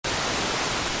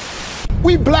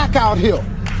We black out here.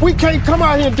 We can't come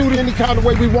out here and do it any kind of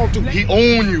way we want to. He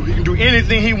own you. He can do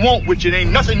anything he want with you. There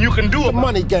ain't nothing you can do The about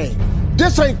money game.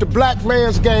 This ain't the black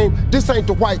man's game. This ain't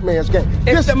the white man's game.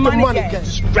 This is the money game.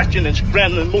 Scratching and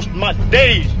scrambling most of my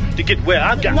days to get where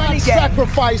I got. Not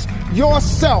sacrifice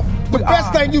yourself. The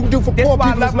best thing you can do for poor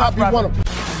people is not be one of them.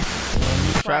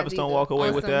 Travis don't walk away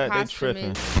with that. They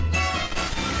tripping.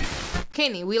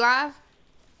 Kenny, we live?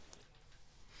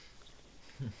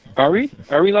 Are we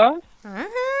live? I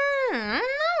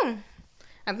don't know.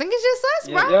 I think it's just us,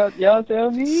 bro. Y'all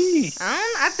tell me.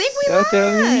 I think we Y'all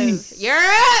tell me. live. You're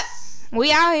up.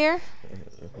 We out here.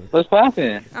 What's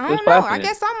poppin'? I don't know. I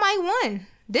guess I might win.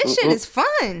 This shit is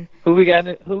fun. Who we got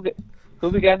in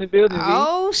the building?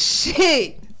 Oh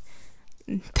shit!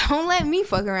 Don't let me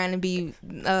fuck around and be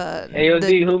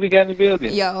AOD. Who we got in the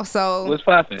building? Yo, so what's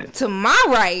poppin'? To my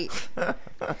right,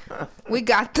 we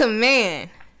got the man,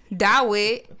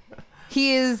 Dawit.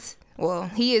 He is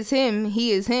him.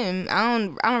 He is him. I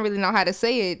don't really know how to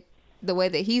say it the way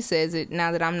that he says it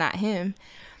now that I'm not him.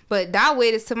 But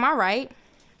Dawit is to my right.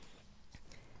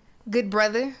 Good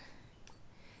brother.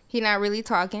 He not really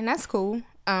talking. That's cool.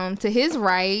 To his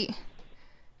right,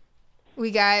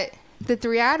 we got the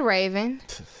three-eyed raven.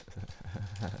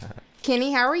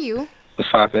 Kenny, how are you? What's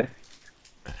poppin'?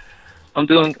 I'm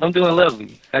doing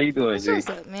lovely. How you doing, G? What's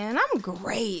up, man? I'm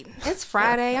great. It's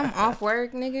Friday. I'm off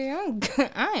work, nigga.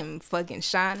 I'm fucking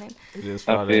shining. It is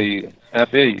I feel you.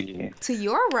 Yeah. To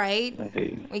your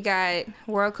right, we got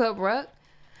World Cup Ruck.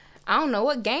 I don't know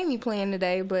what game you playing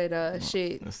today, but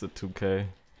shit. It's the 2K.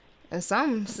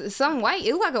 Some white.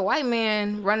 It look like a white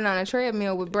man running on a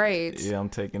treadmill with braids. Yeah, I'm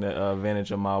taking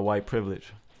advantage of my white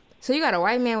privilege. So you got a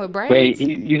white man with braids? Wait,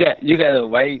 you got a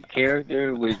white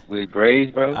character with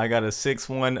braids, bro? I got a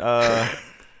 6'1"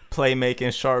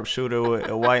 playmaking sharpshooter with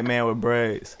a white man with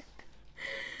braids.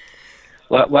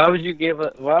 Why would you do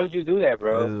that,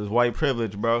 bro? This is white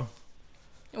privilege, bro.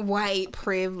 White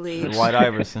privilege. White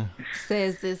Iverson.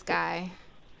 Says this guy.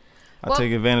 I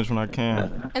take advantage when I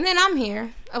can. And then I'm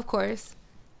here, of course.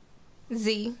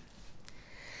 Z.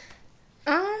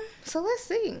 So let's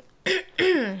see.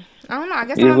 I don't know. I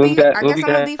guess I'm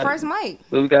gonna be first mic.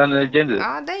 What we got on the agenda?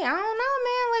 All day. I don't know,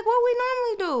 man. Like what we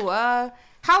normally do.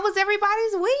 How was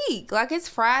everybody's week? Like it's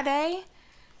Friday.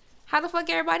 How the fuck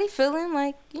everybody feeling?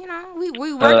 Like, you know, we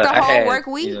worked the whole work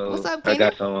week. You know, what's up, Kenny?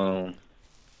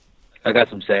 I got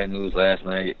some sad news last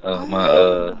night. On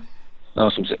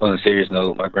a serious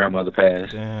note, my grandmother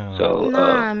passed. Damn. So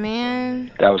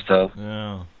man. That was tough.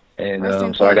 Yeah.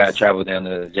 And so I got to travel down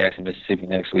to Jackson, Mississippi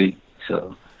next week.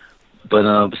 So,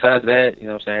 but besides that, you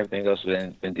know what I'm saying, everything else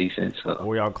has been decent. So.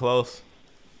 Were y'all close?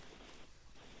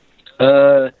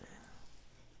 Because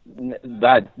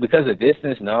of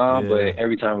distance, no. Yeah. But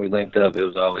every time we linked up, it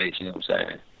was always, you know what I'm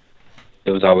saying,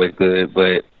 it was always good.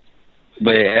 But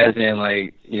as in,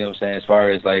 like, you know what I'm saying, as far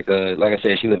as like I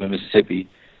said, she lived in Mississippi,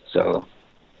 so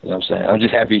you know what I'm saying. I'm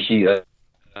just happy she got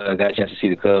a chance to see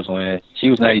the Cubs win.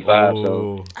 She was 95, so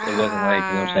it wasn't like,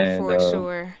 you know what I'm saying. For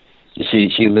sure.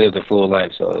 She lived a full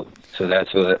life, so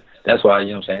that's why,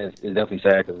 you know what I'm saying, it's definitely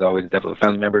sad because it's always definitely a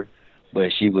family member.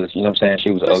 But she was, you know what I'm saying,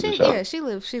 she was older, so yeah, she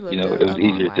lived. You know, it was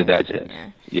easier to digest.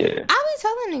 Yeah. I be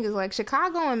telling niggas like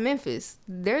Chicago and Memphis,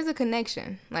 there's a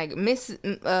connection. Like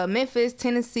Memphis,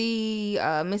 Tennessee,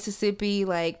 Mississippi,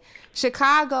 like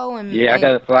Chicago and I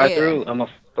gotta fly through. I'm gonna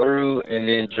fly through and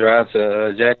then drive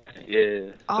to Jackson.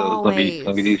 Yeah, so it's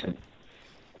gonna be decent.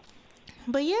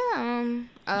 But yeah,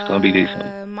 it's gonna be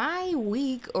decent. My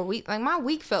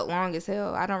week felt long as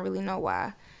hell. I don't really know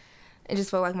why. It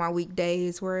just felt like my work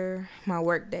days were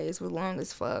long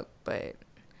as fuck. But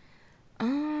I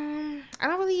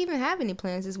don't really even have any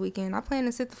plans this weekend. I plan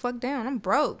to sit the fuck down. I'm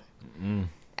broke.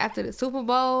 After the Super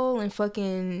Bowl and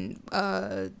fucking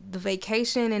the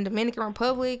vacation in Dominican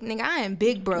Republic, nigga, I am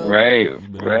big broke. Right.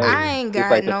 I ain't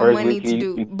got like no money to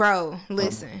do. Bro,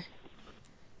 listen.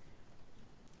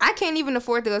 I can't even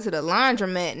afford to go to the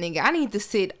laundromat, nigga. I need to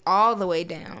sit all the way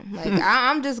down. Like,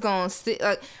 I'm just gonna sit.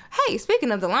 Like, hey,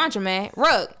 speaking of the laundromat,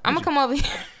 Rug, I'm gonna come over here.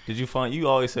 Did you find? You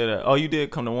always say that. Oh, you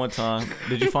did come to one time.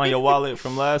 Did you find your wallet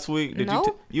from last week?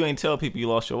 Nope. You ain't tell people you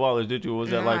lost your wallet, did you? Or was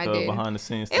that like a behind the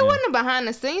scenes thing? It wasn't a behind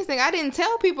the scenes thing. I didn't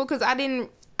tell people because I didn't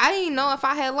know if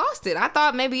I had lost it. I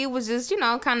thought maybe it was just, you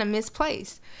know, kind of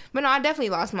misplaced. But no, I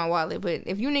definitely lost my wallet. But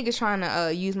if you niggas trying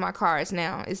to use my cards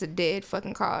now, it's a dead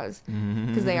fucking cause.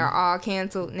 Because they are all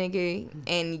canceled, nigga.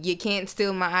 And you can't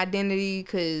steal my identity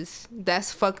because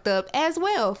that's fucked up as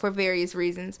well for various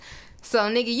reasons. So,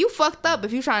 nigga, you fucked up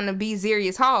if you trying to be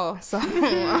Zerius Hall. So,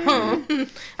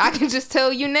 I can just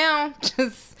tell you now,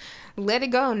 just let it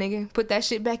go, nigga. Put that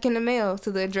shit back in the mail to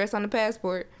the address on the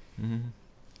passport.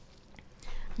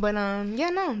 But yeah,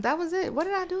 no, that was it. What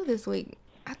did I do this week?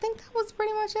 I think that was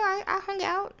pretty much it. I hung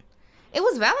out. It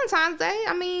was Valentine's Day.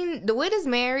 I mean, DeWitt is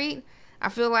married. I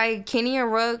feel like Kenny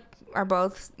and Ruck are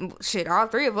both shit. All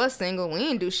three of us single. We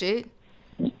ain't do shit.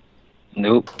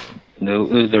 Nope. It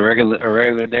was a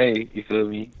regular day. You feel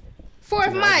me?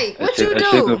 Fourth Mike, what you A do?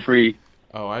 sugar-free.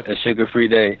 Oh, A sugar-free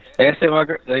day. Like I said, my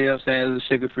girl, you know what I'm saying? It was a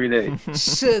sugar-free day.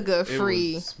 Sugar it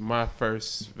free. was my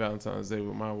first Valentine's Day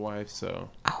with my wife, so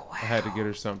Oh wow. I had to get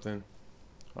her something.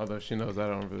 Although she knows I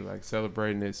don't really like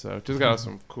celebrating it, so just got her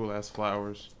some cool ass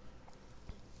flowers.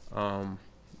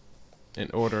 And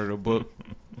ordered a book,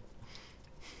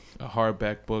 a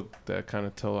hardback book that kind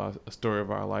of tell a story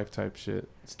of our life type shit,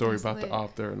 story That's about lit. the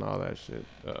author and all that shit.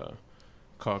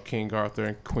 Called King Arthur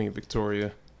and Queen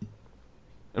Victoria.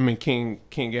 I mean King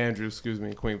Andrew,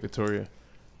 and Queen Victoria.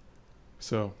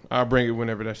 So I'll bring it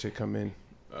whenever that shit come in.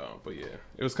 But yeah,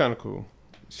 it was kind of cool.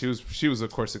 She was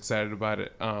of course excited about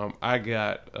it. I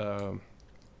got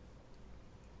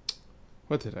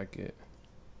what did I get?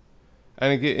 I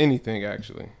didn't get anything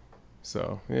actually.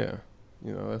 So yeah,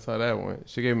 that's how that went.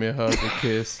 She gave me a hug and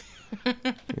kiss.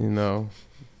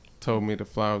 Told me the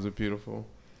flowers are beautiful.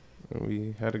 And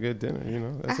we had a good dinner.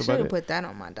 That's I about should have it. put that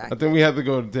on my I document. think we had to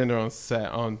go to dinner on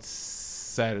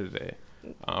Saturday,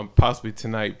 possibly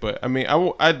tonight. But I mean,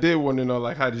 I did want to know,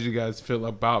 like, how did you guys feel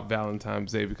about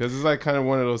Valentine's Day? Because it's like kind of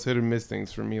one of those hit or miss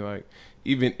things for me. Like,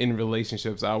 even in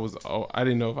relationships, I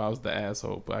didn't know if I was the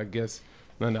asshole, but I guess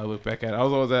now that I look back at it, I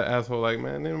was always that asshole. Like,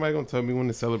 man, anybody gonna tell me when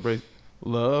to celebrate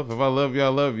love? If I love you, I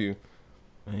love you.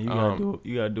 Man,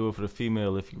 you gotta do it for the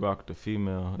female if you rock the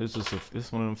female. It's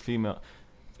one of them female.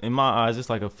 In my eyes, it's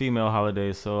like a female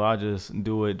holiday, so I just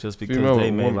do it just because Female they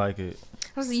or may woman? like it.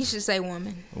 You should say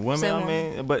woman. Women, Say I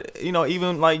woman. mean, but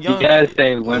even like young. You gotta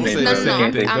say women. Say No, the no, same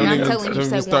I'm thing. not Don't even- telling you don't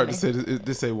say even start woman. to say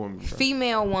just say woman. Bro.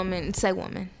 Female woman, say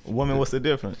woman. Women, what's the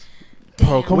difference?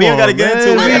 Oh, come We ain't on, gotta get man.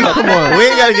 into it. Come on. We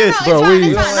ain't gotta get. No, Bro, it's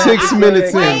we fine, it's fine. 6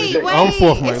 minutes Wait, in. wait. I'm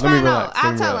fourth, Mike. It's Let me fine, no. relax.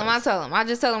 I'll tell him. I'll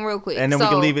just tell him real quick. And then we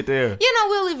can leave it there.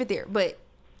 We'll leave it there. But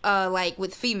like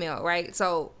with female, right?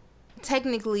 So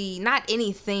technically, not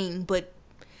anything, but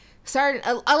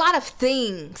a lot of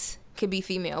things can be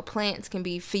female. Plants can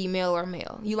be female or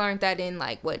male. You learned that in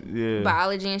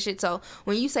biology and shit. So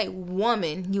when you say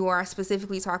woman, you are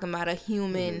specifically talking about a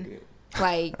human.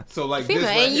 Like, So like female, this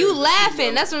right and here you is the laughing.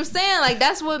 female. That's what I'm saying. Like,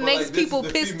 that's what makes people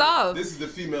pissed off. This is the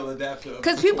female adapter.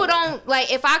 Because people don't,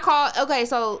 like, if I call, okay,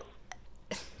 so.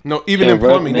 No, even Yeah, in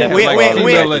plumbing, bro. they We have, don't like,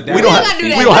 female have adapter. we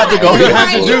don't have to go You there. don't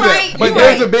have to do that. But You're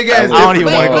there's right. a big ass I don't even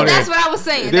difference. wanna go But there. that's what I was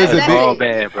saying. There's a That's big- All it.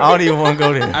 bad, bro. I don't even want to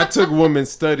go there. I took women's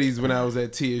studies when I was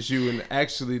at TSU, and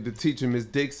actually the teacher, Miss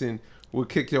Dixon, would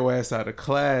kick your ass out of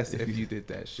class if you did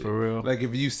that shit. For real? Like,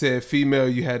 if you said female,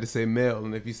 you had to say male.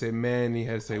 And if you said man, you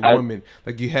had to say I- woman.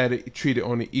 Like, you had to treat it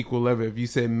on an equal level. If you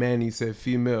said man, you said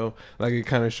female. Like, it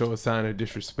kind of show a sign of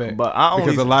disrespect. But I only-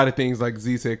 because a lot of things, like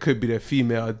Z said, could be that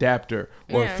female adapter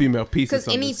or Yeah. a female piece of Because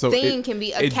something. anything So it- can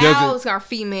be. it Cows doesn't- are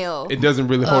female. It doesn't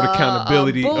really hold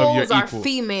accountability of your bulls are equal.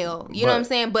 female. You But know what I'm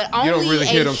saying? But you don't only really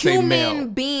hear a them say male. human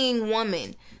being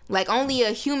woman. Like, only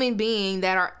a human being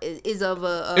that is of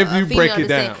a If you female break it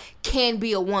descent down. can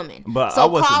be a woman. But I so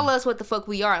wasn't- call us what the fuck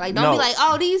we are. Like, don't No. be like,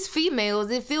 oh, these females.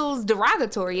 It feels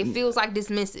derogatory. It feels like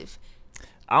dismissive.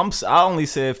 I only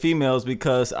said females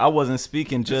because I wasn't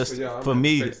speaking just Yeah, I'm for gonna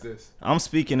me. face this. I'm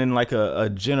speaking in like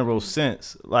a general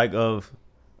sense, like of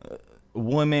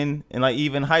women and like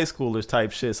even high schoolers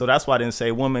type shit. So that's why I didn't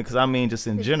say women, because I mean just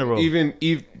in general. Even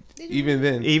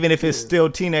then, Even if it's still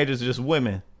teenagers, just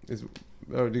women. It's,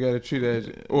 you gotta treat it as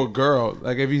or girl.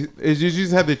 Like if you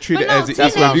just have to treat But it no, as an equal.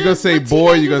 If you're gonna teenagers- say but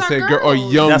boy, you're gonna say teenagers girl or are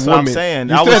girls. young That's what I'm woman. saying.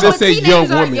 You I still was- have to But say teenagers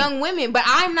young are woman. young women, but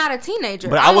I'm not a teenager.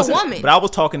 But I'm I was a woman. But I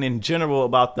was talking in general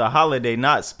about the holiday,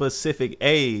 not specific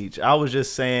age. I was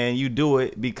just saying you do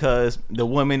it because the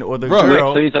woman or the Bro,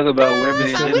 girl. So you talk about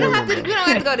women So and we don't women.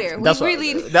 have to go there. We That's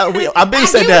really. I've been I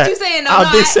said get that. what you're saying, though. I've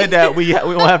No, been I- said that. We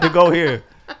don't have to go here.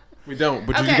 We don't,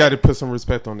 but Okay. you got to put some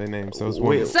respect on their name. So it's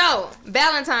women. So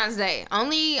Valentine's Day,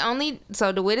 only.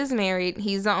 So DeWitt is married.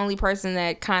 He's the only person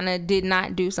that kind of did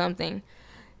not do something.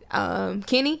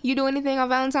 Kenny, you do anything on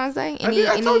Valentine's Day?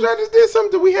 I told you I just did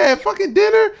something. We had fucking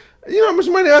dinner. You know how much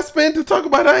money I spent to talk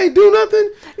about I ain't do nothing? No, I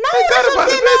ain't that's thought what about I'm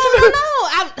it, saying. bitch. No.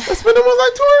 I spent almost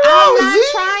like I'm $20. not Z.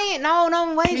 trying. No,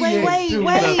 wait,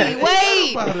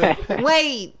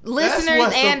 wait. Listeners,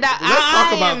 what's and let's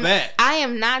talk about am, that. I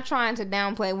am not trying to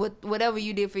downplay whatever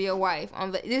you did for your wife.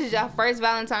 This is your first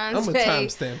Valentine's I'm gonna Day.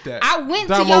 timestamp that. I went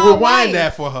to Damo, your rewind wife.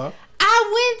 that for her.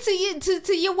 I went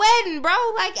to your wedding, bro.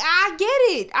 Like, I get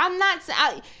it. I'm not.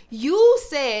 You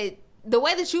said the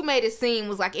way that you made it seem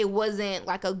was like it wasn't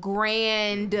like a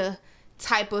grand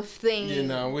type of thing. Yeah,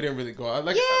 no, we didn't really go out.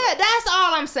 Like, yeah, that's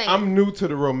all I'm saying. I'm new to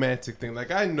the romantic thing.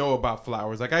 Like, I know about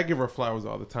flowers. Like, I give her flowers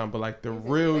all the time, but like the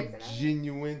real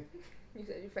genuine. You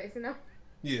said you're facing up.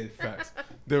 Yeah, facts.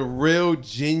 The real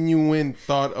genuine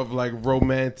thought of like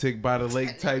romantic by the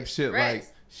lake type shit. Like,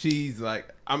 she's like,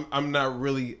 I'm not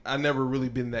really. I never really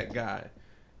been that guy,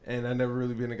 and I never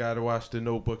really been the guy to watch The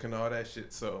Notebook and all that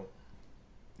shit. So,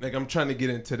 like, I'm trying to get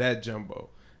into that jumbo,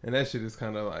 and that shit is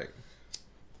kind of like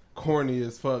corny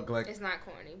as fuck. Like, it's not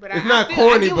corny, but it's not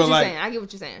corny, but like I get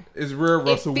what you're saying. It's real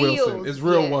Russell Wilson. It's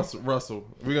real Russell.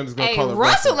 We're just gonna call it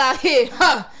Russell out here,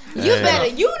 huh? You better.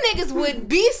 You niggas would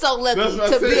be so lucky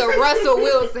to be a Russell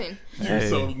Wilson.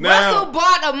 So now, Russell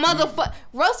bought a motherfucker.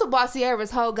 Russell bought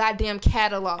Sierra's whole goddamn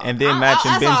catalog, and then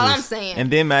matching That's Benzes. all I'm saying.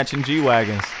 And then matching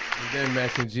G-Wagons. And then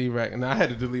matching G-Rack. And I had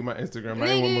to delete my Instagram. I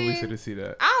didn't want Melissa to see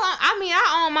that.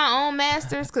 I own my own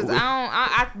masters because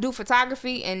I do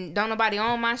photography and don't nobody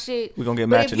own my shit. We're gonna get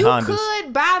matching Hondas. Hondas. If you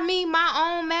could buy me my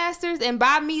own masters and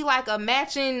buy me like a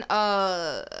matching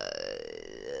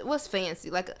what's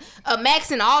fancy, like a Max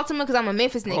and Altima, because I'm a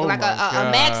Memphis nigga, like a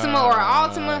Maxima or an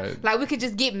Altima, like we could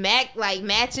just get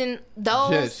matching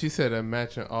those. Yeah, she said a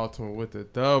matching Altima with the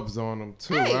dubs on them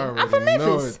too. Hey, I'm from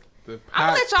Memphis.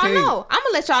 I'm gonna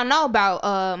let y'all know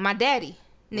about my daddy,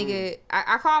 nigga.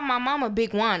 I called my mama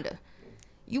Big Wanda.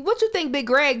 What you think Big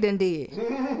Greg done did?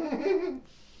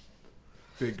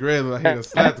 Big Greg like he done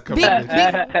slapped a couple of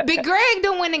Big Greg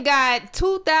done went and got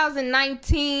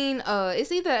 2019. It's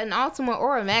either an Altima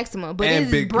or a Maxima, but and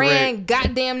it's Big brand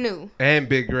goddamn new. And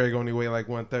Big Greg only weigh like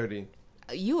 130.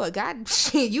 You a god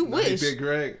shit. You wish. Big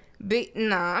Greg. Big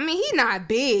nah, I mean he not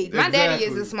big. My daddy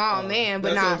is a small man,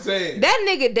 but nah, that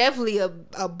nigga definitely a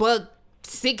buck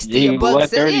 60, yeah, a buck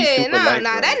 70. Yeah, light,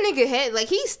 that nigga had like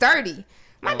he's 30.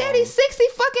 My daddy's 60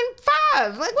 fucking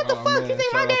 5. Like what the fuck? Man, you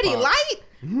think my daddy light?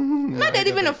 My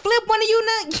daddy finna flip one of you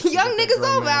young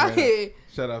niggas over out here.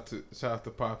 Shout out to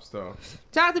Pops though.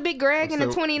 Shout out to Big Greg in the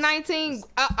 2019.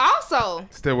 Also,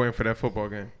 still waiting for that football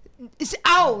game.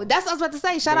 Oh, that's what I was about to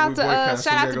say. Shout out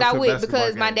to Dawit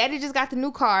because my daddy just got the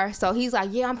new car, so he's like,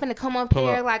 yeah, I'm finna come up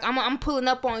here, like I'm pulling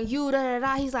up on you. Da da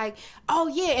da. He's like, oh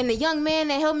yeah, and the young man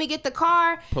that helped me get the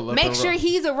car, make sure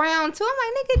he's around too. I'm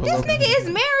like, nigga, this nigga is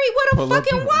married with a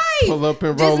fucking wife. Pull up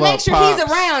and roll up. Just make sure Pops.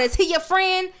 he's around. Is he your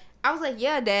friend? I was like,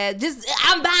 yeah, Dad.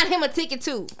 I'm buying him a ticket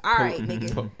too. All right,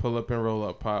 nigga. Pull up and roll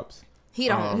up, Pops. He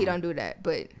don't do that,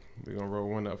 but we're gonna roll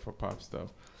one up for Pops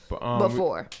though.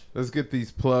 Before let's get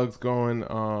these plugs going.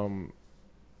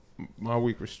 My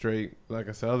week was straight. Like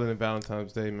I said, other than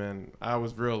Valentine's Day, man, I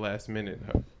was real last minute.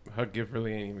 Her gift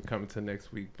really ain't even coming till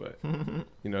next week, but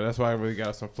that's why I really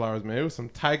got some flowers, man. It was some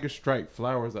Tiger Stripe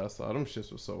flowers I saw. Them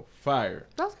shits was so fire.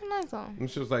 Those are nice on. Them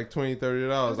shits was like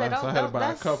 $20-$30. So I had to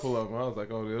buy a couple of them. I was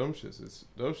like, oh, those shits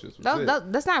was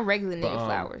it. That's not regular nigga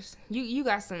flowers. You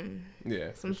got some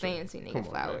some sure. fancy nigga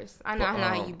flowers. I know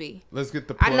how you be. Let's get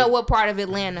the I know what part of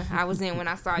Atlanta I was in when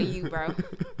I saw you, bro.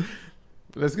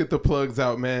 Let's get the plugs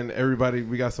out, man. Everybody,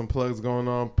 we got some plugs going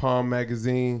on. Palm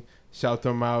Magazine. Shout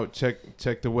them out. Check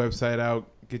the website out.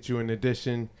 Get you an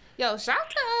edition. Yo, shout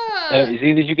out.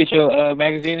 Did you get your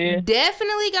magazine in?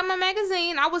 Definitely got my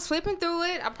magazine. I was flipping through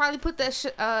it. I probably put that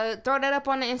throw that up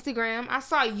on the Instagram. I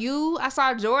saw you. I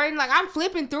saw Jordan. Like I'm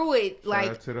flipping through it.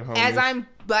 Like as I'm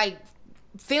like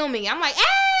filming. I'm like, hey,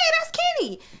 that's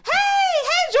Kenny.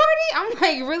 Hey, Jordy.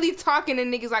 I'm like really talking to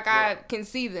niggas like I can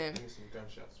see them. Some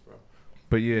gunshots, bro.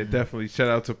 But yeah, definitely shout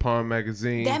out to Palm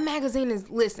Magazine. That magazine is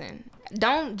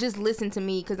don't just listen to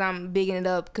me because I'm bigging it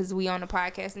up because we on the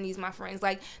podcast and these my friends.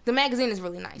 Like the magazine is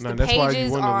really nice. The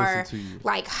pages are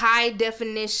like high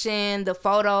definition. The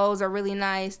photos are really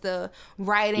nice. The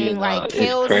writing,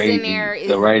 Kale's is in there.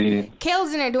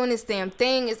 Kale's in there doing this damn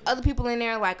thing. There's other people in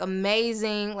there like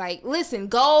amazing. Like listen,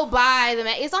 go buy the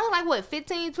it's only like what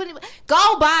 15, 20.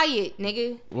 Go buy it,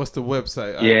 nigga. What's the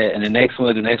website? Yeah, and the next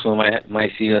one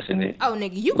might see us in it. Oh,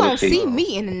 nigga, you gonna see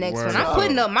me in the next one. I'm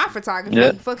putting up my photography.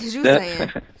 Yep. Fuck is you saying?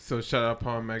 So shout out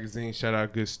Palm Magazine, shout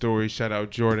out Good Story, shout out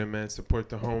Jordan, man, support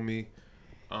the homie.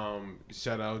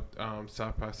 Shout out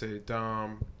South Passe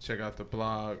Dom, check out the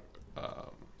blog. I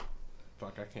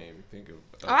can't even think of.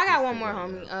 I got one more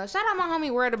homie. Shout out my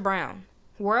homie World of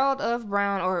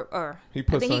Brown, or I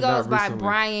think he goes by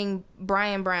Brian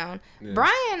Brown. Yeah.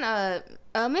 Brian,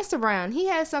 Mr. Brown, he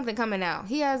has something coming out.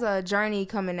 He has a Journey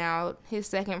coming out. His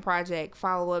second project,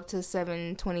 follow up to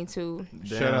 722.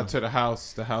 Shout out to the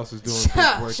house. The house is doing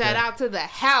good work. Shout out to the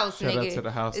house, nigga. Shout out to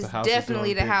the house. It's the house definitely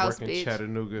is the doing house, work bitch. in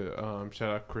Chattanooga. Shout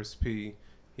out Chris P.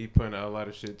 He putting out a lot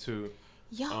of shit too.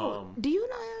 Yo, do you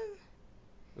know him?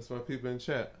 That's my people in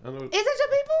chat. I know. Is it your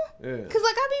people? Yeah. Cause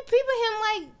like I be peeping him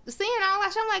like seeing all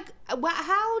that shit. I'm like,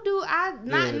 how do I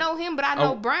not know him, but I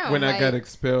know Brown? When like, I got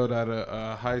expelled out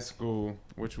of high school,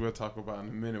 which we'll talk about in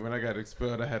a minute. When I got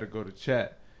expelled, I had to go to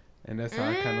chat, and that's how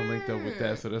I kind of linked up with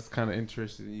that. So that's kind of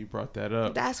interesting. You brought that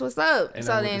up. That's what's up. And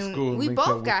So then we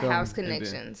both got house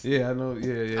connections. Yeah, I know.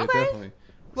 Yeah, Okay. definitely.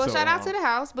 Well, So, shout out to the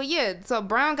house. But yeah, so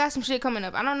Brown got some shit coming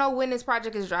up. I don't know when this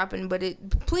project is dropping, but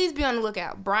please be on the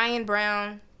lookout. Brian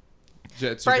Brown.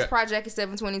 Jets, First project is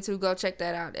 7/22. Go check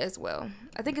that out as well.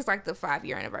 I think it's like the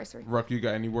 5-year anniversary. Ruck, you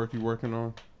got any work you working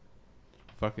on?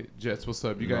 Fuck it. Jets, what's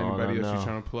up? You got anybody else you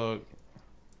trying to plug?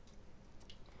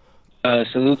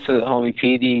 Salute to the homie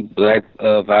PD, Black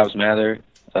Vibes Matter.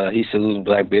 He's saluting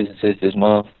black businesses this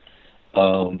month.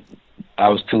 I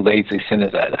was too late to send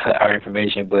us our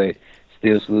information, but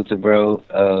still salute to bro.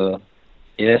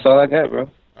 Yeah, that's all I got, bro.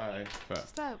 Alright,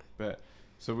 What's up? bet.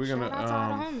 So we're Shout out to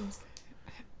all the homies.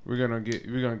 we're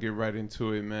gonna get right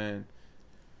into it, man.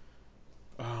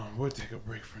 We'll take a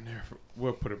break from there.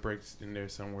 We'll put a break in there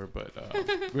somewhere, but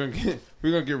we're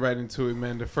gonna get right into it,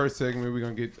 man. The first segment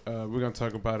we're gonna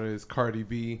talk about is Cardi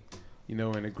B, you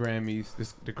know, and the Grammys.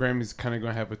 The Grammys kind of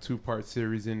gonna have a 2-part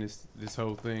series in this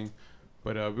whole thing,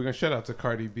 but we're gonna shout out to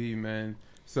Cardi B, man.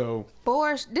 So,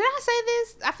 did I say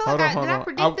this? I feel like did I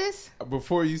predict this?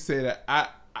 Before you say that,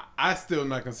 I still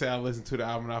not gonna say I listened to the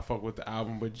album and I fuck with the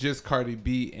album, but just Cardi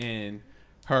B and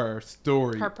her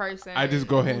story, her person. I just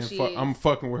go ahead and fuck. I'm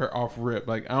fucking with her off rip.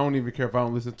 Like I don't even care if I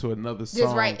don't listen to another song.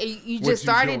 Just right. You just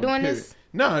started doing this.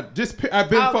 Nah, I've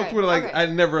been fucked with her. Like I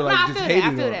never like just hated her.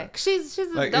 I feel that. She's a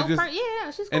like, dope person.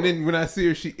 Yeah, she's cool. And then when I see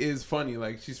her, she is funny.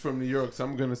 Like she's from New York, so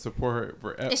I'm gonna support her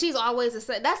forever. And she's always the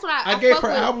same. That's what I gave her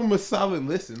album a solid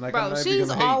listen. Like bro, I'm not she's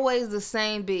gonna hate. always the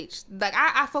same bitch. Like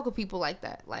I fuck with people like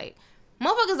that. Like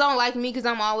motherfuckers don't like me because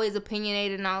I'm always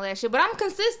opinionated and all that shit. But I'm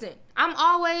consistent. I'm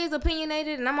always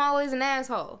opinionated and I'm always an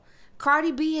asshole.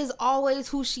 Cardi B is always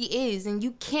who she is, and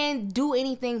you can't do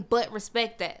anything but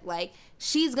respect that. Like,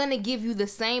 she's gonna give you the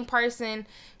same person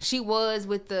she was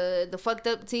with the fucked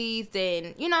up teeth,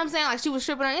 and you know what I'm saying? Like, she was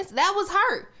stripping on Insta. That was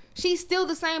her. She's still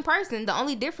the same person. The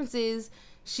only difference is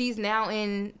she's now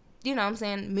in, you know what I'm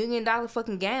saying, $1 million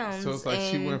fucking gowns. So it's like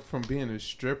she went from being a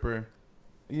stripper,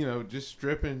 you know, just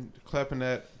stripping, clapping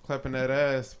that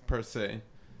ass per se.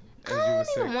 I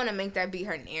don't even want to make that be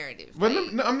her narrative. But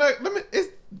I'm not. Man,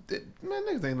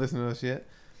 niggas ain't listening to us yet.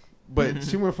 But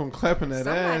she went from clapping that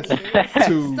ass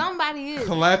to somebody is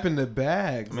clapping the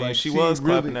bags. I mean, like she was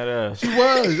clapping that ass. She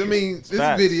was. I mean,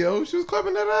 this video, she was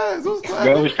clapping that ass. It was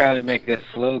clapping. Bro was trying to make a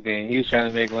slogan. He was trying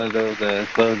to make one of those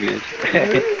slogans. In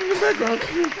the background,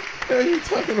 what are you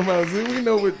talking about, Z?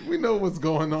 We know what's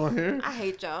going on here. I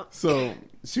hate y'all. So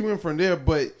she went from there,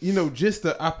 but you know, just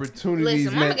the opportunities,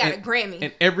 listen, man. Mama got a Grammy.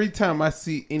 And every time I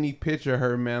see any picture of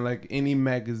her, man, like any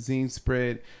magazine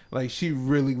spread, like she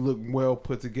really looked well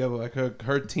put together. Like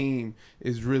her team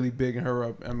is really bigging her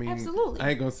up. I mean, absolutely. I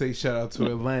ain't gonna say shout out to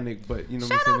Atlantic, but you know,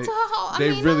 shout what I'm out saying? to her whole.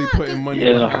 They really putting money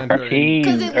behind her. Team,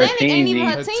 because Atlantic ain't even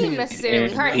her team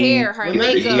necessarily. Her hair, her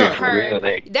makeup, her.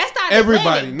 That's not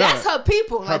everybody. Atlantic. That's her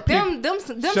people. Like them.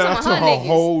 Shout out to her niggas.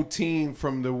 whole team,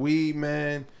 from the weed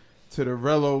man to the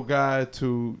Rello guy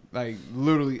to like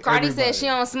literally. Cardi everybody. said she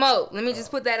don't smoke. Let me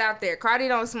just put that out there. Cardi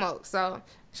don't smoke. So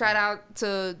shout out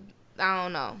to, I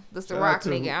don't know, the Ciroc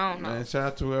nigga. I don't know. Man, shout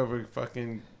out to whoever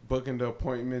fucking booking the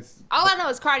appointments. All I know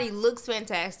is Cardi looks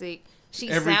fantastic. She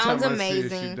sounds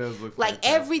amazing. She does look like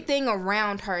fantastic. Everything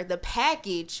around her, the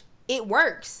package, it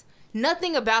works.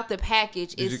 Nothing about the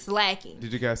package is slacking.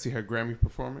 Did you guys see her Grammy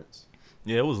performance?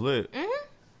 Yeah, it was lit.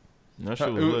 Mm-hmm. That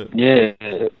shit was lit.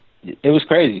 Yeah. It was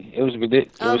crazy. It was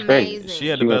ridiculous. It was crazy. She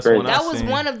had the best one. That was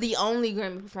one of the only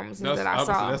Grammy performances that I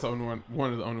saw. That's the only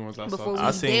one of the only ones I saw. Before we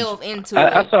delve into it,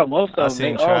 I saw most of them. I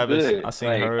seen they Travis. All good. I seen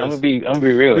like, hers. I'm gonna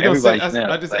be real.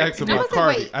 I just asked about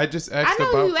Cardi. I just asked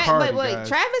about Cardi. Wait,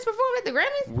 Travis performed at the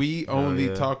Grammys? We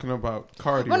only talking about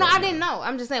Cardi. Well, no, I didn't know.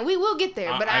 I'm just saying we will get there.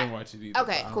 But I didn't watch it either.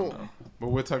 Okay, cool. But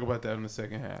we'll talk about that in the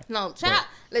second half. No,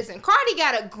 listen, Cardi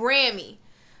got a Grammy.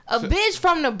 A bitch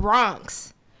from the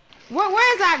Bronx. Where's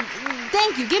that?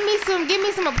 Thank you. Give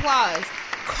me some applause.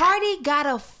 Cardi got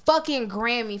a fucking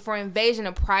Grammy for Invasion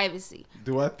of Privacy.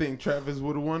 Do I think Travis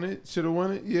would have won it? Should have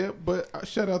won it? Yeah, but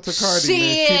shout out to Cardi.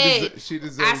 Shit. Man. She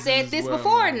deserves I said this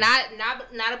before. Man.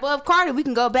 Not above Cardi. We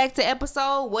can go back to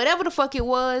episode whatever the fuck it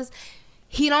was.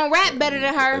 He don't rap better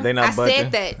than her. They not budging. I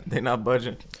said that. They not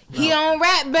budging. He don't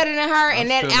rap better than her, and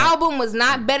that still not. album was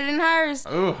not better than hers.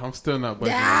 Oh, I'm still not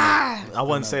budging. Ah. I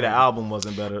wouldn't say the album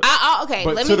wasn't better. Okay,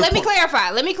 But let to me the let me point-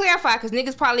 clarify. Let me clarify, because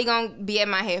niggas probably gonna be at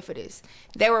my head for this.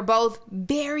 They were both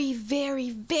very, very,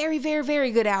 very, very,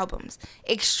 very good albums.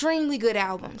 Extremely good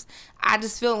albums. I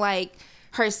just feel like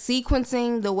her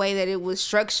sequencing, the way that it was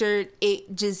structured, it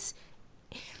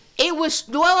was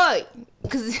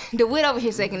because the wit over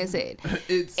here shaking his head.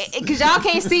 Because y'all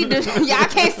can't see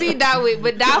Dawit,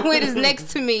 but Dawit is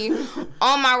next to me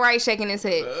on my right shaking his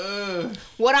head.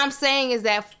 What I'm saying is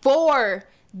that for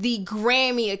the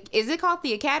Grammy, is it called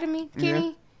the Academy, Kenny?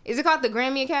 Yeah. Is it called the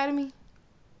Grammy Academy?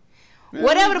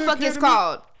 Whatever the fuck it's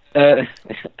called.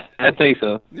 I think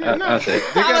so. Yeah, no. I'll say.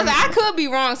 I could be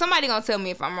wrong. Somebody gonna tell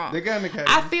me if I'm wrong. They got an Academy.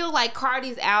 I feel like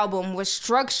Cardi's album was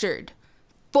structured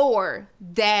for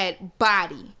that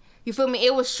body. You feel me?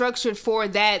 It was structured for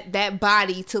that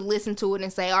body to listen to it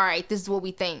and say, all right, this is what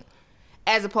we think.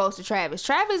 As opposed to Travis.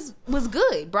 Travis was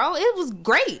good, bro. It was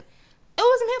great. It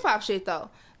was some hip hop shit though.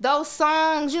 Those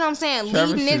songs, you know what I'm saying,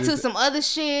 Travis leading shit into is- some other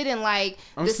shit and like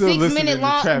I'm the still 6 listening minute to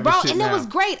long, Travis bro, shit and now. it was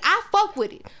great. I fuck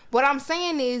with it. What I'm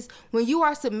saying is, when you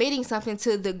are submitting something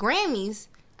to the Grammys,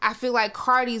 I feel like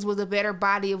Cardi's was a better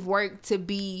body of work to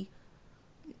be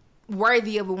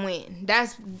worthy of a win.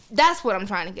 That's what I'm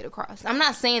trying to get across. I'm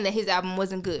not saying that his album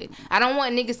wasn't good. I don't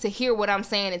want niggas to hear what I'm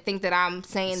saying and think that I'm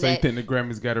saying So you that. think the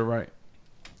Grammys got it right?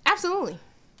 Absolutely.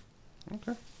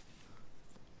 Okay.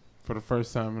 For the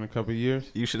first time in a couple of years.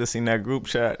 You should have seen that group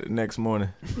chat the next morning.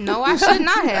 No, I should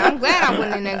not have. I'm glad I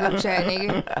wasn't in that group chat,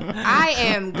 nigga. I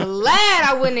am glad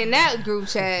I wasn't in that group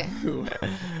chat.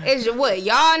 It's what,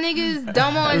 y'all niggas,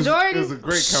 Domo and Jordan? It was a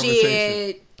great conversation.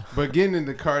 Shit. But getting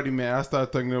into Cardi, man, I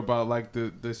started thinking about like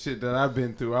the shit that I've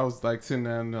been through. I was like sitting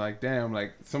there and like, damn,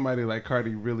 like somebody like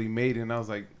Cardi really made it. And I was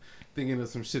like thinking of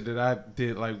some shit that I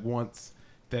did like once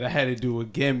that I had to do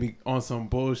again on some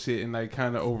bullshit and like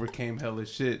kind of overcame hella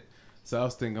shit. So I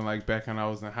was thinking like back when I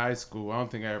was in high school. I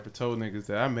don't think I ever told niggas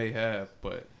that. I may have,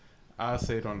 but I'll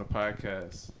say it on the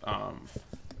podcast.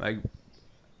 Like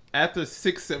after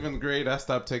 6th, 7th grade, I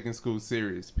stopped taking school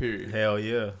serious, period. Hell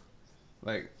yeah.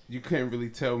 Like, you couldn't really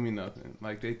tell me nothing.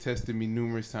 Like, they tested me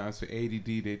numerous times for ADD.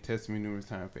 They tested me numerous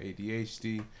times for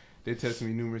ADHD. They tested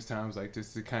me numerous times, like,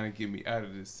 just to kind of get me out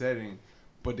of this setting.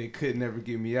 But they could never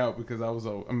get me out because it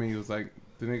was like,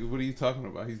 the nigga, what are you talking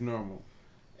about? He's normal.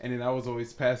 And then I was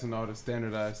always passing all the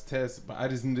standardized tests, but I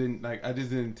just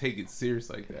didn't take it serious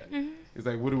like that. Mm-hmm. It's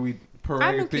like, what are we,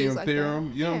 Pythagorean like theorem?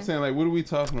 that. You know what I'm saying? Like, what are we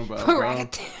talking about?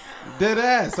 Correct. Dead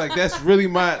ass. Like, that's really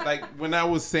my, like, when I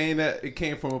was saying that, it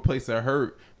came from a place of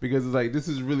hurt because it's like, this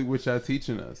is really what y'all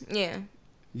teaching us. Yeah.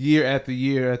 Year after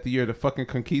year after year, the fucking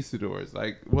conquistadors.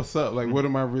 Like, what's up? Like, what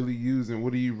am I really using?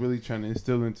 What are you really trying to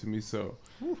instill into me? So,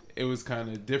 it was kind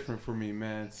of different for me,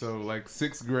 man. So, like,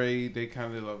 6th grade, they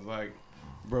kind of like,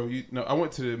 bro, I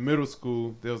went to the middle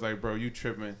school. They was like, bro, you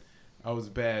tripping. I was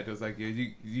bad. They was like, yeah,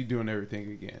 you doing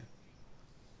everything again.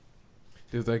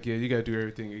 They was like, yeah, you got to do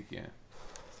everything again.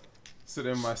 So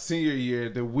then my senior year,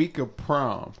 the week of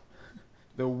prom,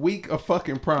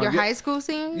 fucking prom. Your high school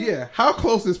senior? Yeah. How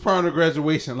close is prom to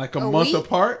graduation? Like a month week?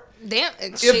 apart? Damn,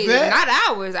 shit, that-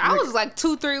 not hours. I was like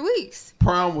 2-3 weeks.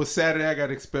 Prom was Saturday. I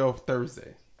got expelled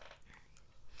Thursday.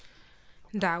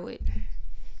 Dawit.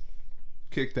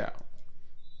 Kicked out.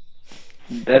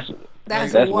 That's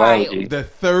wild, wild. G. The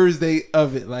Thursday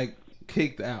of it, like,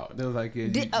 kicked out. They was like, yeah,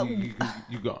 Did-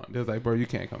 you gone. They was like, bro, you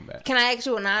can't come back. Can I ask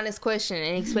you an honest question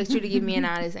and expect you to give me an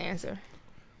honest answer?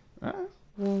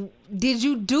 Did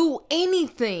you do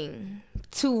anything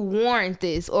to warrant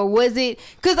this, or was it?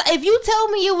 Because if you tell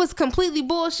me it was completely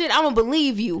bullshit, I'm gonna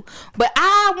believe you. But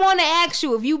I want to ask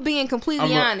you if you being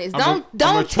completely honest.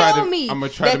 Don't tell me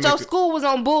that your school was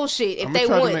on bullshit if they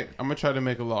would. I'm gonna try to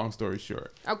make a long story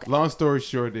short. Okay. Long story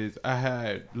short is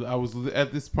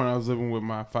at this point I was living with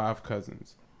my 5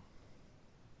 cousins.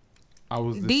 I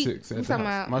was the 6th. You talking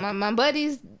about my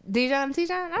buddies, Dijon and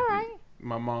Tijon? All right.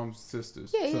 My mom's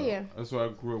sisters. Yeah. That's what I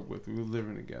grew up with. We were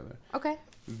living together. Okay.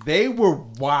 They were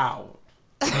wild.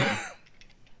 I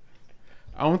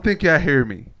don't think y'all hear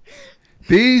me.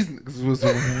 These niggas was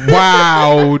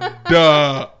wild.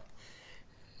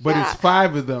 But it's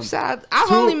 5 of them. Shout out.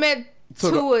 I've only met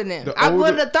two of them.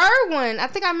 the third one. I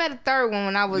think I met a third one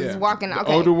when I was walking. The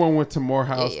Okay. older one went to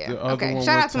Morehouse. Yeah. The other one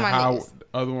Shout went out to my Howard. niggas. The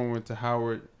other one went to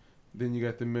Howard. Then you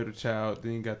got the middle child.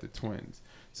 Then you got the twins.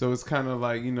 So it's kind of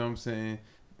like, you know what I'm saying?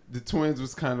 The twins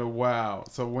was kind of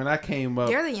wild. So when I came up,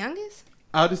 You're the youngest?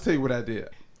 I'll just tell you what I did.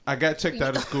 I got checked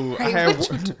out of school.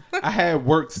 I had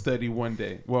work study one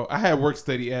day. Well, I had work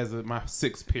study as my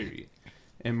 6th period.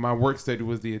 And my work study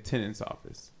was the attendance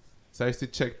office. So I used to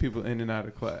check people in and out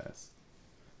of class.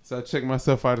 So I checked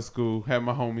myself out of school, had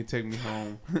my homie take me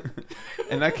home.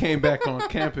 And I came back on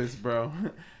campus, bro.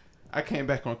 I came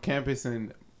back on campus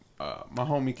and my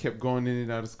homie kept going in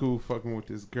and out of school fucking with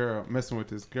this girl, messing with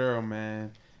this girl,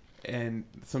 man. And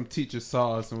some teacher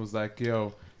saw us and was like,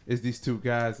 yo, it's these two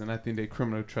guys and I think they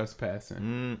criminal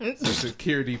trespassing. So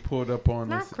security pulled up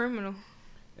on us. Not criminal.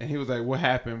 And he was like, what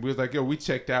happened? We was like, yo, we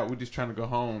checked out. We're just trying to go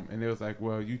home. And they was like,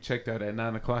 well, you checked out at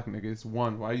 9 o'clock, nigga. It's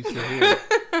 1. Why you still here?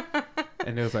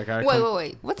 And they was like, all right.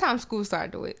 Wait. What time school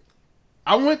started with?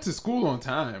 I went to school on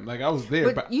time. Like, I was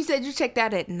there. But you said you checked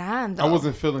out at 9, though. I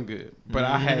wasn't feeling good. But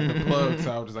I had the plug,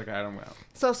 so I was just like, all right, I'm out.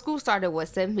 So school started, what,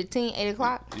 7:15, 8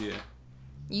 o'clock? Yeah.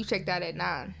 You checked out at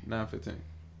 9. 9:15.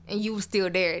 And you was still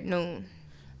there at noon.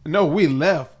 No, we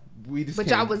left. We just But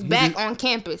came. y'all was back on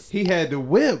campus. He had the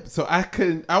whip, so I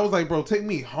couldn't. I was like, bro, take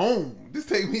me home. Just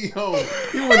take me home.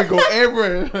 He want to go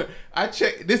everywhere. I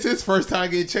checked. This is his first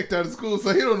time getting checked out of school,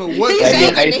 so he don't know what.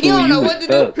 He don't know what to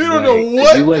do. He don't know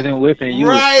what. You wasn't whipping. You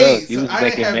right. was stuck. You was I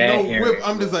didn't have no whip.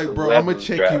 I'm just like, bro, I'm gonna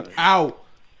check you out.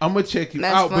 I'm gonna check you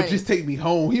out, funny. but just take me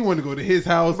home. He want to go to his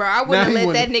house. Bro, I wouldn't have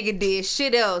let that nigga did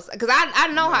shit else. Because I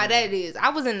know how that is. I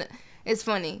was in... It's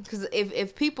funny. Because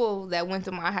if people that went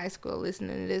to my high school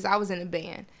listening to this, I was in a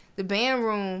band. The band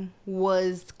room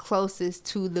was closest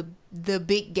to the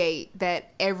big gate that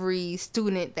every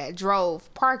student that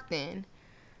drove parked in.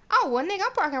 Oh, well, nigga,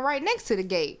 I'm parking right next to the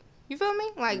gate. You feel me?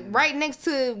 Like, right next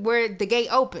to where the gate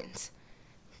opens.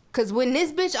 Because when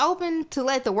this bitch opened to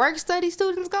let the work-study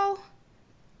students go,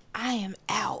 I am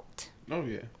out. Oh,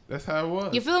 yeah. That's how it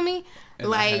was. You feel me? And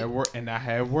like, I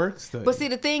had work study. But see,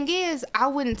 the thing is, I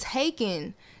wouldn't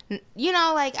taken, you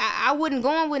know, like, I wouldn't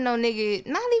go in with no nigga,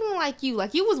 not even like you.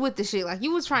 Like, you was with the shit. Like,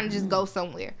 you was trying to just go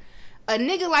somewhere. A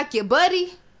nigga like your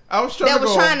buddy I was trying that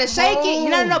was trying to shake home. it. You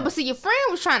know, but see, your friend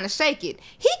was trying to shake it.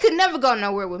 He could never go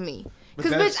nowhere with me.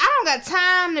 Because, bitch, I don't got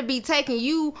time to be taking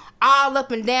you all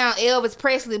up and down Elvis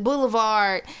Presley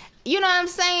Boulevard. You know what I'm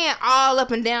saying? All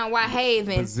up and down White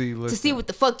Haven to see what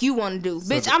the fuck you want to do.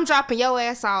 So bitch, I'm dropping your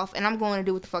ass off and I'm going to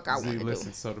do what the fuck I want to do.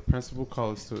 Listen, so the principal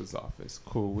called us to his office.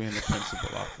 Cool, we're in the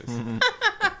principal office.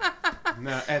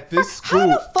 Now, at this school, how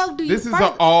the fuck do you this is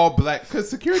an all black,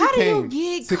 because security came.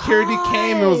 Security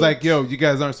came and was like, yo, you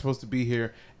guys aren't supposed to be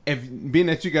here. If being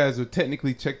that you guys were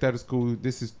technically checked out of school,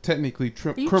 this is technically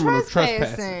criminal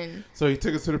trespassing. So he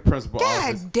took us to the principal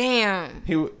office. God damn.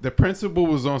 The principal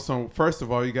was on some. First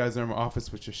of all, you guys are in my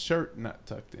office with your shirt not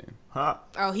tucked in. Huh?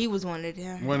 Oh, he was one of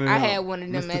them. I had one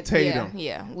of them Mr. at Tatum.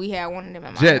 Yeah, we had one of them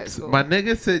at my Jets, high school. my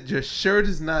nigga said your shirt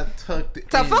is not tucked in.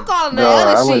 So fuck all the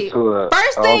other shit.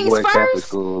 First things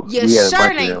first, your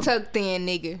shirt ain't tucked in,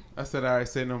 nigga. I said, all right,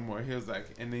 say no more. He was like,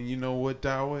 and then you know what,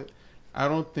 Dawit? I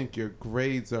don't think your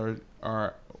grades are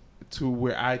to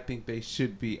where I think they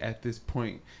should be at this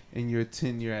point in your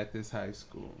tenure at this high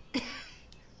school.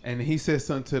 And he said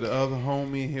something to the other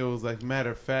homie. He was like, matter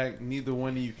of fact, neither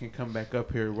one of you can come back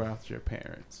up here without your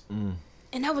parents.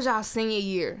 And that was y'all senior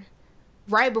year.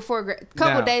 Right before,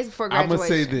 couple days before graduation. I'm going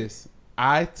to say this.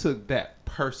 I took that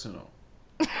personal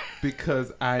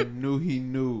because I knew he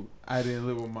knew I didn't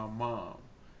live with my mom.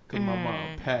 Because my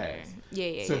mom passed.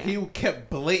 So he kept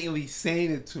blatantly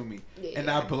saying it to me. And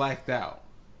I blacked out.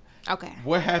 Okay.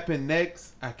 What happened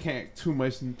next, I can't too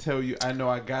much tell you. I know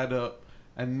I got up.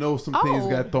 I know some things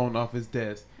got thrown off his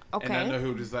desk. Okay. And I know he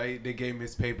was just like, they gave me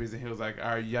his papers. And he was like,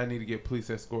 all right, y'all need to get police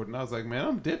escort. And I was like, man,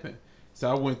 I'm dipping. So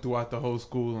I went throughout the whole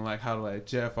school and like hollered at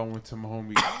Jeff. I went to my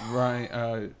homie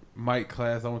Ryan, Mike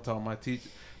class. I went to all my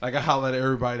teachers. Like I hollered at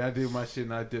everybody. I did my shit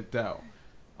and I dipped out.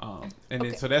 And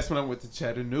then so that's when I went to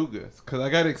Chattanooga because I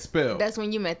got expelled. That's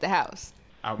when you met the house.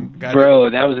 Bro,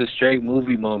 that was a straight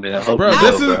movie moment. I hope bro,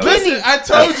 listen. I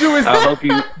told you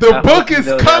the book is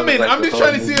coming. Like I'm just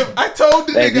trying to see if I told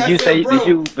the nigga. Did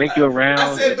you make your round?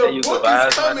 I said the book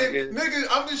is coming, nigga.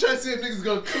 I'm just trying to see if niggas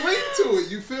gonna cling to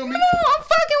it. You feel me? No, I'm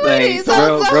fucking with it.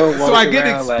 So I get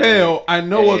expelled. I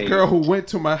know a girl who went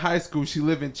to my high school. She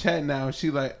live in Chat now. She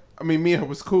like. I mean, me and her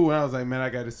was cool, and I was like, man,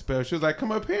 I got expelled. She was like,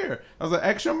 come up here. I was like,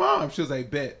 ask your mom. She was like,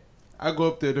 bet. I go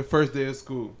up there the first day of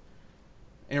school,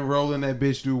 enroll in that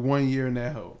bitch, do 1 year in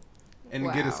that hoe, and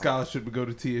then get a scholarship to go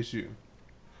to TSU.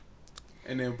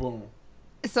 And then boom.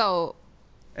 So.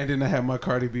 And then I had my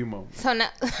Cardi B moment. So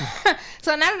now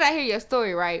that I hear your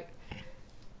story, right?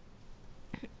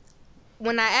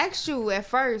 When I asked you at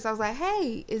first, I was like,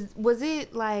 hey, was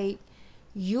it like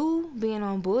you being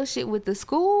on bullshit with the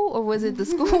school, or was it the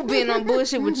school being on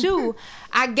bullshit with you?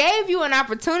 I gave you an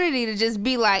opportunity to just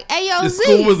be like, hey, yo, the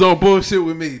school was on bullshit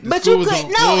with me. But you could,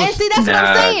 and see, that's what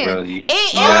I'm saying.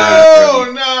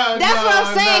 That's what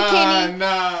I'm saying, Kenny.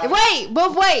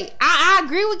 Wait. I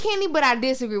agree with Kenny, but I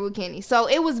disagree with Kenny. So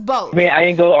it was both. I mean, I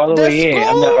didn't go all the way in.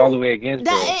 I'm not all the way against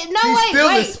No, it. He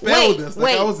still expelled us.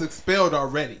 Like I was expelled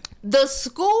already. The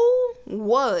school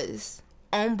was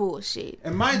on bullshit.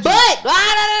 And mind you,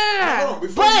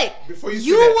 but before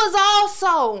you was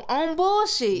also on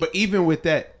bullshit. But even with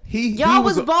that, y'all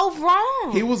was both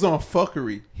wrong. He was on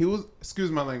fuckery. He was,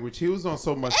 excuse my language, he was on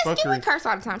so much fuckery. We curse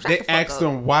all the time. Shut They the fuck asked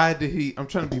up. him why did he. I'm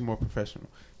trying to be more professional.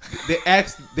 They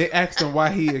asked him why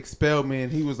he expelled me,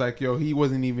 and he was like, "Yo, he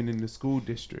wasn't even in the school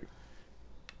district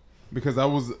because I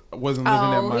wasn't living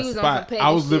at my spot.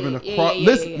 I was living across.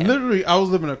 Literally, I was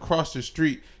living across the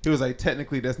street. He was like,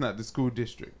 technically, that's not the school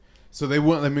district, so they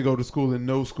wouldn't let me go to school in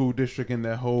no school district in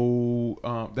that whole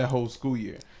school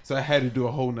year. So I had to do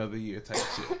a whole nother year type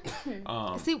shit.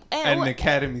 At an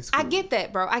academy school. I get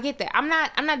that, bro. I get that. I'm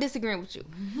not disagreeing with you.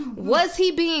 Was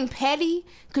he being petty?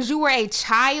 Because you were a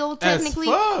child, technically.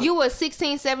 You were a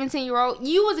 16, 17-year-old.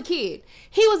 You was a kid.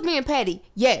 He was being petty.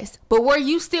 Yes. But were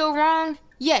you still wrong?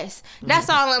 Yes. That's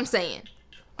all I'm saying.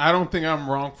 I don't think I'm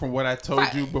wrong from what I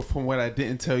told you, but from what I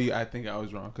didn't tell you, I think I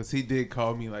was wrong. Because he did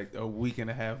call me like a week and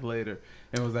a half later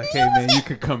and was like, hey, man, you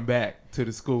could come back to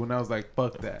the school. And I was like,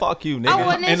 fuck that. Fuck you,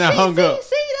 nigga. And I hung up.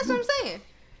 See, that's what I'm saying.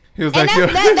 He was and like,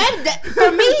 that,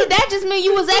 for me, that just means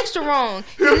you was extra wrong.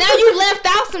 Now you left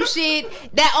out some shit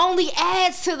that only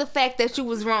adds to the fact that you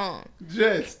was wrong.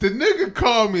 Jess, the nigga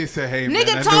called me and said, hey, the man.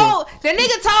 nigga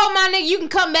told my nigga, you can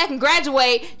come back and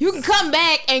graduate. You can come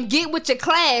back and get with your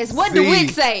class. What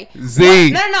DeWitt say?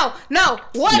 Z. No.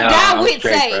 What DeWitt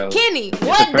say? Bro. Kenny,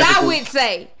 what DeWitt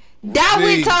say?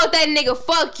 DeWitt told that nigga,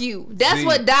 fuck you. That's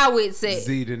what DeWitt said.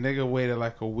 Z, the nigga waited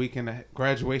like a week and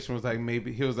graduation was like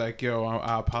maybe, he was like, yo,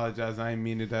 I apologize. I ain't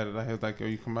mean it. He was like, yo,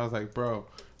 you come out. I was like, bro,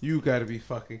 you gotta be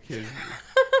fucking kidding me.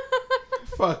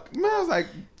 Fuck. Man, I was like,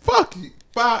 fuck you.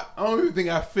 I don't even think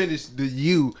I finished the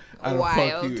you out of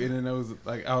fuck you. And then it was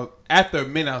like, after a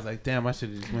minute, I was like, damn, I should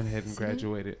have just went ahead and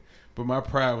graduated. But my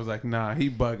pride was like, nah, he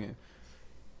bugging.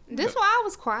 This why I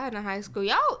was quiet in high school.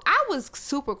 I was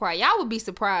super quiet. Y'all would be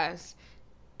surprised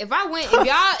if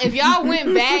y'all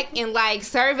went back and like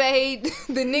surveyed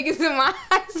the niggas in my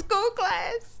high school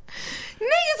class.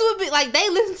 Niggas would be like, they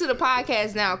listen to the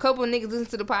podcast now. A couple of niggas listen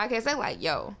to the podcast. They like,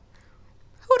 yo,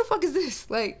 who the fuck is this?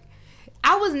 Like,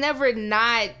 I was never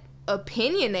not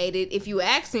opinionated if you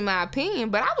asked me my opinion,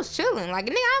 but I was chilling. Like,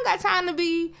 nigga, I don't got time to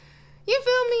be, you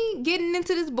feel me, getting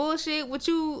into this bullshit with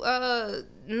you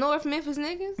North Memphis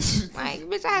niggas. Like,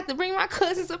 bitch, I had to bring my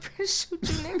cousins up here and shoot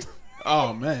you niggas.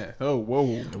 Oh, man. Oh, whoa.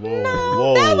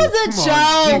 No, that was a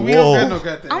joke. We don't got no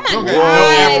goddamn. Oh, my God.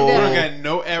 God. We don't got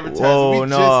no advertising.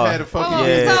 Just had a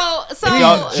fucking...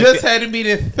 So just had a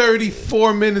meeting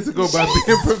 34 minutes ago by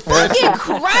being professional. Fucking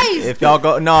Christ. If y'all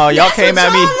go... No, y'all came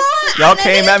at me... Y'all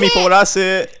came at me for what I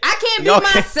said. I can't be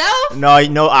myself.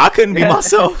 No, I couldn't be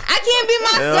myself. I can't be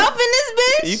myself in this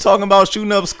bitch. You talking about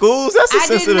shooting up schools? That's a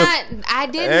sensitive... I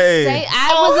didn't say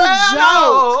I was a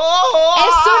joke.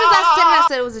 As soon as I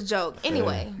said it was a joke.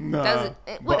 Anyway, whatever.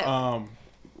 But,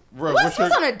 what's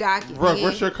on the docket?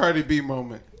 What's your Cardi B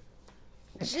moment?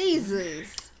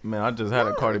 Jesus. Man, I just had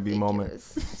a Cardi B moment.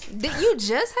 Did you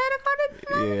just had a Cardi B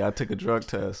moment? Yeah, I took a drug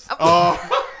test. Oh.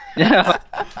 You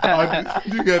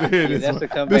gotta hear this one.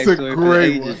 This is a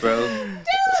great one, bro.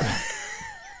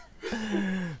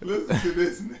 Listen to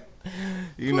this.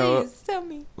 You know, Please tell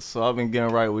me. So I've been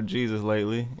getting right with Jesus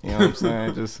lately. You know what I'm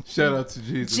saying? Just shout out to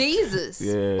Jesus. Jesus,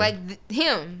 yeah, like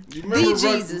him.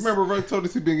 Jesus. Remember, Ruck told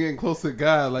us he been getting close to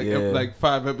God. Like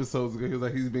 5 episodes ago, he was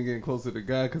like he's been getting closer to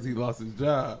God because he lost his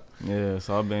job. Yeah,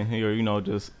 so I've been here. You know,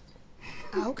 just.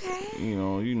 Okay.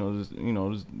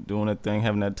 Just doing that thing,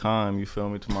 having that time, you feel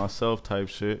me, to myself type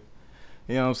shit.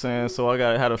 You know what I'm saying? So I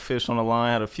had a fish on the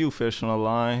line, had a few fish on the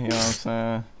line, you know what I'm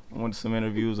saying? Went to some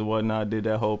interviews and whatnot, did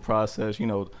that whole process,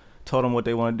 told them what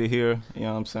they wanted to hear, you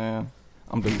know what I'm saying?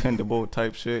 I'm dependable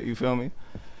type shit, you feel me?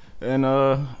 And,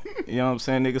 you know what I'm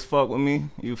saying, niggas fuck with me,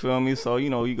 you feel me? So,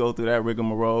 you go through that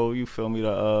rigmarole, you feel me,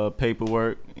 the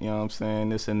paperwork, you know what I'm saying,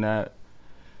 this and that.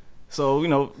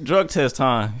 So, drug test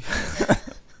time.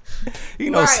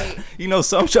 Right.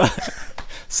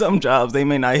 Some jobs, they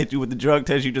may not hit you with the drug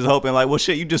test. You just hoping like, well,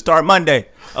 shit, you just start Monday.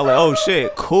 I'm like, oh,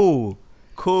 shit, cool.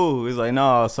 It's like,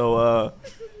 nah, so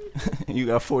you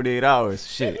got 48 hours.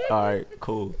 Shit, all right,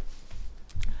 cool.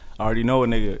 I already know a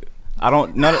nigga. I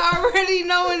already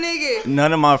know a nigga.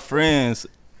 None of my friends,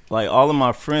 like all of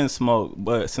my friends smoke,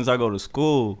 but since I go to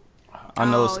school, I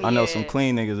know some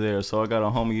clean niggas there, so I got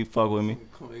a homie, he fuck with me.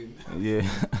 Yeah,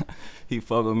 he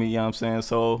fuck with me, you know what I'm saying?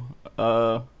 So,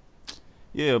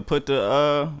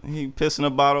 he piss in a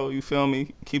bottle, you feel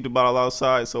me? Keep the bottle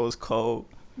outside so it's cold.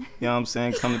 You know what I'm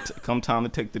saying? Come time to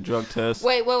take the drug test.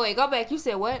 Wait. Go back. You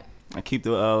said what? I keep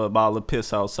the bottle of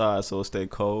piss outside so it stay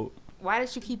cold. Why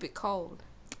did you keep it cold?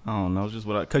 I don't know. It's just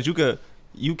cause you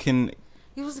can.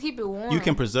 You supposed to keep it warm. You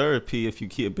can preserve pee if you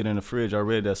keep it in the fridge. I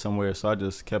read that somewhere, so I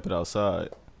just kept it outside.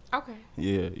 Okay.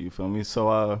 Yeah, you feel me?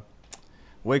 So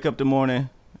wake up the morning,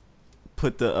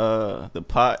 put the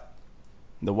pot,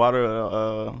 the water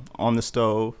on the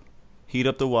stove, heat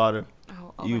up the water.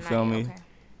 Oh, you feel me? Okay.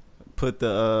 Put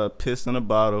the piss in a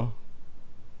bottle.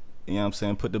 You know what I'm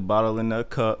saying? Put the bottle in a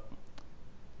cup.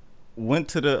 Went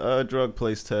to the drug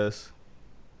place test.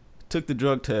 Took the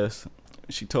drug test.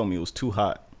 She told me it was too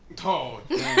hot. Oh,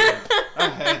 damn. I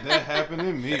had that happen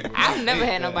to me. Bro. I've never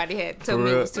had nobody tell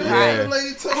me it was too Yeah. hot.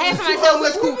 I had somebody tell me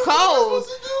it was too cold.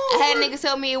 I had niggas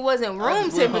tell me it wasn't room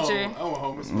temperature. I went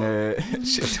home and smoked. Yeah,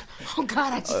 shit. Oh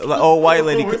God, I just Like old white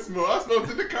lady. I smoked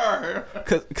in the car.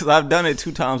 Cause I've done it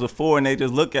 2 times before, and they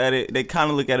just look at it. They kind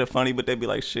of look at it funny, but they be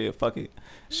like, "Shit, fuck it."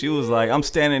 She was like, "I'm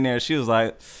standing there." She was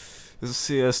like,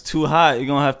 "It's too hot. You're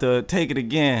gonna have to take it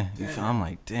again." I'm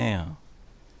like, "Damn."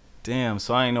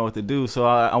 So I didn't know what to do. So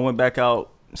I went back out,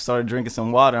 started drinking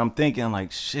some water. I'm thinking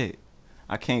like, "Shit,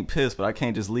 I can't piss, but I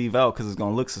can't just leave out because it's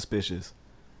gonna look suspicious."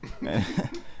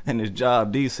 And this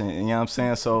job decent, you know what I'm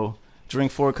saying? So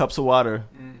drink 4 cups of water.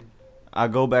 I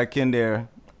go back in there.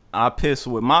 I piss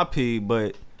with my pee,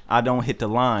 but I don't hit the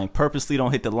line. Purposely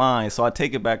don't hit the line. So I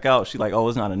take it back out. She like, "Oh,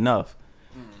 it's not enough."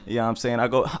 You know what I'm saying?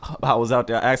 I was out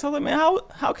there. I asked, I was like, "Man,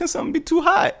 how can something be too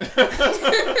hot?"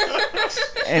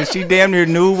 And she damn near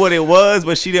knew what it was,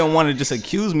 but she didn't want to just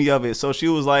accuse me of it. So she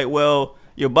was like, "Well,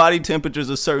 your body temperature is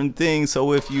a certain thing.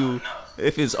 So if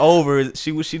it's over,"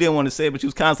 she didn't want to say it, but she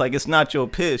was kind of like, "It's not your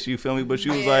piss." You feel me? But she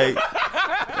was like,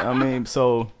 I mean,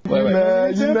 so She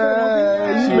was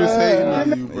hating on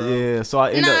you, bro. yeah. So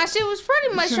I ended Nah, up. she was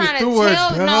pretty much You trying to threw her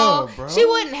tell. a No, dub, bro. she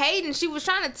wasn't hating. She was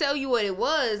trying to tell you what it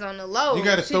was on the low. You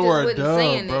gotta She throw just her a wasn't dub,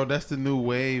 saying bro. it. That's the new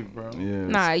wave, bro. Yeah.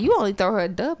 Nah, you only throw her a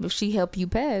dub if she help you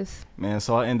pass. Man,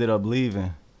 so I ended up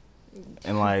leaving,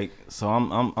 and like, so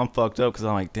I'm fucked up because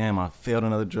I'm like, damn, I failed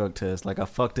another drug test. Like I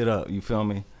fucked it up. You feel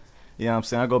me? You know what I'm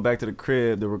saying? I go back to the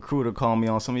crib. The recruiter called me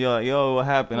on some. Yo, what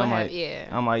happened? What I'm happened? like, Yeah.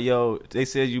 I'm like, yo, they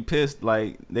said you pissed.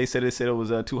 Like they said it was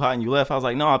too hot and you left. I was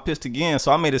like, no, I pissed again.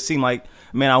 So I made it seem like,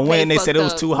 man, I went. They said it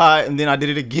was fucked too up. hot, and then I did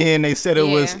it again. They said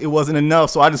it wasn't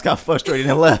enough. So I just got frustrated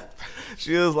and left.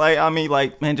 She was like,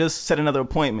 man, just set another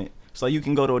appointment so you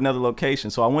can go to another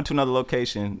location. So I went to another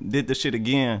location, did the shit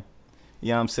again. You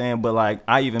know what I'm saying? But like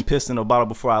I even pissed in a bottle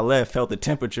before I left, felt the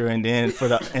temperature, and then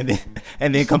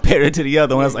and then compared it to the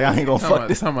other one. I was like, I ain't gonna fuck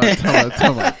this. Come on.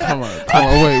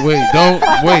 Wait, don't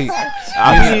wait.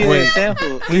 Wait.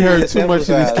 We heard too much of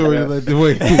this story.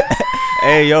 Wait.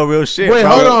 Hey, yo, real shit. Wait, bro.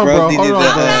 hold on, bro. Brody Hold did on. the-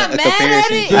 I'm not a mad at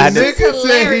comparison. it. The I did- nigga said he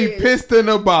hilarious. pissed in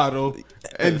a bottle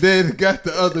and then got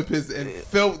the other piss and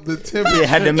felt the temperature. Yeah,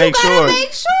 had to make gotta sure.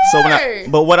 make sure. So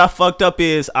but what I fucked up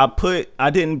is I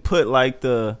didn't put like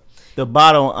the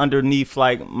bottle underneath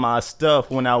like my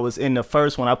stuff when I was in the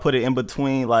first one. I put it in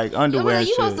between like underwear and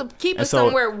You shit. supposed to keep And it so-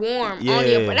 somewhere warm on yeah,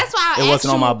 your. That's why I it asked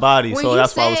wasn't on you my body, when so you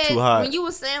that's why it was said- too hot. When you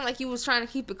was saying like you was trying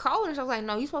to keep it cold, and I was like,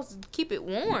 no, you supposed to keep it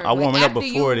warm. I warm like, it up after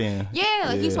before you, then. Yeah,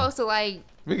 like Yeah. you supposed to like.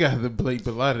 We got the Blake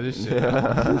Bellotta of this shit.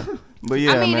 But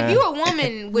yeah, I mean, man. if you a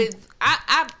woman with,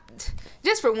 I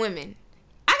just for women,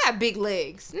 I got big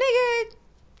legs, nigga.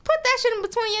 Put that shit in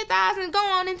between your thighs and go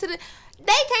on into the.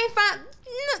 They can't find.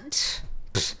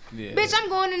 Yeah. Bitch, I'm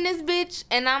going in this bitch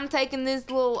and I'm taking this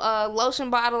little lotion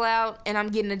bottle out and I'm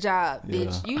getting a job,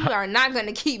 bitch. You are not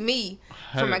gonna keep me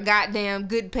from a goddamn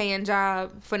good paying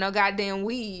job for no goddamn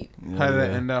weed. How did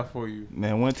that end out for you?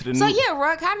 Man, went to the So new. yeah,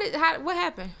 Ruck, what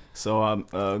happened? So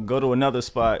I go to another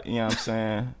spot, you know what I'm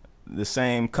saying? The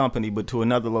same company, but to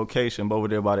another location, but over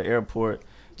there by the airport.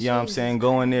 You know what I'm saying?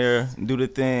 Go in there, do the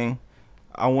thing.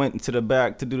 I went to the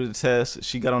back to do the test.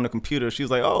 She got on the computer. She was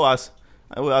like,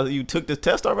 "Oh, you took the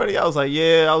test already?" I was like,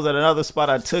 "Yeah." I was at another spot.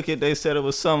 I took it. They said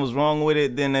something was wrong with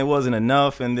it. Then it wasn't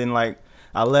enough. And then like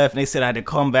I left, and they said I had to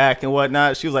come back and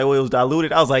whatnot. She was like, "Well, it was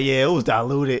diluted." I was like, "Yeah, it was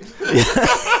diluted."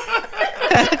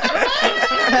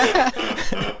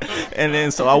 And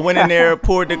then so I went in there,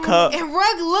 poured the cup. And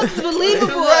Rug looks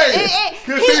believable. Right.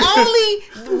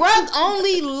 Rug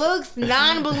only looks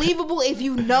non-believable if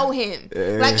you know him.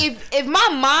 Like if my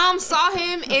mom saw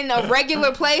him in a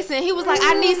regular place and he was like,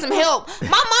 "I need some help," my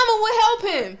mama would help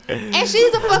him. And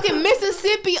she's a fucking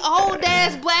Mississippi old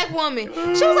ass black woman. She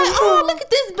was like, "Oh, look at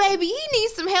this baby. He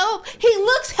needs some help. He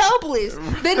looks helpless.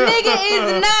 The nigga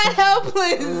is not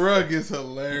helpless." Rug is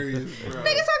hilarious, bro. Nigga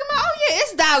talking about, "Oh yeah,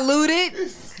 it's diluted.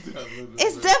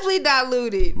 It's definitely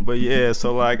diluted." But yeah,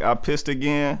 so like I pissed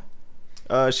again.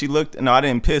 She looked. No, I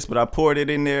didn't piss, but I poured it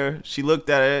in there. She looked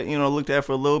at it. Looked at it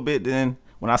for a little bit. Then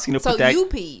when I seen her put that. So you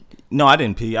peed? No, I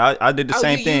didn't pee. I did the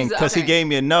same thing because he okay. gave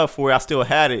me enough where I still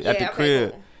had it at the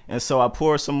crib, cool. and so I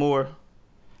poured some more.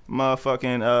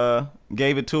 Motherfucking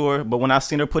gave it to her. But when I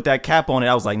seen her put that cap on it,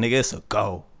 I was like, nigga, it's a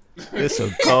go. It's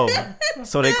a go.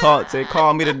 So they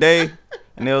called me today,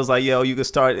 and they was like, yo, you can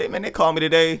start. Hey, man, they called me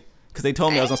today because they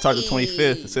told me I was gonna start the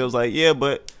 25th. So it was like, yeah,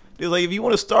 but it was like, if you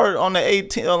want to start on the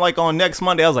 18th, like on next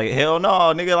Monday, I was like, hell no,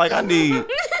 nigga. Like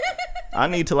I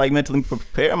need to like mentally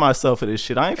prepare myself for this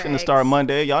shit. I ain't finna start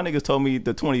Monday. Y'all niggas told me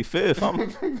the 25th.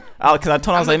 Cause I told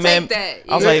him, I was like, man,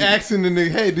 I was like, asking the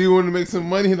nigga, hey, do you want to make some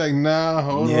money? He like, nah,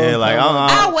 hold on. Yeah, like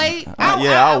I'll wait.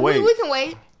 I'll wait. We can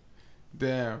wait.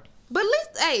 Damn. But at least,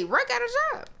 hey, Ruck got a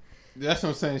job. That's what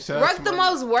I'm saying. Shout Ruck the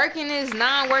most workingest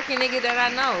non-working nigga that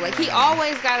I know. Like he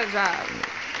always got a job.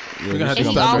 We're gonna have And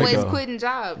to he stop always right quitting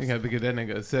jobs. We have to get that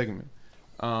nigga a segment.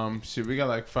 Shit, we got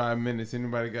like 5 minutes.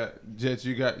 Anybody got Jets?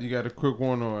 You got a quick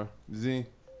one or Z?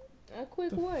 A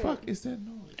quick what? Fuck is that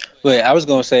noise? Wait, I was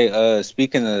gonna say,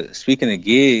 speaking of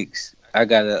gigs, I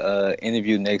got a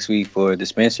interview next week for a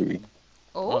dispensary.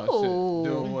 Oh, shit.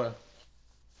 Doing what?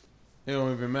 It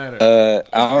don't even matter. It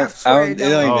don't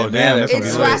even matter.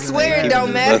 I swear it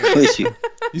don't matter.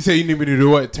 You say you need me to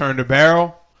do what? Turn the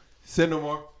barrel? Say no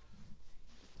more.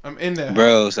 I'm in there,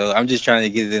 bro. So I'm just trying to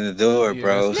get it in the door,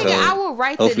 bro. So nigga, I will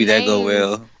write hopefully the that go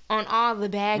well on all the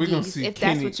baggies if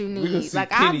that's what you need. Like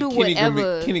Kenny, I'll do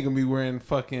whatever. Kenny gonna be wearing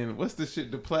fucking what's the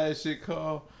shit? The plaid shit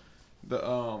called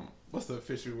the what's the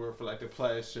official word for like the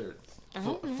plaid shirts?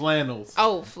 Flannels.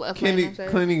 Oh, Kenny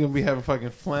gonna be having fucking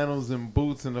flannels and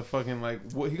boots and the fucking like.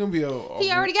 What he gonna be? He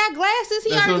already got glasses.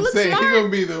 He already looks saying. smart. He gonna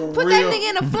be the Put real. that nigga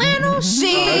in a flannel.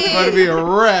 Shit. It's about to be a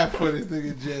wrap for this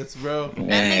nigga Jets, bro. Man,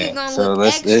 that nigga gonna so look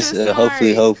let's extra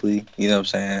smart. hopefully, you know what I'm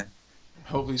saying.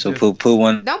 Hopefully, so put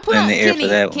one don't put in on the air Kenny. for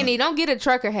that Kenny, don't get a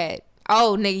trucker hat.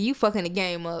 Oh, nigga, you fucking the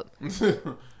game up.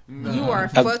 No. You are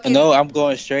fucking. No, I'm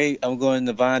going straight. I'm going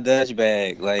the Von Dutch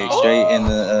bag, like straight in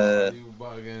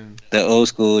the old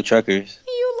school truckers.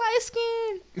 You light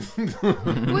skinned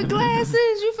with glasses.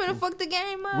 You finna fuck the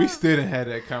game up. We still didn't have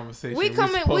that conversation. We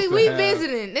coming. We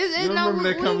visiting. You remember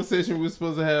that conversation we were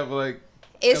supposed to have? Like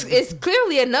it's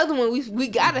clearly another one we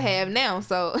gotta have now.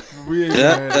 So we ain't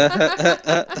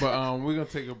but we're gonna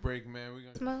take a break, man. We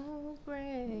gonna smoke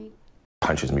break.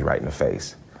 Punches me right in the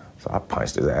face, so I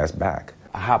punched his ass back.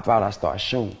 I hop out, I start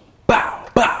shooting. Bow,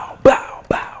 bow, bow,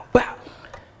 bow, bow.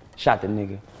 Shot the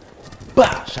nigga.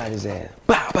 Bow, shot his ass.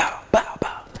 Bow, bow, bow,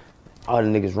 bow. All the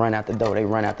niggas run out the door. They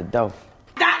run out the door.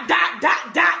 Dotted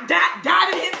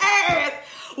his ass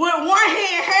with one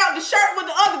hand held the shirt with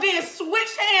the other, then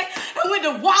switched hands and went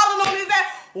to walling on his ass.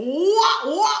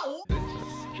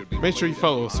 Make sure you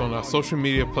follow us on our social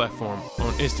media platform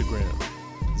on Instagram.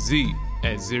 Z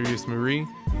at Zerius Marie,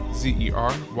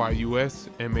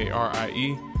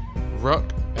 ZERYUSMARIE, Ruck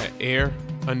at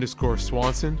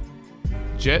Air_Swanson,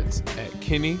 Jets at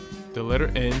Kenny, the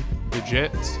letter N, the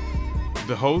Jets,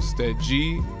 the host at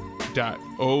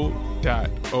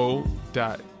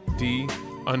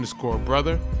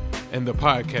G.O.O.D_brother, and the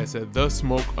podcast at The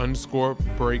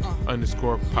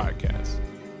Smoke_Break_podcast.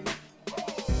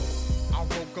 I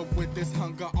woke up with this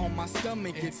hunger on my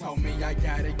stomach. It told me I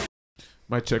gotta.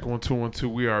 Mic check 1 2 1 2.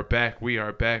 We are back.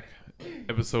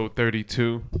 Episode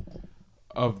 32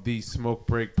 of the Smoke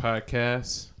Break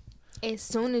podcast. As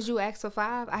soon as you asked for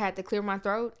 5, I had to clear my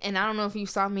throat, and I don't know if you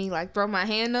saw me like throw my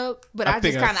hand up, but I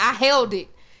held it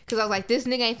because I was like, this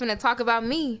nigga ain't finna talk about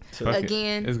me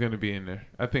again. It's gonna be in there.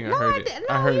 I think no, I heard it.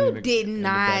 I heard you it did in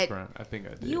not. the background. I think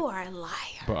I did. You are a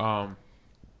liar. But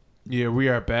yeah, we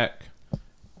are back.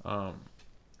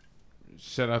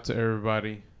 Shout out to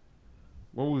everybody.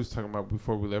 What we was talking about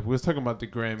before we left? We was talking about the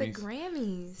Grammys. The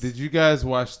Grammys. Did you guys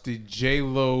watch the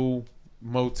J-Lo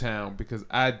Motown? Because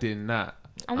I did not.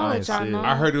 I'm gonna let y'all know.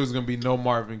 I heard it was gonna be no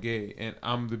Marvin Gaye, and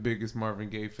I'm the biggest Marvin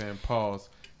Gaye fan. Pause.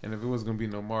 And if it was gonna be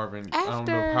no Marvin, I don't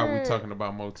know how we talking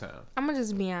about Motown. I'm gonna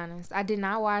just be honest. I did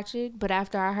not watch it, but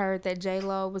after I heard that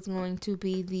J-Lo was going to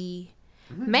be the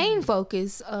main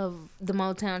focus of the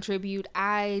Motown tribute,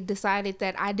 I decided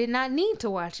that I did not need to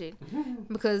watch it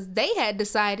because they had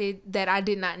decided that I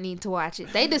did not need to watch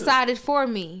it. They decided for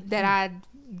me that I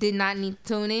did not need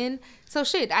to tune in. So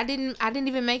shit, I didn't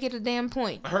even make it a damn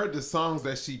point. I heard the songs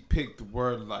that she picked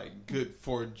were like good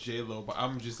for J-Lo, but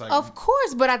I'm just like, of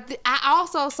course, but I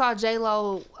also saw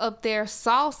J-Lo up there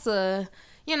salsa.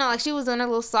 You know, like she was doing her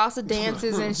little salsa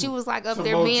dances and she was like up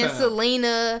there being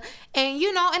Selena, and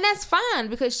you know, and that's fine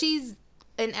because she's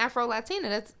an Afro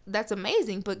Latina. That's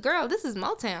amazing. But girl, this is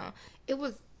Motown. It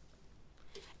was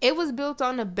built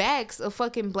on the backs of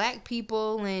fucking black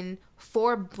people and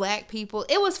for black people.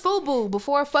 It was FUBU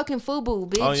before fucking FUBU,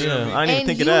 bitch. Oh yeah, I didn't even And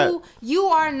think of that. You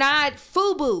are not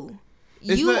FUBU.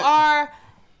 It's You not- are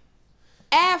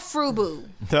Afrubu.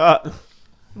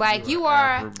 Like you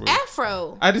are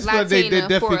Afro. I just feel like they Latina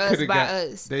definitely for us could have by got.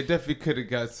 us. They definitely could have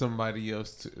got somebody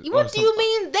else to. What do you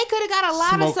mean? They could have got a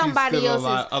lot of Smokey's somebody still else's.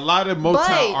 alive. A lot of Motown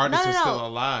But- artists no, are no, still no.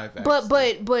 alive.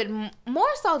 But more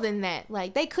so than that,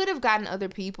 like they could have gotten other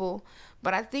people.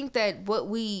 But I think that what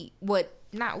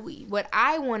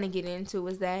I want to get into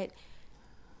is that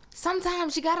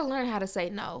sometimes you got to learn how to say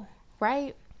no,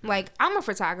 right? Like I'm a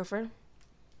photographer.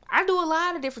 I do a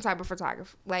lot of different type of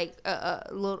photography, like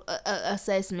little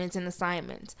assessments and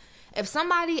assignments. If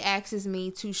somebody asks me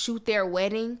to shoot their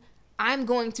wedding, I'm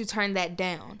going to turn that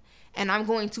down. And I'm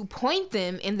going to point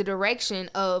them in the direction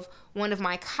of one of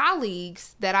my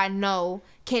colleagues that I know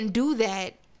can do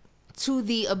that to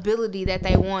the ability that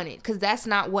they wanted. Because that's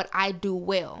not what I do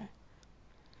well.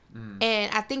 And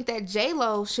I think that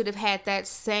J-Lo should have had that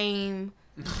same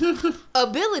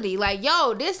ability. Like,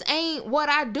 yo, this ain't what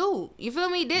I do. You feel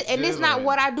me? And this not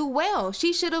what I do well.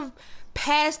 She should have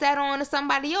passed that on to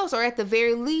somebody else. Or at the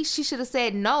very least, she should have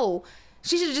said no.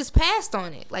 She should have just passed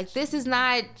on it. Like, this is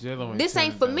not, this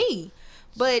ain't for me.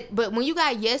 But when you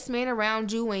got yes men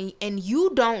around you and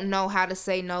you don't know how to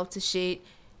say no to shit,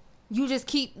 you just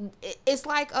keep. It's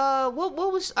like what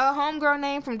was homegirl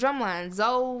name from Drumline?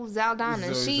 Zoe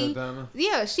Saldana. Saldana?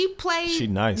 Yeah, she played. She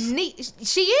nice.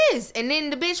 She is, and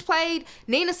then the bitch played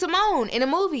Nina Simone in a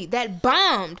movie that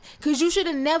bombed because you should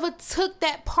have never took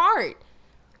that part.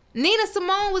 Nina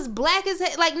Simone was black as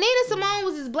hell. Like Nina Simone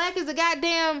was as black as a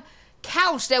goddamn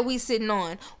couch that we sitting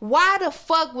on. Why the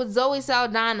fuck would Zoe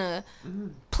Saldana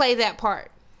play that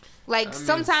part? Like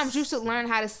sometimes you should learn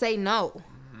how to say no.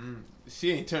 She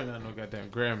ain't turned out no goddamn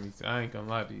Grammys. I ain't gonna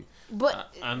lie to you.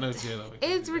 But I know J-Lo.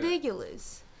 It's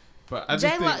ridiculous. But I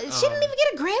just J-Lo, think, she didn't even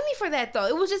get a Grammy for that though.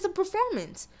 It was just a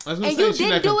performance, I was and gonna you say, she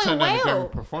didn't not do gonna it turn down the well.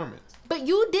 Grammy performance. But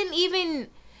you didn't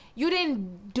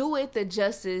do it the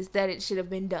justice that it should have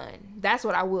been done. That's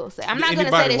what I will say. I'm not gonna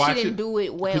say Anybody that watch she didn't it? do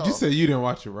it well. Could you say you didn't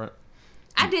watch it, right?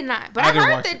 I did not, but I didn't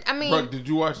heard watch that. it. I mean, Bro, did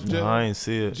you watch it? No, I ain't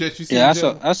see it. Jet, you see Yeah, it,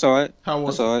 Jet? I saw it. How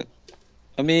was I saw it.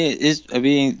 I mean, it's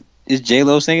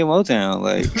J-Lo singing Motown.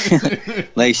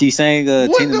 Like, like she sang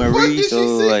What Tina the fuck Marie. did she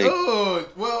So sing? like,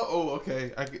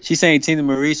 Okay. she sang Tina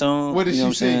Marie song. What did you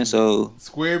know she what I'm saying? sing? So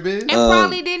Square Biz? and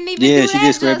probably didn't even yeah, do she that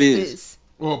did Square justice. Biz.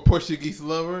 Or Portuguese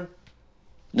Lover?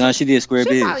 No, she did Square She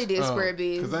Biz. probably did Square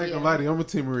Biz. Because I ain't yeah. gonna lie to you, I'm a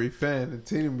Tina Marie fan, and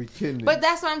Tina be kidding me. But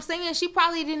that's what I'm saying. She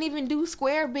probably didn't even do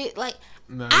Square Biz. Like,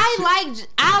 Nah,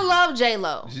 I love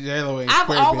J-Lo. J-Lo ain't I've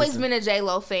Square always Biz. been a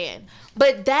J-Lo fan.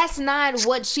 But that's not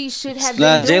what she should have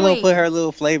Nah, been J-Lo doing. put her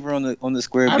little flavor on the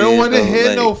Square Biz. I don't want to though, hear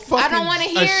like, no fucking I don't want to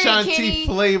hear Ashanti it, Kenny.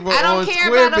 flavor I don't on care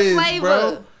Square about a Biz, flavor.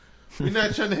 bro. We're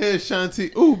not trying to hear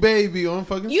Ashanti, ooh baby, on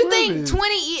fucking You Square think Biz.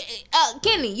 20,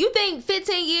 Kenny, you think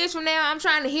 15 years from now I'm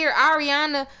trying to hear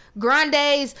Ariana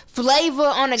Grande's flavor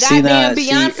on a goddamn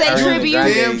Beyonce Ariana tribute?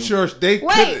 Grande- Damn sure they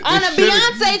Wait, could- on they a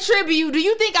should've- Beyonce tribute, do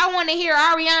you think I want to hear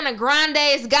Ariana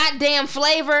Grande's goddamn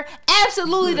flavor?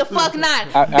 Absolutely the fuck not.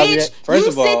 Bitch, first you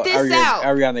of all, sit this out.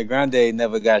 Ariana Grande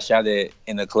never got shot at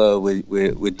in a club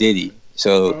with Diddy.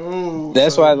 So Oh,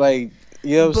 that's why, like,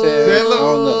 you know what I'm saying? I don't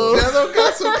know. J-Lo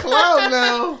got some clout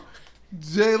now.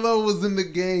 J-Lo was in the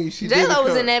game. J-Lo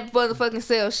was in that motherfucking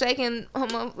cell shaking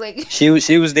him up like She was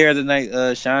there the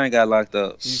night Shine got locked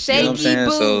up. shaky you know what I'm saying?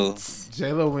 boots.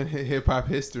 J-Lo in hip hop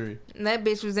history. That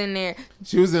bitch was in there.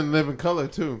 She was in Living Color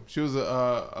too. She was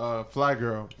a fly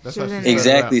girl. That's how she started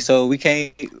Exactly. out. So we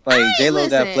can't like J-Lo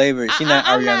got listen, flavor. She not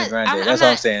I'm Ariana not- Grande. I'm That's not-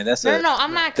 what I'm saying. That's No,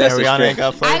 I'm not. That's a Ariana stretch. ain't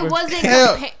got flavor. I wasn't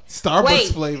Hell, compa- Starbucks Wait.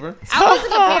 flavor. I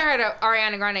wasn't comparing her to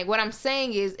Ariana Grande. What I'm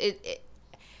saying is, if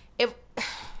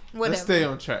whatever. Let's stay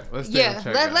on track. Let's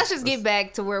just get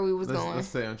back to where we was going. Let's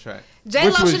stay on track. J-Lo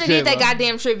Which was should have did that J-Lo?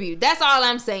 goddamn tribute. That's all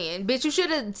I'm saying. Bitch, you should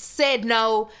have said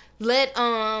no. Let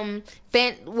Fantasia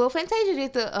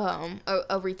did the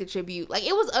Aretha tribute. Like,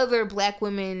 it was other black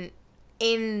women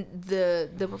in the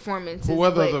performances. But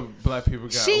what but other black people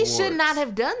got she awards? should not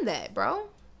have done that, bro.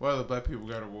 What other black people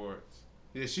got awards?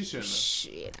 Yeah, she shouldn't have.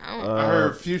 Shit, I don't I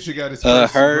heard Future got his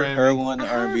first Grammy. her won the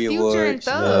R&B Future award. and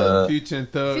Thug. Future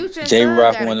and Thug. Future and J Thug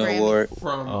Rock got a won the Grammy. award.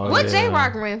 From What yeah. J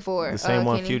Rock ran for? The same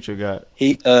one Kenny? Future got.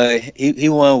 He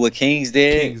won with King's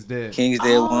Dead. King's Dead. King's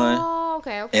Dead won. Oh,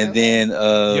 okay. And then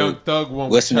Young Thug won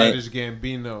with what's the name? Childish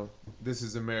Gambino. This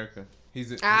is America. He's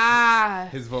his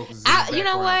vocals. Is in the you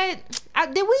know background.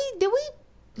 what? Did we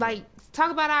like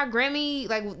talk about our Grammy,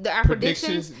 like our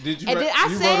predictions? Did you? And write- I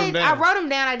you said wrote them down. I wrote them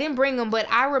down. I didn't bring them, but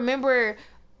I remember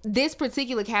this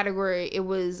particular category. It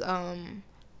was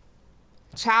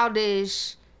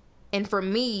Childish, and For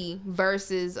Me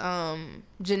versus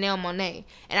Janelle Monáe.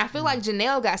 And I feel like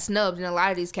Janelle got snubbed in a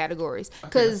lot of these categories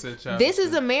because This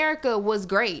Is America was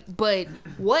great, but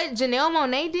what Janelle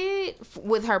Monáe did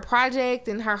with her project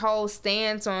and her whole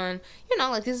stance on, you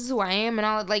know, like, this is who I am and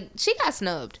all, like, she got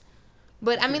snubbed.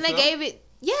 But I mean, they gave it,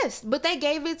 yes, but they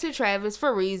gave it to Travis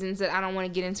for reasons that I don't want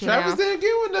to get into now. Travis didn't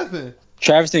get with nothing.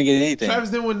 Travis didn't get anything.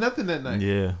 Travis didn't win nothing that night.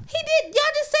 Yeah. He did.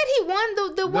 Y'all just said he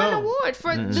won the one award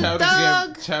for the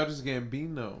Thug. Childish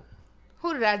Gambino.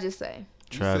 Who did I just say?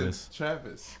 Travis.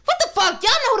 Travis. What the fuck?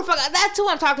 Y'all know who the fuck? That's who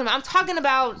I'm talking about. I'm talking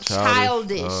about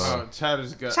Childish.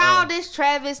 Childish,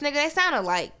 Travis, nigga. They sound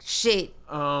alike. Shit.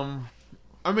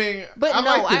 I mean, but I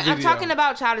no, like the I'm video. talking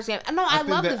about Childish Gambino. No, I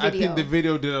love the video. I think the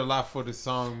video did a lot for the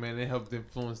song, man. It helped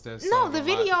influence that song. No, the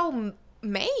video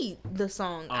made the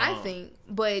song, I think.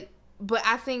 But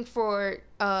I think for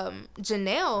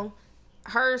Janelle,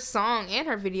 her song and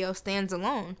her video stands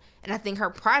alone. And I think her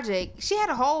project, she had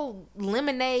a whole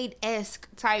Lemonade-esque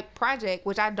type project,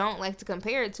 which I don't like to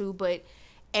compare it to, but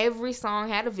every song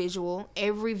had a visual.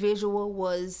 Every visual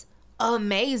was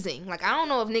amazing. Like, I don't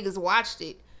know if niggas watched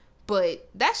it, but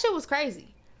that shit was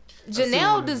crazy.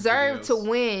 Janelle deserved to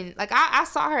win. Like, I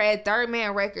saw her at Third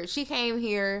Man Records. She came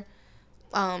here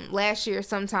last year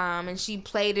sometime, and she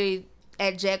played it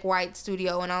at Jack White's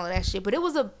studio and all of that shit. But it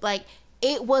was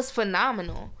it was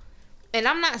phenomenal. And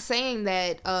I'm not saying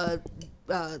that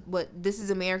what This Is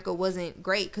America wasn't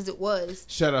great, because it was.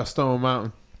 Shout out Stone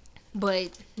Mountain.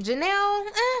 But Janelle,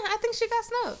 I think she got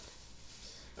snubbed.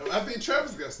 I think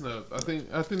Travis got snubbed. I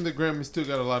think the Grammys still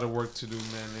got a lot of work to do,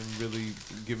 man, and really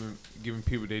giving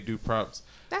people their due props.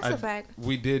 That's a fact.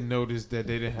 We did notice that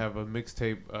they didn't have a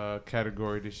mixtape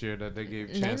category this year that they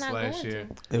gave Chance last year.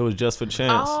 It was just for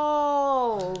Chance.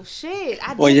 Oh shit!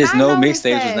 Just No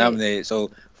Mixtapes was nominated.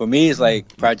 So for me, it's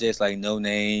like projects like No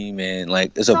Name and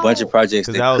like there's a bunch of projects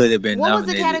that could have been nominated. What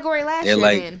was the category last year?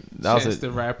 Then? That was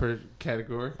the rapper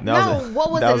category.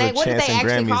 What was the name? What did they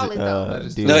actually call it though?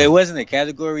 No, it wasn't a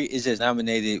category. It's just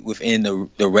nominated within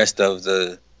the rest of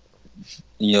the,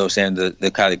 you know what I'm saying,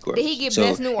 the category. Did he get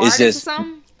best new artist or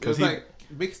something? It was like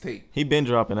mixtape. He been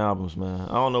dropping albums, man.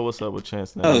 I don't know what's up with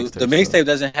Chance now. No, the mixtape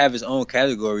doesn't have its own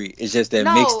category. It's just that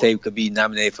mixtape could be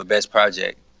nominated for best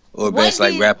project or best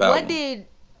rap album. What did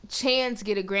Chance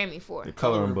get a Grammy for? The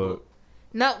Coloring Book.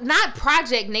 No, not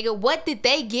project, nigga. What did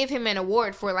they give him an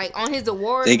award for? Like on his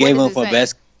award, they gave him for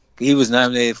best. He was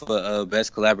nominated for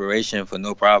best collaboration for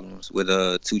No Problems with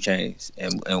 2 Chainz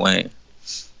and Wayne.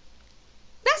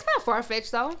 That's not far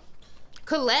fetched though.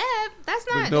 Collab. That's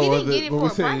not. No he didn't other, get it for a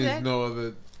project. No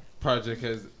other project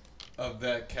of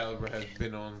that caliber has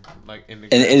been on like in the.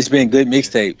 And it's been good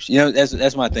mixtapes. You know,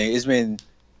 that's my thing. It's been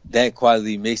that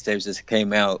quality mixtapes that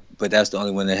came out, but that's the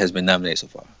only one that has been nominated so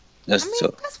far. That's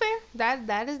fair.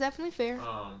 That is definitely fair.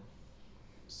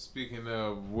 Speaking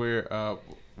of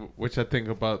which I think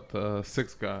about the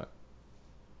Sixth God.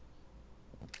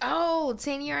 Oh,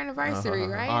 10-year anniversary,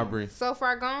 right? Aubrey. So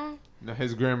Far Gone? No,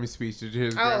 his Grammy speech. Did you hear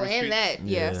his Grammy speech? And that,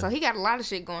 yeah. So he got a lot of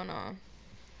shit going on.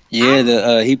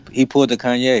 Yeah, he pulled the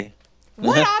Kanye.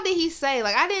 What all did he say?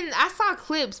 Like I saw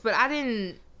clips, but I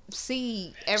didn't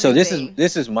see everything. So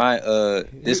this is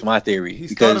my theory. He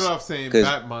started off saying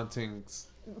Batmontings.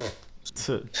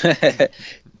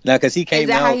 No, because he came out. Is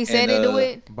that how he said it? Do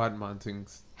it?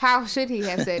 Batmontings. How should he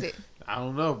have said it? I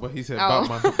don't know, but he said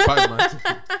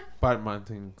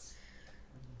Batmontings.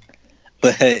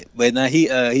 But now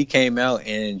he came out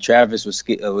and Travis was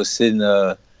sitting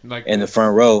like in the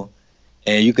front row,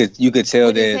 and you could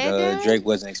tell that Drake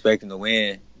wasn't expecting to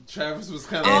win. Travis was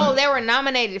kind of. They were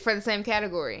nominated for the same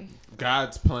category.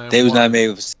 God's Plan. They was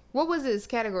nominated. What was his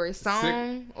category?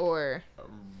 Song or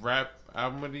rap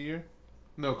album of the year?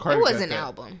 No, Cardi. It was an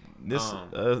album.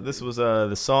 This was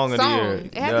the song of the year.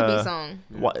 It had to be song.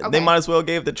 Okay. They might as well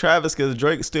gave it to Travis because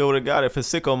Drake still would have got it for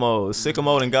Sicko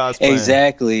Mode and God's Plan.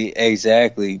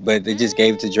 Exactly. But they just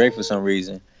gave it to Drake for some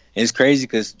reason. And it's crazy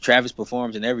because Travis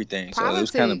performs and everything, so it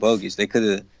was kind of bogus. They could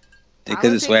have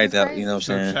swagged out. You know what I'm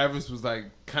saying? Travis was like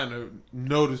kind of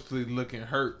noticeably looking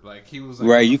hurt. Like he was like,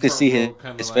 right. You could see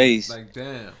his face. Like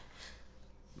damn.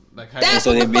 Like that's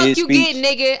what the fuck you get,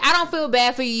 nigga. I don't feel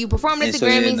bad for you. You performed at the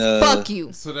Grammys. Fuck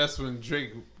you. So that's when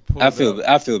Drake. I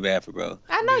feel bad for bro.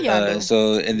 I know y'all do.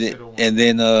 So and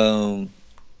then and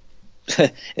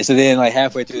so then like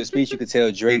halfway through the speech, you could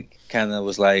tell Drake kind of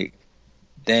was like,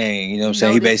 "Dang," you know what I'm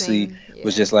saying? He basically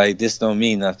was just like, "This don't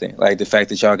mean nothing." Like the fact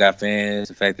that y'all got fans,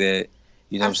 the fact that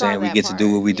you know what I'm saying, we get to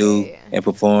do what we do and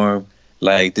perform.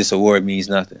 Like this award means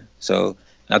nothing. So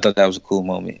I thought that was a cool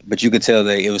moment. But you could tell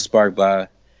that it was sparked by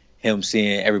him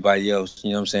seeing everybody else,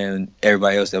 you know what I'm saying?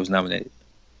 Everybody else that was nominated.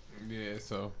 Yeah,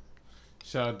 so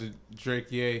Shout out to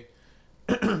Drake Ye.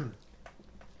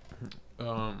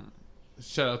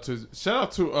 Shout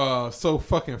out to So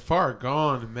Fucking Far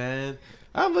Gone, man.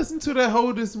 I listened to that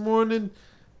whole this morning.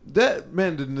 That,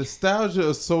 man, the nostalgia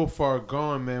of So Far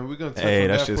Gone, man. We're gonna touch on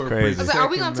that's that just for crazy. a brief second, Are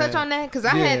we gonna touch on that? Because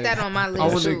I had that on my list. I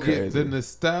want too. to get the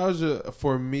nostalgia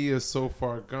for me is So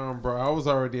Far Gone, bro. I was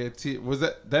already at was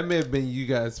that may have been you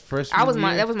guys freshman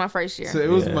year? That was my first year. So it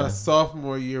was my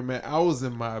sophomore year, man. I was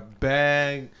in my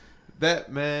bag.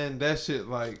 That shit,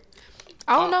 like.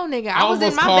 Oh no, nigga! I was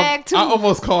in my bag too. I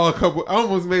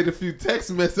almost made a few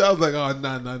text messages. I was like, "Oh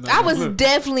no!" I was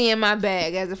definitely in my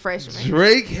bag as a freshman.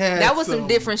 Drake had that was some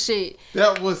different shit.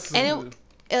 That was and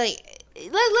it like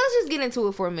let's just get into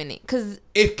it for a minute because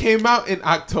it came out in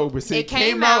October. So it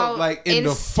came out like in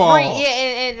the spring, fall.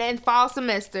 Yeah, and fall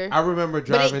semester. I remember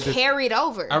driving. But it carried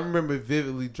over. I remember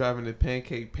vividly driving to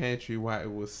Pancake Pantry while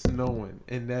it was snowing,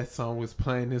 and that song was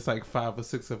playing. It's like 5 or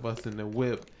 6 of us in the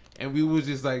whip. And we was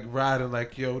just like riding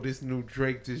like, yo, this new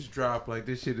Drake just dropped. Like,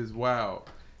 this shit is wild.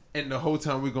 And the whole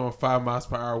time we going 5 miles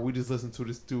per hour, we just listened to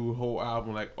this dude whole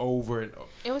album like over and over.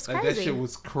 It was like, crazy. That shit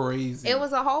was crazy. It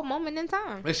was a whole moment in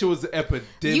time. That shit was an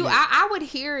epidemic. I would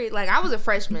hear it. Like, I was a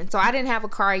freshman, so I didn't have a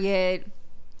car yet.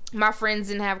 My friends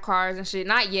didn't have cars and shit.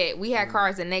 Not yet. We had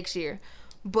cars the next year.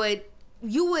 But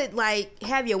you would, like,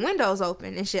 have your windows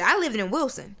open and shit. I lived in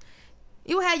Wilson.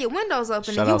 You would have your windows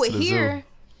open and you would hear...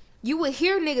 You would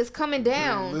hear niggas coming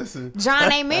down, listen.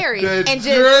 John A. Mary, and just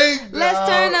Drake, let's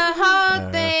turn the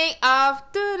whole thing off.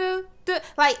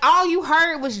 Like all you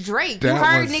heard was Drake. You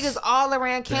heard niggas all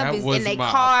around campus in their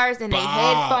cars and their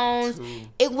headphones. Too.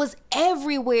 It was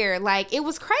everywhere. Like it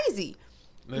was crazy.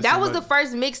 That was the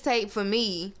first mixtape for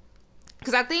me,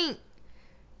 because I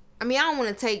don't want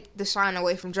to take the shine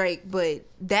away from Drake, but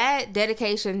that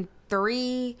Dedication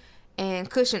 3 and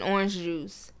Cushion Orange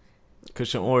Juice.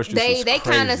 Cushion Orange Juice They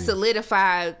kind of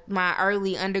solidified my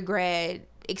early undergrad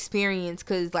experience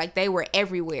because like they were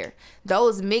everywhere.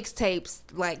 Those mixtapes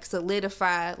like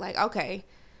solidified like, okay,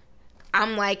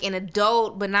 I'm like an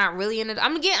adult but not really an adult.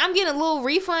 I'm getting a little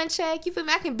refund check. You feel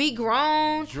me? I can be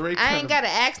grown. I ain't gotta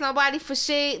ask nobody for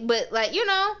shit, but like, you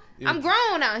know, I'm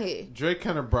grown out here. Drake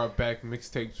kind of brought back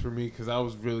mixtapes for me because I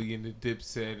was really into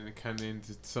Dipset and kind of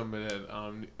into some of that.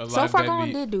 A lot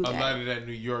of that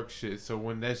New York shit. So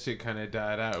when that shit kind of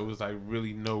died out, it was like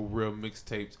really no real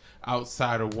mixtapes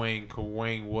outside of Wayne, because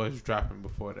Wayne was dropping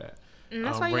before that. And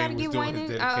that's why you gotta give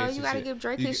Wayne. You gotta give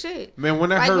Drake his shit. Man,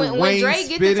 when I heard Wayne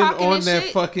spitting on that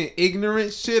fucking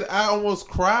ignorant shit, I almost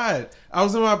cried. I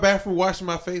was in my bathroom washing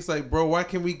my face, like, bro, why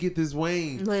can't we get this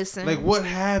Wayne? Listen, like, what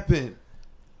happened?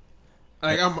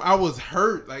 Like I was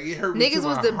hurt. Like it hurt me. Niggas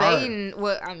was debating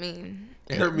what I mean.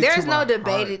 There's no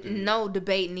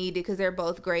debate needed because they're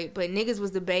both great. But niggas was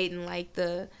debating like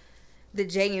the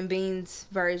Jay and Beans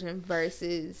version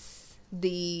versus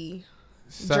the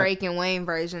Drake and Wayne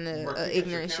version of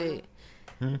ignorant shit.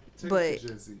 But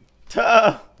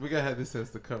we gotta have this as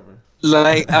the cover.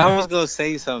 Like I was gonna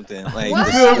say something. Like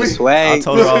the swag. I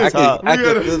told her off top. I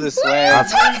could feel the swag.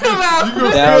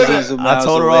 I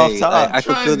told her off top. I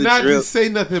could feel the drip. Say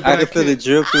nothing. I could feel the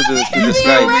drip through the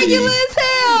sky. Regular as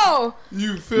hell.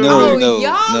 You feel no,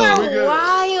 y'all are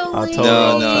wild. I told her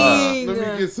off top. Let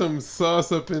me get some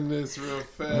sauce up in this real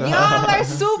fast. Y'all are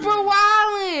super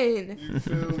wildin'. You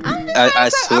feel me? I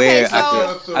swear,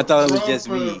 okay, I thought it was just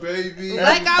me. Baby.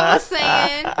 Like I was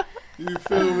saying. You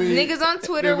feel me? Niggas on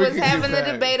Twitter was having a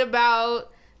debate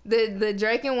about the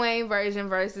Drake and Wayne version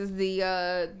versus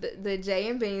the Jay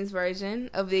and Beans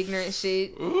version of the ignorant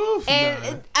shit. Oof,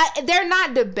 and they're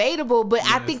not debatable, but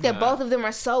I think that both of them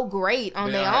are so great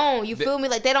on their own. You feel me?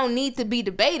 Like they don't need to be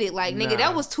debated. Like nigga,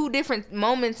 that was 2 different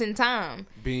moments in time.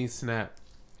 Beans snapped.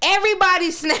 Everybody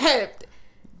snapped.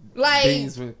 Like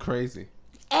Beans went crazy.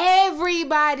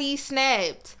 Everybody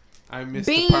snapped. I missed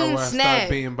Beans the part where I snapped.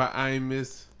 stopped being, but I ain't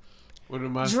miss. What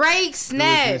am I? Drake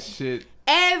snapped. Shit.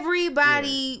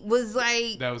 Everybody was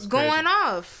like going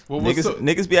off. Well,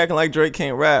 niggas be acting like Drake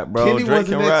can't rap, bro. Kenny Drake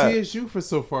wasn't can rap. at TSU for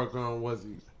So Far Gone, was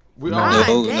he? No.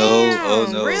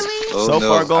 Really? So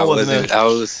Far Gone wasn't.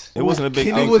 It wasn't a big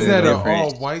thing. Kenny was at an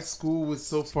all-white school with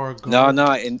So Far Gone. No.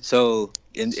 And so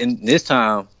in this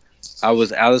time, I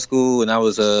was out of school and I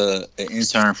was an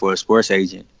intern for a sports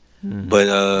agent. But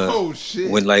oh shit!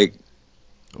 When like.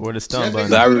 Where the stunt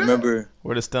bun? I remember.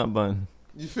 Where the stunt bun?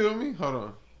 You feel me? Hold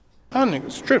on. That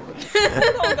nigga's tripping.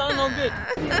 no good.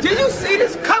 Did you see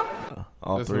this cup?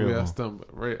 All That's three gonna be of our them. stunt bun.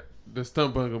 Right. The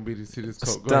stunt bun gonna be to see this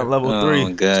coat. Stunt level 3. Oh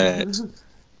god.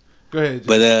 Go ahead.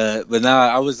 Jay. But now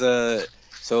I was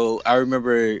so I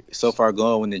remember So Far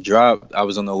Gone when it dropped. I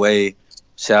was on the way.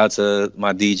 Shout out to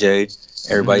my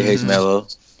DJ. Everybody hates Mello.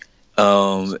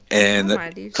 and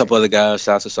a couple other guys.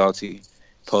 Shout out to Salty,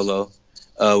 Polo.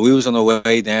 We was on the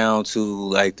way down to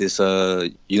like this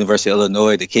University of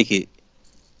Illinois to kick it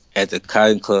at the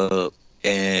Cotton Club,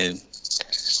 and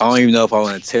I don't even know if I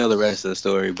want to tell the rest of the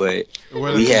story, but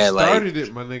we had like started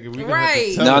it, my nigga. We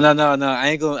right. No. I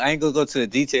ain't gonna go to the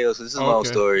details. This is a long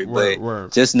story,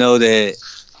 but just know that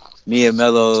me and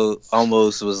Mello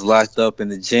almost was locked up in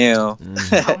the jail.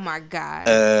 Oh my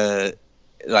god.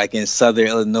 Like in Southern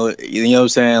Illinois, you know what I'm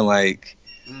saying? Like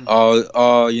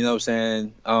all you know what I'm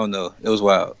saying? I don't know. It was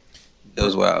wild.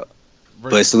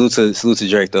 But salute to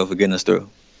Drake though for getting us through.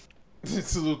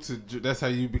 Salute to that's how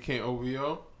you became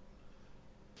OVO.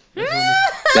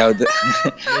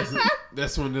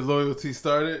 That's when the loyalty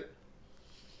started.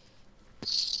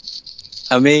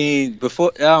 I mean,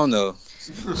 before I don't know.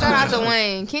 Shout out to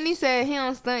Wayne. Kenny said he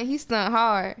don't stunt. He stunt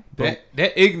hard. That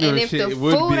ignorant shit. And if the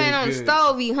would food be ain't on the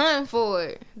stove, he hunting for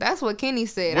it. That's what Kenny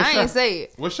said. I ain't say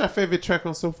it. What's your favorite track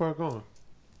on So Far Gone?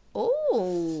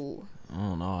 Oh. I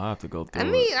don't know. I have to go through. I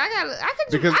mean, I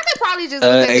could probably just.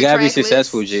 It gotta be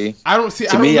successful, G. I don't see.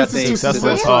 To me, I think successful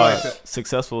is hard.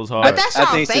 Successful is hard. But that's your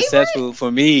I think favorite? successful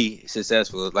for me.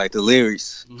 Successful, like the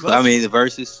lyrics. I mean, the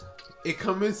verses. It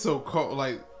come in so cold.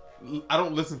 Like I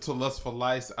don't listen to Lust for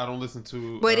Lice. I don't listen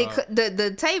to. But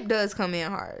the tape does come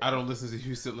in hard. I don't listen to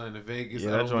Houston, Atlanta, Vegas.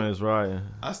 Yeah, that joint is right.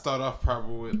 I start off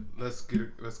probably with Let's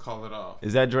Call It Off.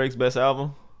 Is that Drake's best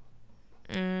album?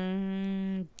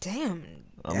 Damn.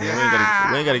 I mean,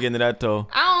 we ain't gotta get into that though.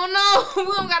 I don't know.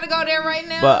 We don't gotta go there right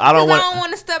now. But I don't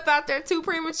want to step out there too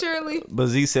prematurely. But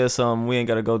Z said something. We ain't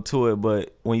gotta go to it.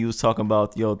 But when you was talking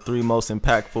about your 3 most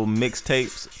impactful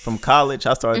mixtapes from college,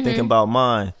 I started thinking about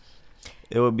mine.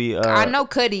 It would be. I know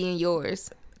Cudi and yours.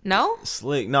 No.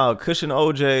 Slick. No, Cushion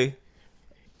OJ,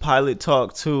 Pilot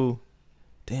Talk 2.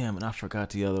 Damn, and I forgot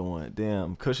the other one.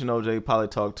 Damn, Cushion OJ, Pilot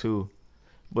Talk 2.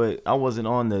 But I wasn't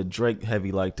on the Drake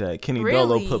heavy like that. Kenny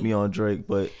Bello put me on Drake,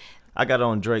 but I got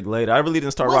on Drake later. I really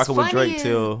didn't start rocking with Drake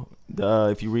till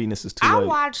if you're reading this is too late. I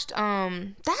watched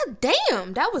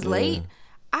that was late.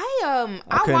 I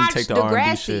watched take the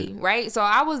Degrassi, right? So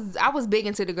I was big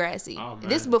into Degrassi. Oh,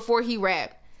 this before he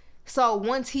rapped. So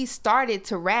once he started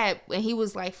to rap and he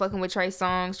was like fucking with Trey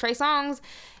Songz,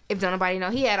 if don't nobody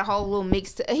know, he had a whole little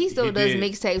mix. He still does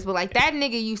mixtapes, but like that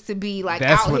nigga used to be like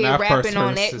out here rapping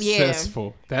on that.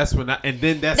 Successful. Yeah, that's when I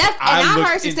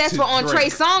heard successful on Trey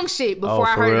Songz shit before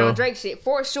I heard it on Drake shit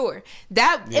for sure.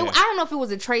 I don't know if it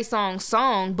was a Trey Songz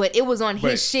song, but it was on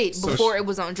his shit before it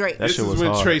was on Drake. That shit was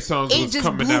when hard. Trey Songz was coming out. It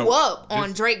just blew up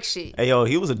on Drake shit. Hey yo,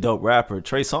 he was a dope rapper.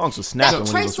 Trey Songz was snapping when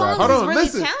he was rapping. Hold on, really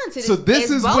listen. talented. So this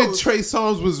is both. when Trey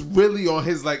Songz was really on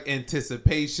his like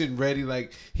anticipation, ready.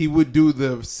 Like he would do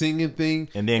the singing thing.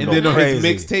 And then on his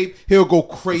mixtape, he'll go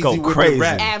crazy with the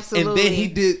rap. Absolutely.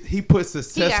 And then he put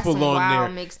Successful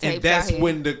on there. And that's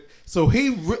when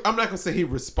I'm not gonna say he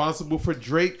responsible for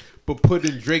Drake, but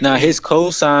putting Drake. Nah, his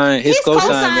cosign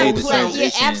made the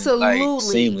transition absolutely like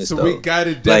seamless. So though. we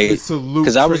gotta definitely salute.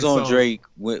 Because I was on Songz. Drake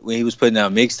when he was putting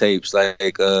out mixtapes,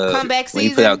 like Comeback when he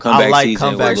put out Season. Comeback like Season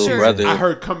Comeback with Lil Season. Brother. I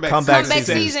heard Comeback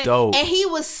Season is dope. And he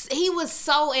was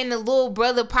so in the Lil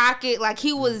Brother pocket, like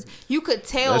he was. You could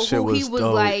tell That shit who he was was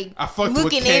dope. like I fucked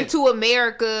looking with into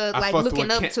America, I like fucked looking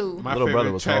with up to. My Little favorite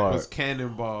Brother was track hard. was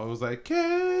Cannonball. It was like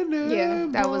Cannonball. Yeah,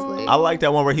 that was lit. I like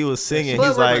that one where he was singing. But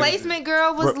He's like, Replacement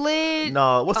Girl was lit.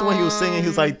 no, what's the one he was singing? He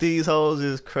was like, "These hoes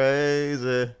is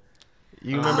crazy."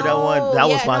 You remember that one? That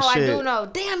was my shit. I do know.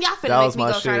 Damn, y'all finna That make was me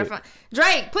my go try to shit. find.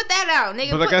 Drake, put that out,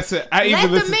 nigga. But like I said, I even let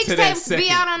the listened to that mixtapes second. be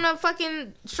out on the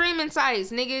fucking streaming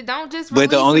sites, nigga. Don't just. But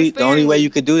the release only way you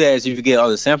could do that is if you get all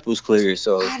the samples clear.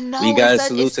 So I know, we got to it's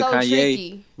salute to so Kanye.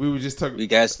 tricky. We were just talking. We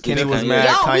got to Kenny was Kanye. mad.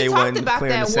 Yo, Kanye we talked wasn't about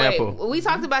clearing that. the sample. We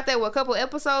talked about that a couple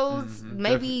episodes,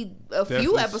 maybe a few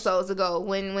Definitely. episodes ago,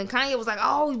 when Kanye was like,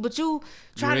 "Oh, but you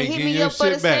trying to ain't hit getting me your up for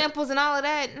the shit back." samples and all of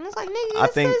that," and it's like, "Nigga, I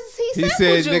think He sampled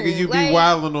said, you. "Nigga, you be Like,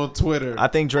 wilding on Twitter." I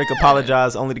think Drake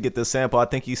apologized only to get the sample. I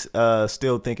think he's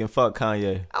still thinking fuck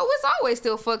Kanye. Oh, it's always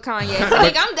still fuck Kanye. But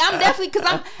nigga, I'm definitely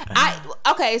because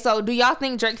okay. So do y'all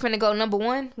think Drake finna go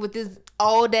 #1 with this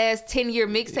old ass 10-year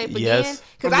mixtape again? Yes.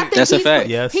 Because I think That's a fact.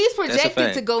 Yes. he's That's a projected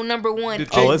fact. to go #1.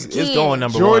 Oh, it's going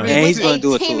number Jordan- one. And he's with gonna a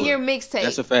do a tour. 10-year mixtape.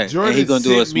 That's a fact. Jordan and he's gonna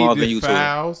do a sent me small the venue tour.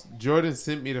 files. Jordan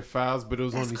sent me the files, but it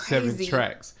was That's only 7 crazy.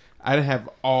 tracks. I didn't have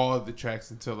all the tracks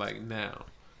until like now.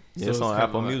 Yeah, So it's on kinda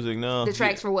Apple like- Music now. The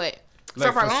tracks for what? Like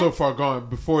So Far Gone? So Far Gone.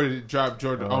 Before it dropped,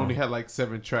 Jordan only had like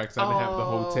 7 tracks. I didn't have the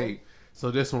whole tape.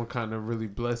 So this one kind of really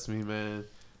blessed me, man.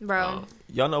 Bro,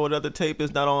 Y'all know what other tape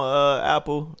is not on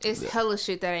Apple? it's hella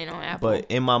shit that ain't on Apple. But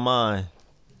In My Mind.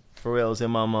 Pharrell's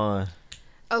In My Mind.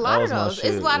 A lot That of was my those. shit,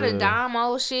 It's a lot of yeah.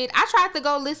 Damo shit. I tried to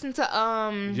go listen to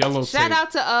Yellow shout Tape.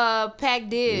 out to Pac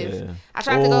Div. Yeah. I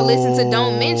tried to go listen to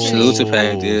Don't Mention Salute It. to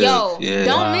Pac Div. Yo, Yeah.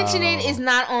 Don't Mention It is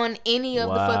not on any of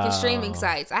the fucking Wow. streaming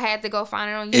sites. I had to go find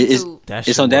it on It's- YouTube. That It's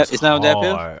shit on that- was it's not on that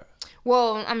pill? hard.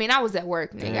 Well, I mean, I was at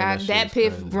work. Nigga. Damn, that shit that was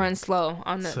piff crazy. runs slow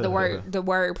on the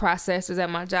word processors at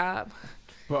my job.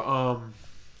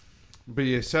 But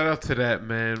yeah, shout out to that,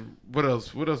 man. What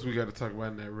else? What else we got to talk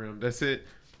about in that realm? That's it.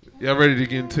 Y'all ready to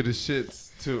get into the shits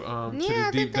to Yeah, the I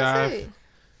deep think that's dive? it.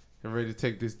 I'm ready to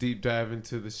take this deep dive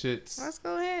into the shits. Let's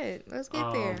go ahead. Let's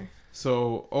get there.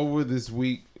 So over this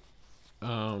week,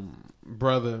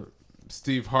 brother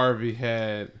Steve Harvey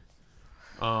had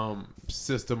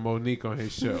sister Monique on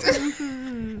his show,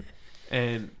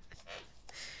 and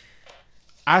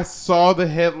I saw the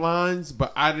headlines,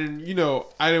 but I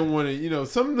didn't want to,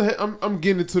 some of the, I'm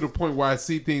getting to the point where I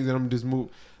see things and I'm just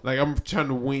I'm trying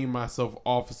to wean myself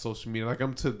off of social media. Like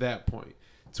I'm to that point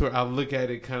to where I look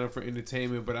at it kind of for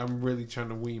entertainment, but I'm really trying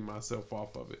to wean myself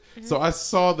off of it. Mm-hmm. So I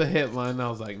saw the headline and I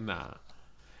was like, nah.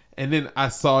 And then I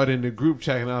saw it in the group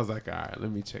chat and I was like, all right, let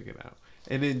me check it out.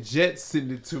 And then Jet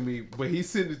sent it to me, but he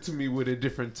sent it to me with a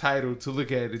different title to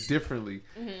look at it differently.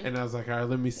 Mm-hmm. And I was like, all right,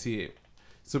 let me see it.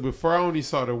 So before I only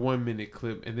saw the 1 minute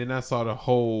clip, and then I saw the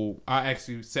whole. I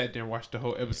actually sat there and watched the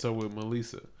whole episode with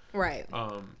Melissa. Right.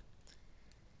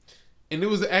 And it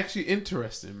was actually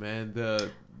interesting, man.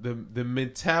 The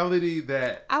mentality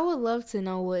that I would love to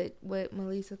know what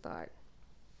Melissa thought.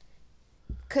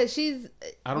 Cause she's.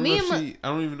 I don't know. I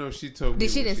don't even know if she told me.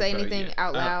 Did she what didn't say thought anything yet.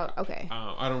 out loud? Okay.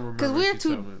 I don't remember. Because we're if she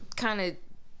told two me. kind of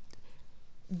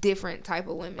different type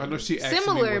of women. I know she asked me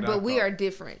similar, what I but we thought. are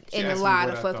different She in a asked me lot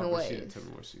what of I fucking thought, but She ways. didn't tell me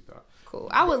what she thought. Cool.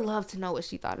 I would love to know what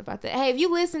she thought about that. Hey, if you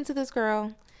listen to this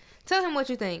girl, tell him what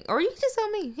you think, or you can just tell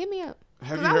me. Hit me up.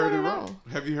 Have you 'Cause I heard it? wanna Rock?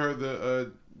 Have you heard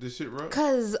the shit, Rock?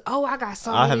 Cause I got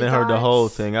so. I many haven't heard the whole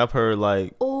thoughts. thing. I've heard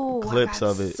like Ooh, clips I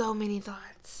got of it. So many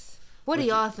thoughts. What do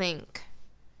y'all think?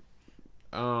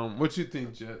 What you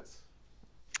think, Jets?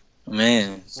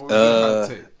 Man, What was your hot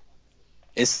take?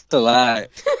 it's a lot.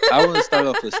 I want to start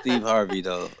off with Steve Harvey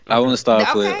though. I want to start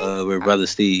off with brother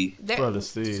Steve. Brother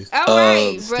Steve. All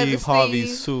right, brother Steve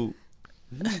Harvey's suit.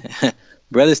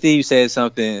 Brother Steve said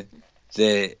something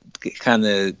that kind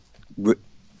of.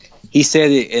 He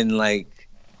said it and like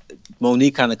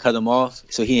Monique kind of cut him off,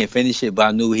 so he didn't finish it. But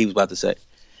I knew what he was about to say.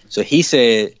 So he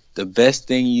said the best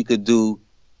thing you could do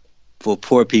for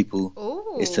poor people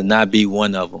is to not be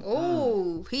one of them.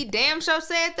 Ooh, he damn sure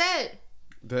said that.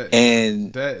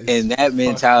 That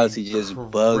mentality just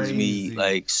bugs me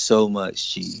like so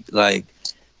much. G. Like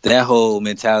that whole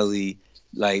mentality.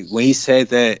 Like when he said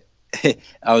that,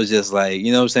 I was just like,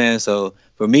 you know what I'm saying. So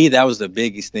for me, that was the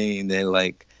biggest thing that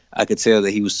like I could tell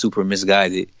that he was super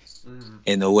misguided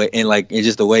in the way, and like it's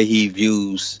just the way he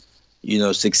views,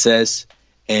 success,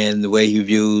 and the way he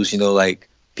views, like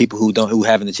people who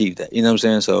haven't achieved that. You know what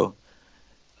I'm saying? So,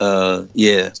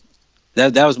 yeah.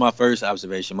 That was my first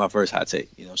observation, my first hot take.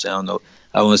 You know what I'm saying? I don't know.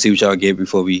 I want to see what y'all get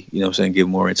before we, get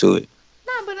more into it.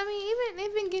 Nah, but I mean,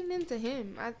 even getting into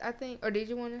him, I think. Or did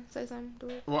you want to say something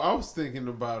to it? Well, I was thinking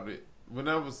about it when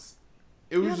it was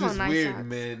just nice weird, socks.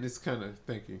 Man. It's kind of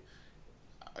thinking.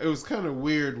 It was kind of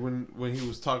weird when he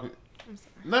was talking.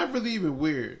 Not really even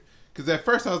weird, because at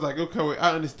first I was like, okay, wait,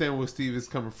 I understand where Steve is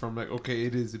coming from. Like, okay,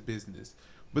 it is a business,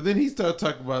 but then he started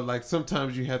talking about like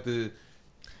sometimes you have to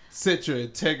set your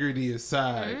integrity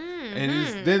aside,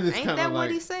 and then it's kind of like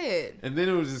what he said. And then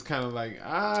it was just kind of like,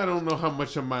 I don't know how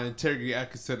much of my integrity I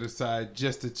could set aside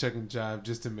just to check and jive,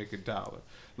 just to make $1.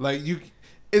 Like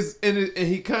and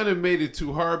he kind of made it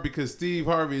too hard because Steve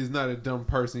Harvey is not a dumb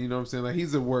person. You know what I'm saying? Like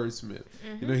he's a wordsmith.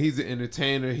 He's an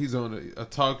entertainer. He's on a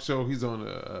talk show. He's on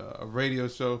a radio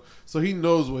show. So he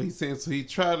knows what he's saying. So he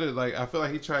tried to I feel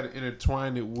like he tried to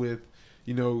intertwine it with,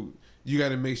 you got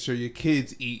to make sure your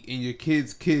kids eat and your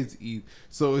kids' kids eat.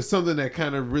 So it's something that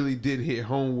kind of really did hit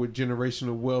home with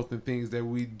generational wealth and things that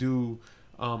we do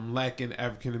lack in the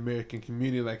African American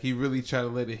community. Like he really tried to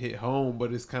let it hit home,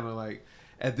 but it's kind of like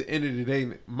at the end of the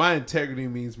day, my integrity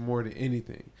means more than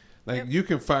anything. Like you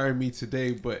can fire me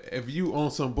today, but if you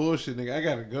own some bullshit, nigga, I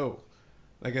gotta go.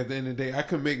 Like at the end of the day, I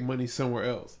can make money somewhere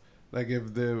else. Like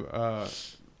if the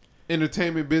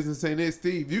entertainment business ain't it,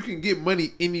 Steve, you can get money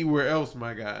anywhere else,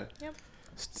 my guy. Yep.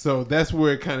 So that's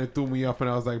where it kind of threw me off, and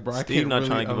I was like, bro, Steve I can't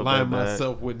really align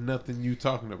myself with nothing you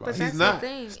talking about. But he's not.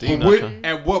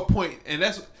 At what point? And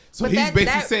that's so but he's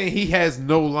basically saying he has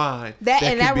no line that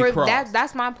can be crossed.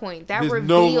 That's my point. That there's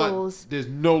reveals there's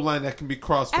no line that can be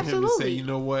crossed for him to say, you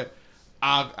know what,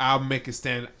 I'll make a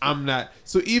stand. I'm not.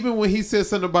 So even when he said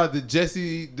something about the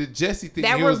Jesse thing,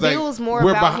 that he was reveals like, more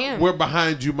about him. We're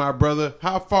behind you, my brother.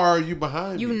 How far are you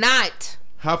behind me? You not.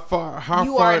 How far?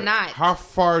 You are not. How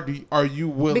far are you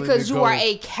willing because to you go? are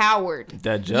a coward.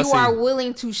 That Jesse. You are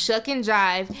willing to shuck and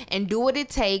jive and do what it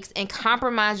takes and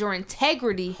compromise your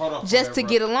integrity just to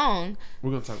get along.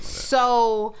 We're gonna talk about that.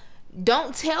 So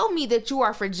don't tell me that you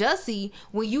are for Jussie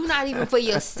when you not even for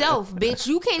yourself, bitch.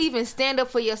 You can't even stand up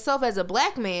for yourself as a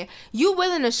black man. You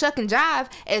willing to shuck and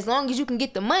jive as long as you can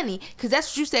get the money, because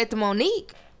that's what you said to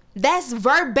Monique. That's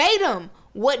verbatim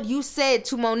what you said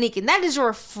to Monique, and that is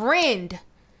your friend.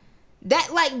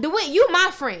 That, like, the way you my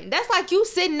friend, that's like you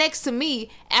sitting next to me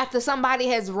after somebody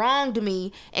has wronged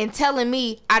me and telling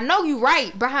me, I know you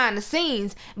right behind the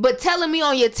scenes, but telling me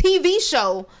on your TV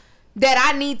show that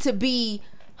I need to be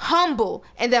humble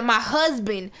and that my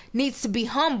husband needs to be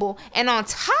humble. And on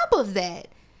top of that,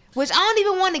 which I don't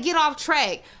even want to get off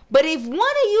track, but if one of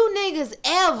you niggas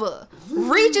ever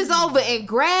reaches over and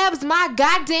grabs my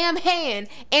goddamn hand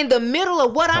in the middle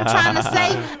of what I'm trying to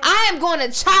say, I am going to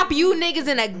chop you niggas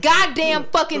in a goddamn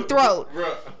fucking throat.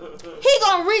 He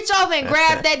gonna reach over and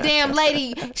grab that damn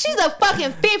lady. She's a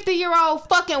fucking 50-year-old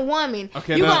fucking woman.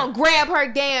 Okay, you now, gonna grab her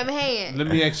damn hand. Let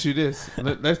me ask you this.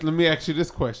 Let me ask you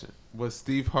this question. Was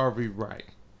Steve Harvey right?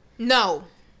 No.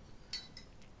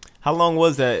 How long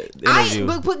was that interview?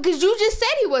 Because you just said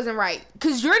he wasn't right.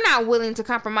 Because you're not willing to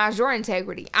compromise your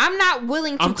integrity. I'm not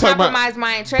willing to compromise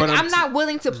my integrity. I'm not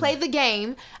willing to play the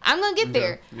game. I'm gonna get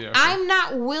there. Yeah, okay. I'm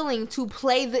not willing to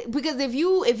play because if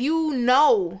you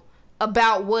know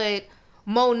about what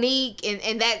Monique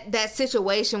and that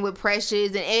situation with Precious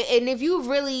and if you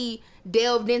really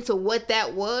delved into what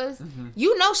that was,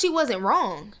 you know she wasn't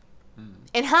wrong.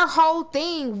 And her whole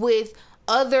thing with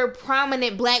other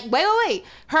prominent black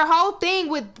her whole thing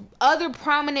with other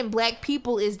prominent black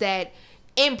people is that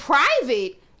in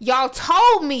private y'all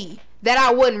told me that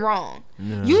I wasn't wrong.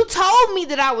 Yeah. You told me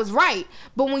that I was right,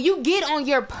 but when you get on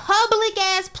your public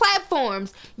ass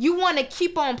platforms you want to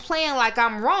keep on playing like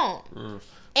I'm wrong.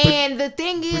 And the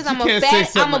thing is, I'm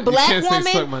a black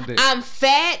woman. I'm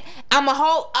fat. I'm a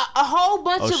whole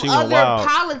bunch of other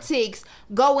politics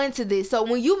go into this. So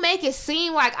when you make it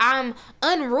seem like I'm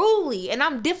unruly and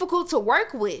I'm difficult to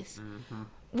work with,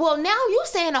 well, now you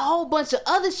saying a whole bunch of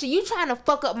other shit. You trying to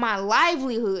fuck up my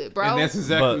livelihood, bro. And that's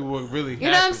exactly what really happened. You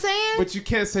know what I'm saying? But you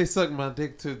can't say suck my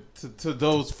dick to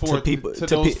those four people to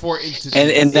those four entities.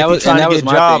 And that was trying to get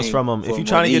jobs from them. If you're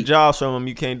trying to get jobs from them,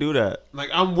 you can't do that. Like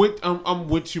I'm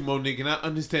with you, Monique, and I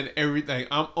understand everything.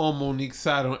 I'm on Monique's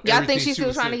side on everything. Y'all think she's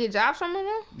still trying to get jobs from her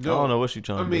now? No. I don't know what she's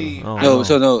trying to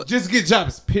do. No. Just get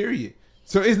jobs, period.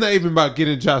 So it's not even about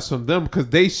getting jobs from them because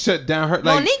they shut down her.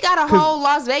 Like, Monique got a whole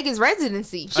Las Vegas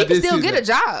residency. She can still get a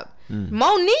job.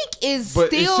 Monique is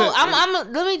still.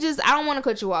 Let me just. I don't want to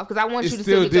cut you off because I want you to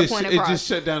still get your point across. It just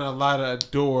shut down a lot of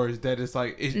doors. That it's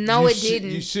like. It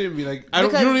didn't. You shouldn't be like. You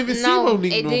don't even see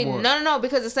Monique no more. No.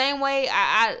 Because the same way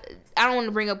I don't want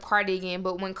to bring up Cardi again,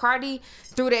 but when Cardi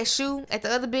threw that shoe at the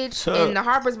other bitch in the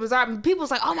Harper's Bazaar, people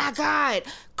was like, "Oh my God,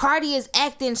 Cardi is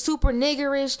acting super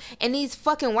niggerish in these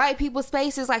fucking white people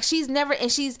spaces. Like she's never,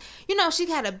 and she's, she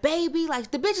got a baby.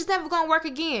 Like the bitch is never gonna work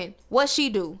again. What she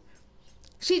do?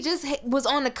 She just was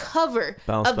on the cover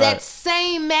of that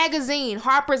same magazine,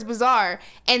 Harper's Bazaar,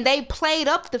 and they played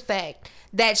up the fact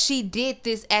that she did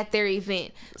this at their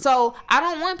event. So I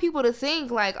don't want people to think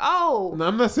like, oh, no,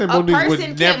 I'm not saying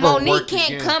Monique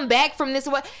can't come back from this.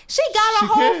 She got a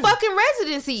whole fucking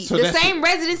residency. So the same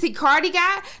residency Cardi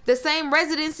got, the same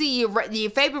residency your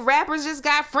favorite rappers just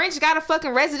got. French got a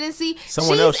fucking residency.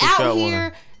 She's out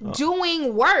here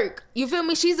doing work. You feel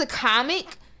me? She's a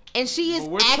comic. And she is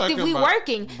actively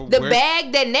working. The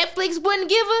bag that Netflix wouldn't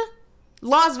give her,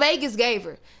 Las Vegas gave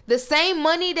her. The same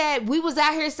money that we was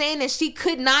out here saying that she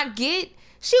could not get,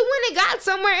 she went and got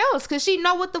somewhere else because she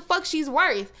know what the fuck she's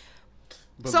worth.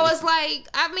 So it's like,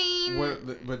 I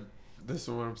mean... But this is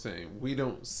what I'm saying. We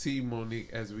don't see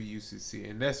Monique as we used to see.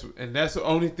 And that's the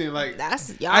only thing, like... I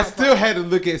still had to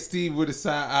look at Steve with a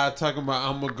side eye talking about,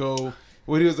 I'm going to go...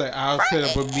 When he was like, I'll set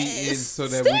up a meeting so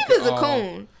that Steve we can is a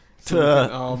coon.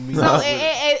 So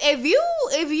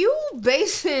if you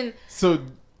basing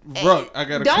I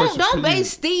got a question. Don't base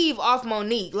Steve off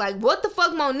Monique. Like what the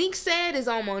fuck Monique said is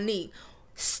on Monique.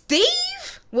 Steve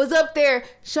was up there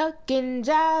shucking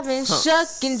jiving.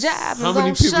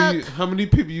 How many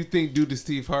people you think do to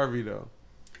Steve Harvey though?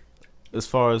 As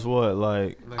far as what,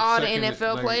 like all the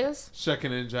NFL players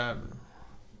shucking and jiving.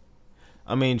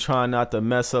 I mean, trying not to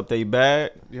mess up their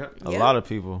bag. Yeah, a lot of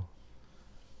people.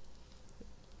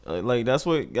 Like that's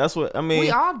what I mean. We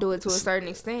all do it to a certain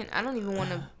extent. I don't even want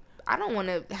to. I don't want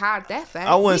to hide that fact.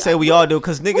 I wouldn't say we all do,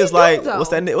 cause niggas do, like though.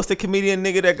 what's the comedian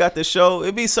nigga that got the show?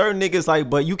 It be certain niggas like,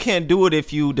 but you can't do it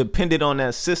if you depended on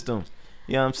that system.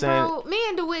 You know what I'm saying? Bro, me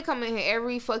and DeWitt come in here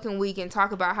every fucking week and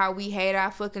talk about how we hate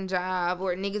our fucking job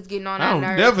or niggas getting on I our don't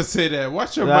nerves. never say that.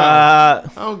 Watch your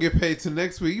mouth. I don't get paid till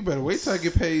next week. You better wait till I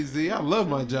get paid, Z. I love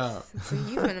my job. So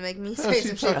you finna make me say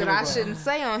some shit that I shouldn't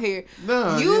say on here.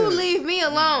 Nah, you leave me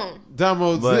alone.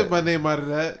 Damo, zip my name out of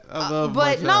that. I love my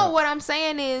But job. no, what I'm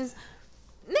saying is,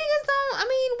 niggas don't. I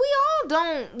mean, we all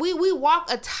don't. We walk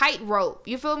a tightrope.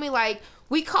 You feel me? Like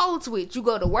we code switch. You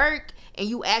go to work and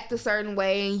you act a certain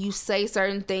way and you say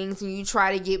certain things and you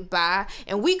try to get by.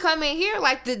 And we come in here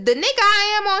like the nigga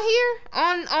I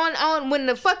am on here on when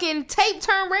the fucking tape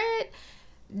turn red.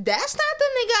 That's not the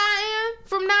nigga I am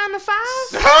from 9 to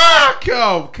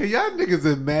 5. Can y'all niggas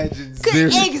imagine?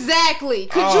 Exactly.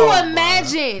 Could you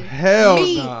imagine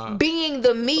me being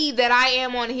the me that I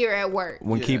am on here at work?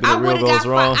 When keeping it real goes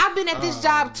wrong. I've been at this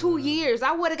job 2 years.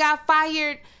 I would have got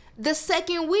fired the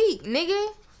second week,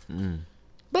 nigga.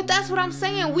 But that's what I'm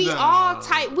saying. We all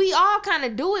kind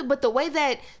of do it. But the way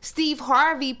that Steve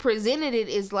Harvey presented it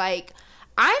is like,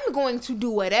 I'm going to do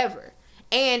whatever.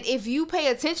 And if you pay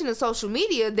attention to social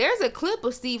media, there's a clip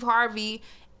of Steve Harvey.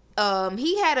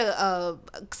 He had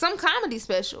some comedy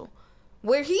special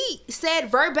where he said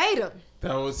verbatim.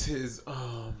 That was his.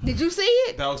 Did you see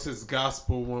it? That was his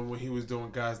gospel one when he was doing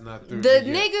God's Not Through. The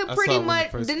nigga pretty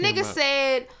much. The nigga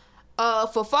said,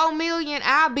 for $4 million,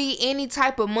 I'll be any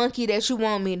type of monkey that you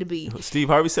want me to be. Steve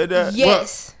Harvey said that?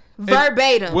 Yes.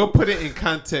 Verbatim. We'll put it in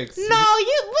context. No, what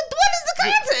is the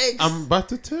context? I'm about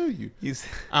to tell you.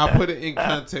 I'll put it in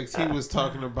context. He was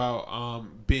talking about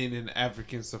being in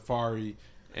African safari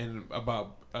and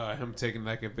about him taking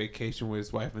like a vacation with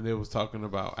his wife, and they was talking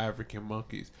about African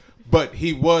monkeys. But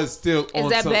he was still on.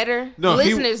 Is that better? No,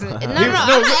 listeners. No.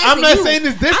 I'm not saying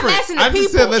it's different. I'm asking the people.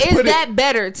 Just said, let's is put that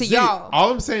better to y'all?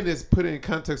 All I'm saying is put it in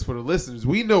context for the listeners.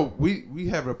 We know we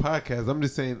have a podcast. I'm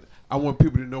just saying I want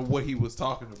people to know what he was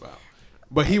talking about.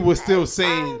 But he was still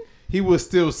saying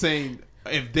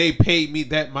if they paid me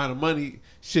that amount of money,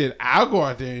 shit, I'll go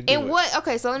out there and do it. What?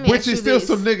 Okay, so let me ask you Which is still this.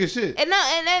 some nigga shit. And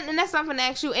that's something to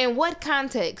ask you. In what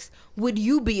context would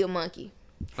you be a monkey?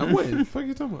 I wouldn't. What the fuck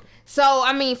you talking about? So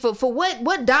I mean, for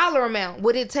what dollar amount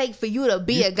would it take for you to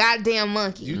be a goddamn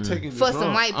monkey? You taking for this some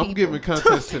wrong. white people? I'm giving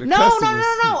context to the No. customers.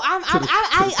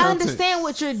 I understand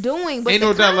what you're doing, but Ain't the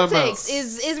no dollar context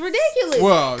is ridiculous.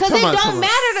 Well, because it don't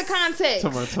matter the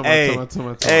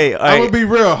context. Hey, I'm gonna be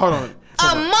real. Hold on.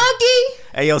 A monkey?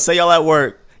 Hey, yo, say y'all at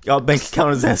work. Y'all bank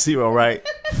account is at zero, right?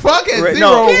 Fuck it, Right,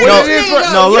 zero. look.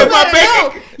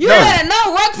 You better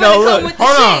know work for No, to come look. with the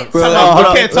Hold on. shit.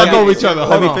 We can't talk over each other.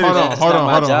 Let me Hold finish. on. Hold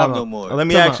on. Let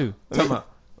me ask you.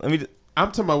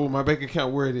 I'm talking about with my bank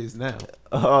account where it is now.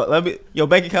 Your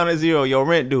bank account is zero. Your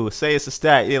rent due. Say it's a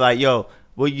stack. You're like, yo,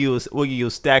 we'll use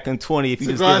stacking 20 if you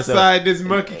To just go give us outside this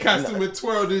monkey costume with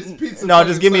 12 this pizza. No,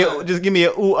 just give me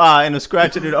a ooh ah and a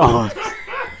scratching it off.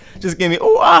 Just give me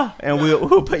ooh ah and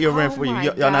we'll pay your rent for you.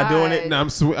 Y'all not doing it? No,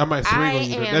 I might swing on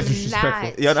you. That's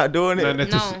disrespectful. Y'all not doing it? No.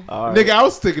 Right. Nigga, I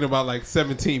was thinking about like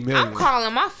 17 million. I'm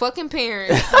calling my fucking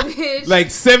parents, bitch.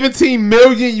 Like 17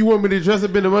 million. You want me to dress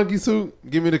up in a monkey suit?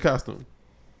 Give me the costume.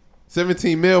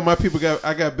 17 mil. My people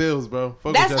I got bills, bro.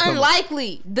 Fuck That's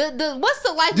unlikely. The what's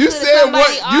the likelihood? You said somebody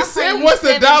what? You said offering what's the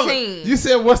 17? dollar? You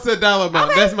said what's the dollar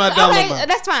amount? Okay, That's my dollar okay, amount.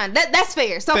 that's fine. That's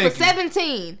fair. So Thank for you.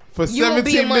 17, For you will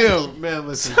be a 17 monkey. mil, man.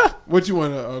 Listen, what you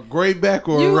want? A gray back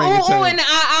or You a orangutan? in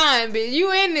the bitch.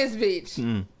 You in this bitch.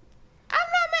 I'm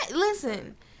not mad.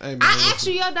 Listen. Hey, man, I asked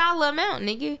you your dollar amount,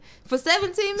 nigga. For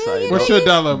 17 million. What's your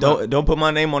dollar amount? Don't put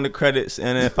my name on the credits,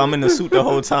 and if I'm in the suit the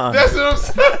whole time, That's what I'm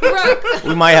saying.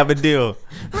 we might have a deal.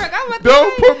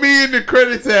 Don't put me in the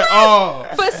credits at all.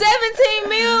 For 17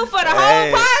 mil for the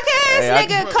Hey, whole podcast, hey,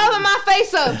 nigga, cover my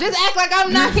face up. Just act like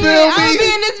I'm not You here. feel I'm me?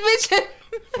 be in this bitch.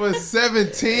 For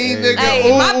 17, nigga. Hey,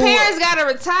 Ooh, my ooh. parents gotta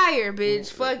retire, bitch.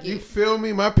 Fuck You you. feel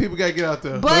me? My people gotta get out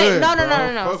the But hood, no.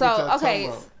 bro. Fuck So what y'all okay, talking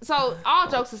about. so all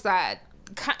jokes aside,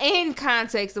 in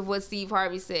context of what Steve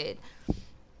Harvey said,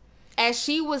 as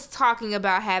she was talking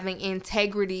about having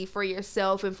integrity for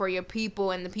yourself and for your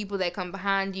people and the people that come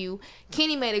behind you,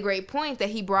 Kenny made a great point that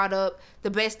he brought up.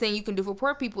 The best thing you can do for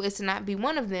poor people is to not be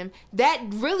one of them. That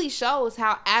really shows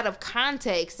how out of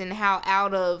context and how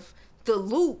out of the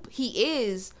loop he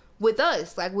is with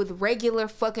us, like with regular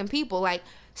fucking people. Like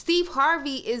Steve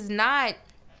Harvey is not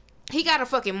he got a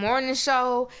fucking morning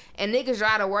show, and niggas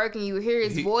drive to work, and you hear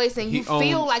his voice, and you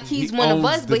feel like he's one of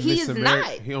us, but he is not.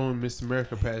 He owns Miss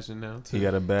America pageant now too. He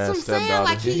got a bad So I'm saying,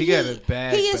 like, stepdaughter. he got a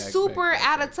bad. He is super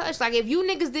out of touch. Like, if you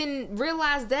niggas didn't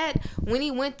realize that when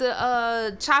he went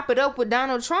to chop it up with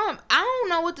Donald Trump, I don't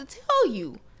know what to tell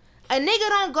you. A nigga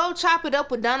don't go chop it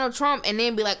up with Donald Trump and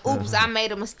then be like, "Oops, I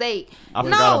made a mistake." I No,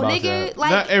 forgot about nigga, that.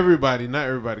 like not everybody,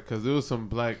 because there was some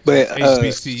black But,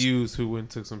 HBCUs who went and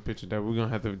took some pictures that we're gonna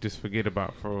have to just forget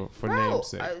about for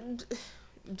namesake.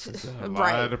 A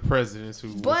lot of the presidents who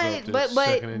was up there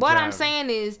shucking and what I'm jiving. saying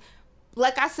is,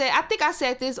 like I said, I think I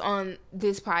said this on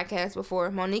this podcast before.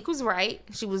 Monique was right.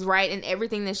 She was right in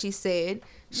everything that she said.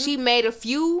 She made a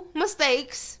few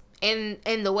mistakes in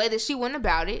the way that she went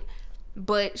about it,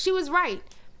 but she was right.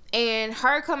 And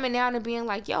her coming out and being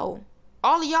like, "Yo,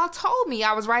 all of y'all told me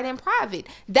I was right in private,"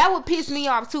 that would piss me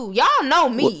off too. Y'all know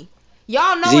me.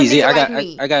 Y'all know a nigga like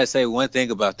me. I gotta say one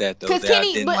thing about that though that Kenny,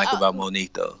 I didn't but, like about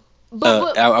Monique though.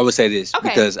 but- I would say this Okay.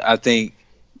 because I think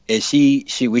and she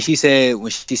when she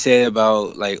said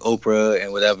about like Oprah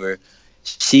and whatever,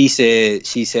 she said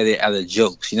it out of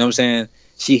jokes. You know what I'm saying?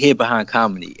 She hid behind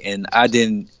comedy, and I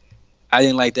didn't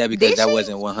like that because that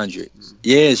wasn't 100.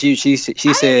 Yeah, she said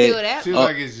feel that. She was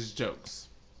like, it's just jokes.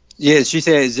 Yeah, she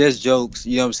said it's just jokes.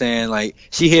 You know what I'm saying? Like,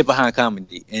 she hid behind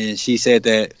comedy, and she said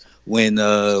that when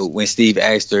Steve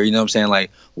asked her, you know what I'm saying,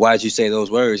 like, why'd you say those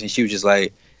words? And she was just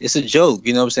like, it's a joke.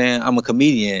 You know what I'm saying? I'm a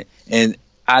comedian, and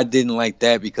I didn't like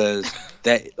that because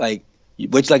that, like,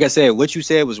 which, like I said, what you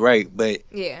said was right, but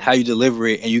how you deliver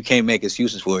it, and you can't make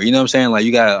excuses for it. You know what I'm saying? Like,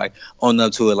 you gotta like own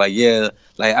up to it. Like, yeah,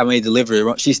 like I may deliver it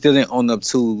wrong. She still didn't own up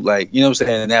to, like, you know what I'm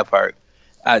saying, in that part.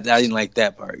 I didn't like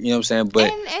that part. You know what I'm saying?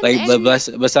 But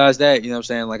but besides that, you know what I'm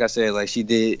saying? Like I said, like she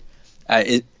did.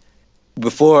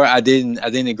 Before I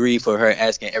didn't agree for her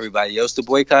asking everybody else to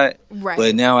boycott. Right.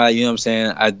 But now you know what I'm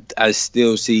saying? I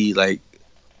still see like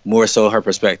more so her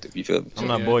perspective. You feel me? I'm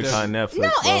not boycotting Netflix. No,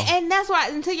 bro. and that's why,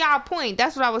 and to y'all point,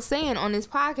 that's what I was saying on this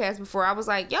podcast before. I was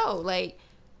like, yo, like,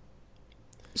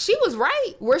 she was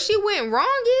right. Where she went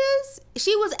wrong is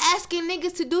she was asking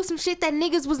niggas to do some shit that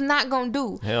niggas was not gonna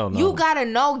do. Hell no. You gotta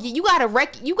know. You gotta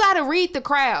read the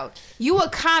crowd. You a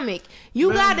comic.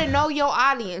 You gotta know your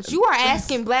audience. You are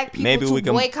asking black people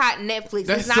to boycott Netflix.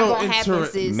 It's not gonna happen,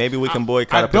 sis. Maybe we can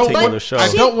boycott a particular show.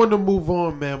 I don't want to move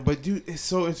on, man. But it's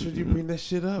so interesting you bring that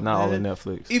shit up. Not man. all of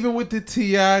Netflix. Even with the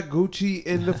T.I., Gucci,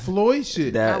 and the Floyd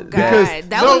shit. That was on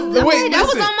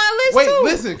my list too.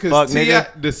 Listen, because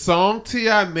the song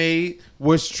T.I. made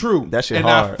was true. That shit and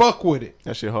hard. I fuck with it.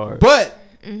 That shit hard. But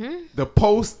the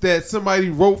post that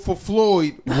somebody wrote for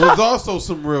Floyd was also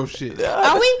some real shit.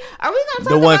 Are we gonna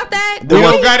talk about that? We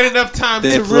don't got enough time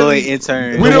to really. We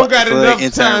don't got enough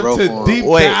time to deep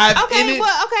dive in it.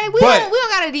 We don't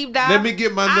got to deep dive. Let me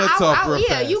get my nuts off real yeah,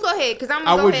 fast. you go ahead, because I'm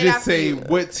I gonna would go ahead just say you.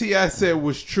 what T.I. said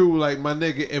was true. Like, my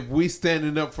nigga, if we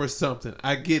standing up for something,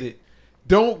 I get it.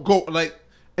 Don't go like.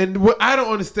 And what I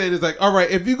don't understand is like, all right,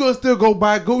 if you gonna still go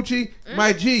buy Gucci,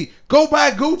 my G, go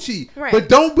buy Gucci, right. But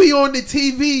don't be on the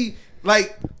TV.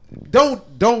 Like,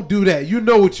 don't do that. You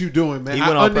know what you doing, man. He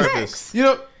went on purpose. You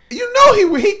know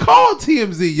he called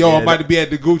TMZ. Yo, I'm about to be at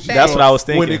the Gucci. That's what I was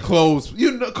thinking when it closed.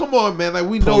 You know, come on, man. Like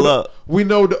we know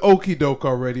the okie doke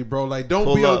already, bro. Like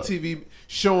don't be on TV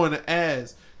showing the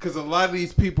ass. Because a lot of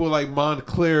these people like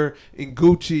Montclair and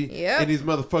Gucci and these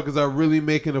motherfuckers are really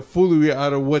making a foolery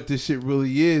out of what this shit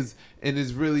really is. And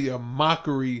it's really a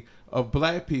mockery of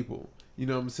black people. You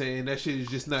know what I'm saying? That shit is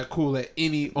just not cool on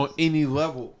any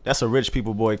level. That's a rich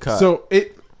people boycott. So rich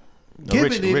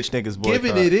niggas boycott.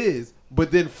 Given it is.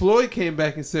 But then Floyd came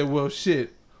back and said, well,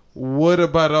 shit, what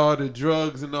about all the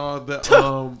drugs and all the,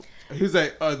 he was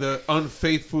like, the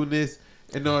unfaithfulness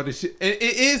and all this shit. And it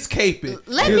is caping.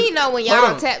 Let me know when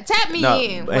y'all tap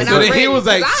me in. When so I'm then ready, he was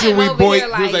like, should we he we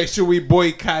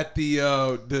boycott the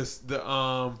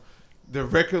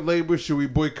record label? Should we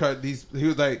boycott these? He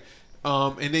was like,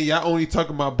 and then y'all only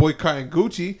talking about boycotting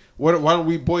Gucci. Why don't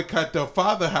we boycott the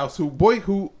Father House? Who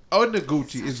on the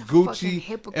Gucci is Gucci,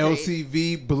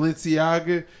 LCV,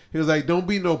 Balenciaga. He was like, don't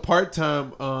be no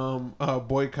part-time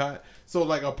boycott. So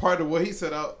like a part of what he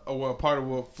said out, or a part of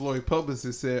what Floyd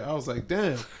publicist said, I was like,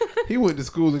 damn, he went to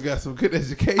school and got some good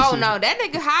education. Oh no, that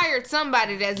nigga hired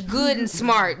somebody that's good and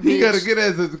smart. Bitch, he got a good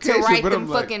ass education to write but them I'm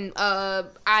like, fucking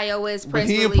iOS press but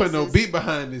he ain't releases. put no beat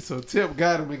behind it, so Tip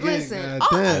got him again. Listen,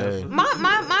 damn.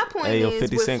 My point hey, is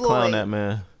 50 with Cent Floyd, clown that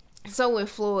man. So with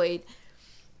Floyd,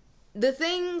 the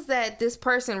things that this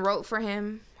person wrote for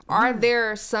him Are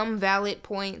there some valid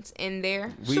points in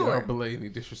there? We Sure. are blatantly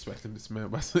disrespecting this man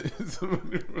by saying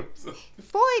somebody.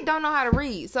 Floyd don't know how to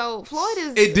read, so Floyd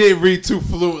is. It did read too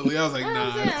fluently. I was like,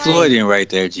 nah. Floyd didn't write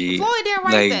that, G. Floyd didn't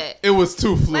write that. It was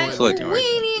too fluent. Like, we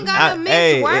ain't even got to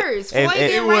mix words. Floyd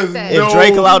didn't write that. If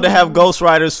Drake allowed to have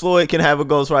ghostwriters, Floyd can have a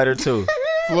ghostwriter too.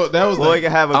 Floyd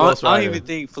can have a ghostwriter. I don't even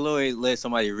think Floyd let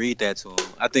somebody read that to him.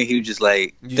 I think he was just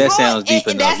like, that sounds deep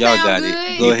enough. Y'all got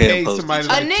it. Go ahead and post it.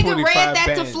 A nigga read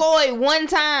that to Floyd one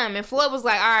time, and Floyd was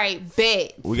like, all right,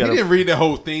 bet. He didn't read the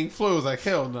whole thing. Floyd was like,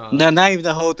 hell no. No, not even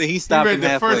the whole thing. He stopped read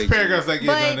the first paragraph. Like,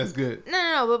 yeah, no, that's good.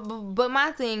 No, but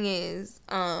my thing is,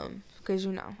 because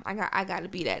you know, I got to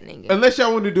be that nigga. Unless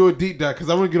y'all want to do a deep dive, because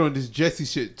I want to get on this Jesse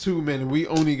shit too, man. And we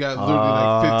only got literally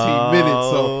like 15 minutes,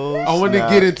 so I want to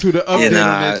get into the update on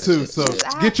that too. So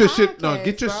get your shit. No,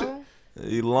 get your shit.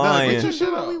 You lying? Get your shit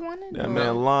off. That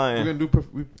man lying. We're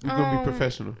gonna be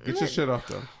professional. Get your shit off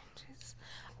though.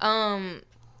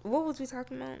 What was we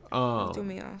talking about? You threw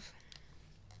me off.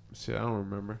 Shit, I don't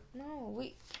remember. No,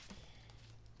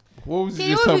 What was you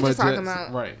you just talking about?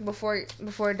 About? Right. Before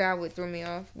Dawood threw me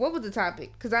off. What was the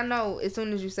topic? Because I know as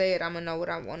soon as you say it, I'm gonna know what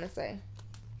I want to say.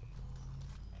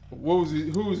 Who was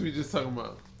we just talking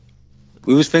about?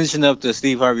 We was finishing up the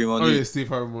Steve Harvey Monique. Oh yeah, Steve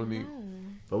Harvey Monique.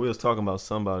 But we was talking about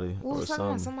somebody We was talking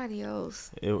about somebody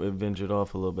else. It ventured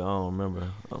off a little bit. I don't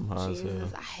remember. I'm high as hell.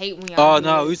 I hate when y'all. Oh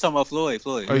no, we was talking about Floyd.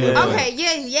 Oh, yeah. Okay.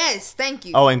 Yes. Thank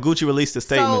you. Oh, and Gucci released a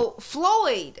statement. So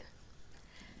Floyd.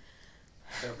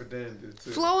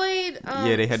 Floyd.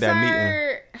 Yeah, they had that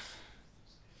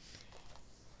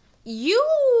meeting.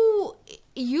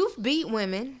 You've beat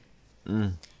women.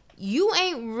 You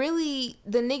ain't really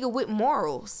the nigga with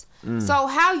morals. So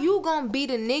how you gonna be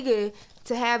the nigga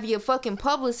to have your fucking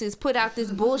publicist put out this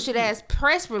bullshit ass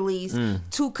press release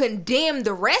to condemn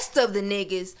the rest of the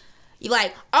niggas? You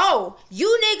like, oh,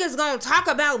 you niggas gonna talk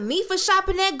about me for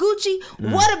shopping at Gucci?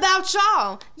 What about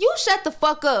y'all? You shut the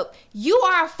fuck up. You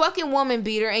are a fucking woman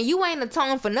beater and you ain't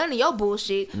atoned for none of your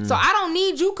bullshit. So I don't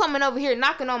need you coming over here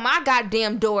knocking on my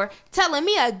goddamn door telling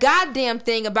me a goddamn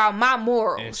thing about my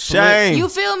morals. Shame. You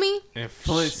feel me? And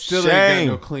Flint still ain't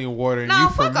got no clean water. And you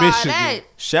from Michigan. That.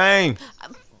 Shame.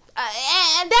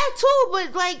 And that too,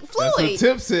 but like Floyd, that's what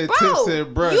Tip said. Bro, Tip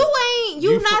said, bro,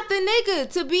 you not the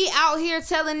nigga to be out here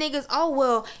telling niggas, oh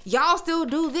well, y'all still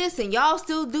do this and y'all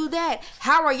still do that.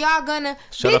 How are y'all gonna?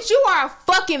 Bitch, you are a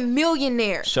fucking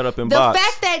millionaire. Shut up and the box.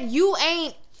 fact that you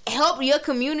ain't help your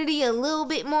community a little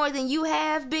bit more than you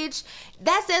have, bitch,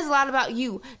 that says a lot about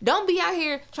you. Don't be out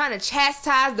here trying to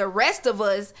chastise the rest of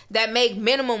us that make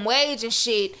minimum wage and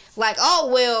shit. Like,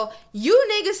 oh, well, you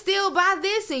niggas still buy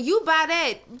this and you buy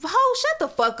that. Ho, shut the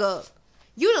fuck up.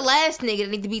 You the last nigga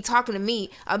that need to be talking to me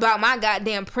about my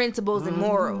goddamn principles and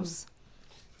morals.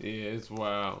 Yeah, it's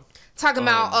wild. Talking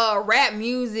about rap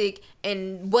music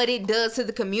and what it does to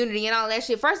the community and all that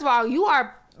shit. First of all, you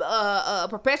are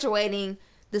perpetuating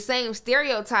the same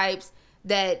stereotypes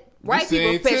that white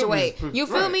people perpetuate. You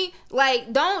feel me?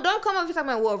 Like, don't come up here talking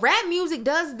about, well, rap music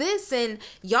does this and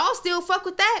y'all still fuck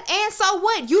with that. And so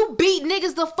what? You beat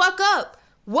niggas the fuck up.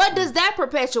 What does that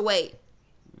perpetuate?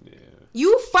 Yeah.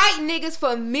 You fight niggas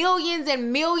for millions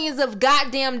and millions of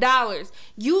goddamn dollars.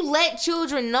 You let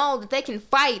children know that they can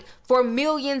fight for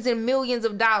millions and millions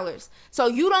of dollars. So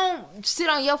you don't sit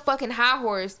on your fucking high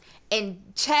horse and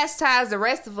chastise the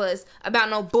rest of us about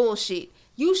no bullshit.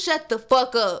 You shut the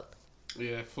fuck up.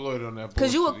 Yeah, Floyd on that bullshit.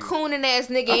 Cause you a cooning ass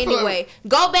nigga anyway.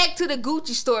 Go back to the Gucci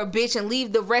store, bitch, and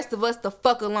leave the rest of us the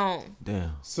fuck alone.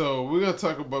 Damn. So we're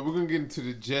gonna get into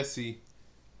the Jesse.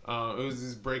 It was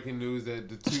this breaking news that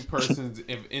the two persons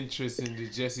of interest in the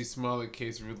Jesse Smollett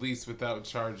case released without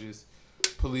charges.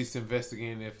 Police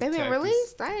investigating if they been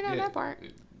released. I didn't know that part.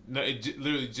 No, it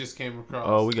literally just came across.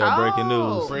 Oh, we got breaking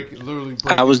news.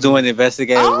 I was doing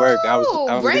investigative work. I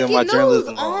was breaking my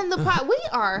journalism on the pod. We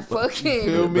are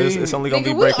fucking. But it's only gonna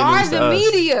be breaking news to us. We are the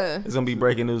media. It's gonna be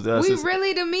breaking news to us. We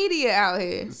really the media out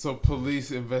here. So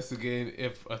police investigating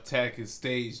if attack is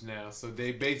staged now. So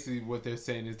they basically what they're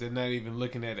saying is they're not even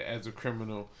looking at it as a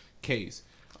criminal case.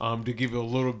 To give you a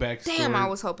little backstory. Damn, I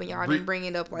was hoping y'all didn't bring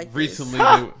it up like recently.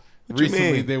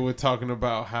 Recently, they were talking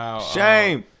about how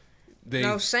shame.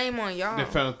 No shame on y'all. They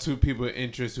found two people of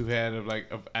interest who had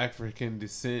of African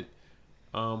descent,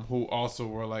 who also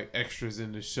were like extras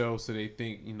in the show. So they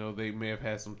think they may have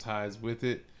had some ties with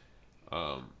it.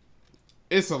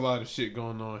 It's a lot of shit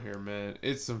going on here, man.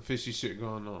 It's some fishy shit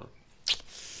going on.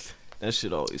 That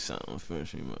shit always sound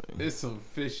fishy, man. There's some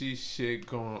fishy shit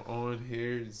going on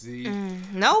here, Z.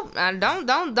 Nope,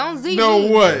 don't Z. No, me.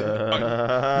 what?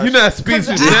 You're not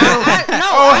speechless now?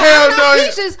 Oh, hell I'm no.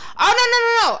 not speechless.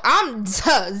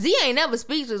 Oh, no. Z ain't never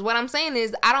speechless. What I'm saying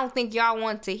is, I don't think y'all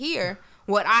want to hear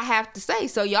what I have to say.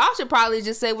 So y'all should probably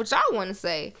just say what y'all want to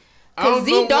say. Cause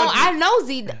I know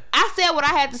Z. I said what I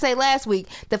had to say last week.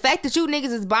 The fact that you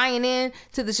niggas is buying in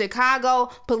to the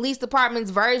Chicago Police Department's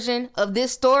version of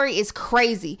this story is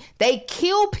crazy. They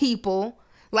kill people.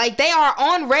 Like, they are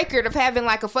on record of having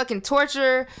like a fucking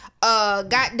torture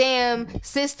goddamn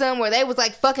system where they was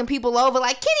like fucking people over.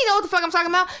 Like, Kenny know what the fuck I'm talking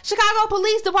about. Chicago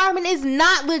Police Department is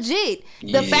not legit.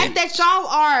 The fact that y'all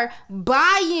are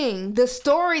buying the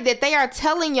story that they are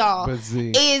telling y'all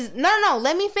is no,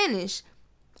 let me finish.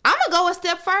 I'm gonna go a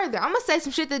step further. I'm gonna say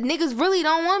some shit that niggas really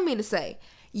don't want me to say.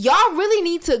 Y'all really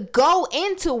need to go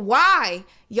into why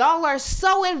y'all are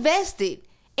so invested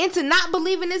into not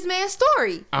believing this man's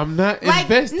story. I'm not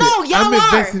invested. No, y'all I'm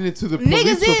are. invested into the police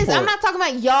niggas report. is. I'm not talking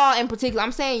about y'all in particular.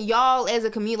 I'm saying y'all as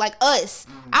a community, like us.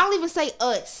 I don't even say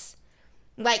us.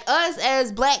 Like us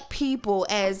as black people,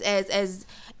 as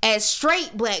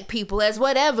straight black people, as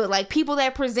whatever, like people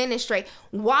that present it straight.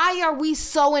 Why are we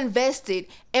so invested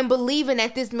in believing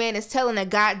that this man is telling a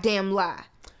goddamn lie?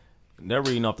 That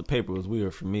reading off the paper was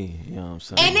weird for me. You know what I'm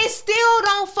saying? And it still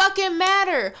don't fucking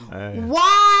matter.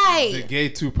 Why? The gay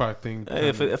Tupac thing. Hey,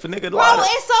 if a nigga Bro, lied,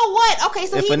 and so what? Okay,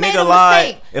 so if he a made nigga a lied,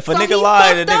 mistake. if a So nigga he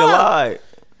lied, a fucked nigga up. lied.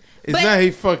 It's not he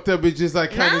fucked up. It's just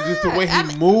like kind of just the way he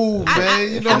moved,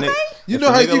 man. You know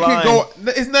if a how nigga you can go.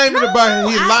 It's not even about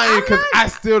he lying because I'm I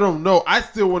still don't know. I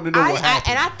still want to know what happened.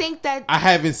 And I think that I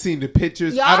haven't seen the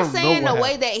pictures. I y'all don't saying know the what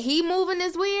way that he moving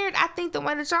is weird. I think the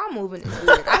way that y'all moving is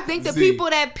weird. I think the people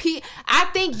that I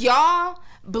think y'all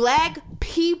black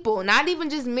people, not even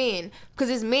just men,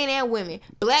 because it's men and women,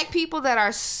 black people that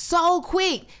are so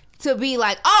quick to be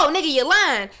like, oh, nigga, you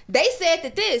lying. They said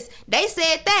that this. They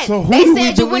said that. So who they do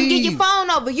said we you wouldn't get your believe?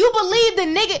 phone over. You believe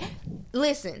the nigga.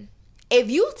 Listen, if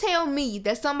you tell me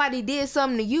that somebody did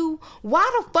something to you, why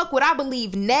the fuck would I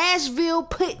believe Nashville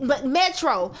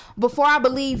Metro before I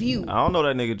believe you? I don't know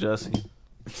that nigga, Jesse.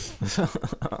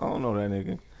 I don't know that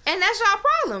nigga. And that's y'all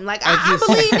problem. Like, I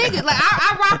believe niggas. Like,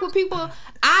 I rock with people.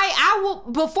 I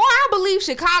will, before I believe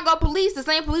Chicago police, the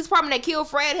same police department that killed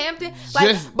Fred Hampton,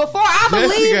 like, before I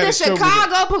believe the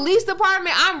Chicago police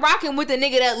department, I'm rocking with the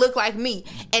nigga that look like me.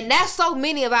 And that's so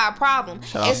many of our problems.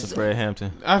 Shout out to Fred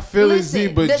Hampton. I feel it, Z,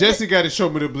 but Jesse got to show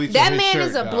me the bleach that on his man shirt.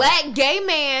 Is a black gay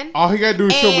man. All he got to do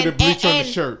is show me the bleach on his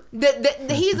shirt.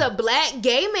 He's a black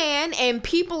gay man, and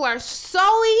people are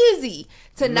so easy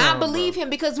to not believe him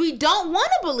because we don't want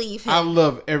to believe him. I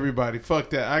love everybody.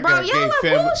 Fuck that. I Bro, got y'all gay are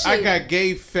family. bullshit. I got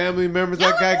gay family members.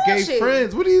 Y'all I got are gay bullshit.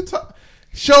 friends. What are you talking?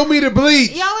 Show me the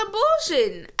bleach. Y'all are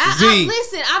bullshitting.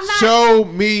 Listen, I'm not. Show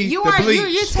me the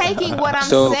bleach. You're taking what I'm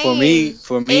so saying.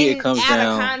 for me, it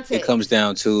comes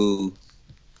down to,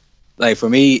 like, for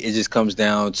me, it just comes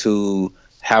down to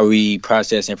how we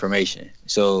process information.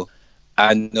 So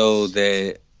I know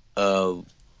that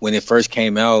when it first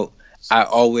came out, I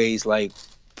always like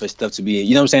for stuff to be,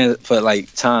 you know what I'm saying, for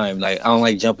like time. Like, I don't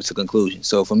like jumping to conclusions.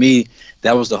 So for me,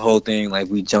 that was the whole thing. Like,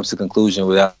 we jumped to conclusion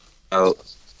without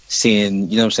seeing,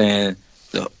 you know what I'm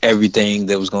saying, everything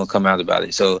that was going to come out about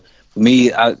it. So for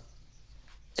me,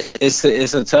 it's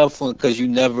a tough one because you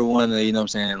never want to, you know what I'm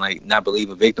saying, like, not believe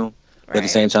a victim. But at the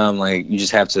same time, like, you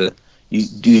just have to,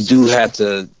 you do have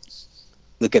to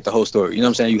look at the whole story. You know what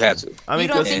I'm saying? You have to. I mean,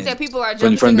 you don't think that people are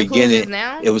jumping from to the conclusions beginning,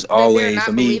 now? it was that they're always, not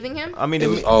for me, believing him? I mean, it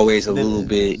was always a little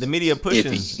bit the media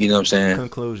pushing iffy, you know what I'm saying?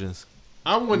 Conclusions.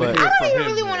 I want to hear I don't from even him,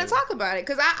 really man. want to talk about it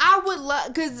because I would love,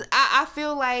 because I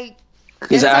feel like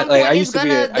Because I used to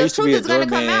be a gonna come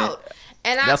doorman. out.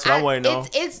 And that's what I'm waiting on.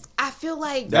 It's. I feel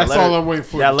like That's all I'm waiting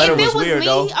for. That letter if was it was weird, me,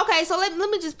 though. okay. So let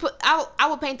me just put. I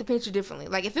would paint the picture differently.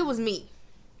 Like, if it was me,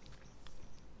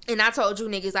 and I told you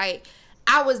niggas, like,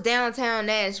 I was downtown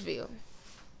Nashville.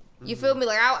 You feel me?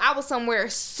 Like, I was somewhere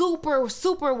super,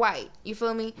 super white. You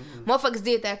feel me? Motherfuckers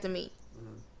did that to me.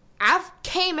 I've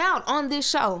came out on this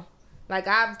show. Like,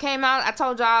 I've came out. I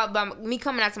told y'all about me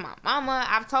coming out to my mama.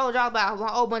 I've told y'all about a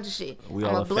whole bunch of shit. We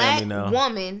I'm all a black family now.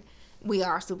 woman. We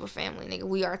are super family, nigga.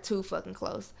 We are too fucking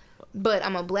close. But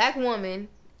I'm a black woman,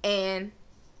 and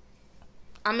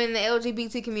I'm in the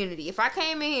LGBT community. If I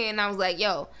came in here and I was like,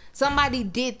 yo, somebody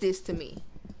did this to me.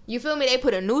 You feel me? They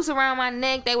put a noose around my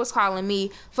neck. They was calling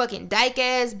me fucking dyke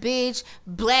ass bitch,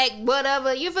 black,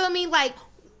 whatever. You feel me? Like,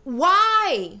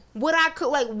 why would I,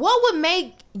 like, what would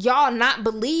make y'all not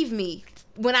believe me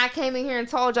when I came in here and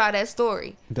told y'all that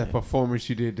story. That performance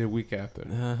you did the week after.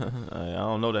 I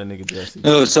don't know that nigga Jesse.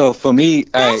 No, so for me,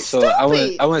 all right. That's So I want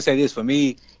stupid. to say this for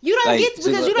me. You don't like, get just,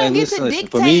 because you don't like, get to listen, dictate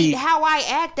for me, how I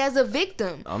act as a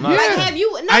victim. I'm not- Like, Yeah. have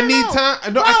you? No, I no, need no. time.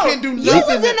 No, Bro, I can't do You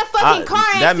nothing was in a fucking car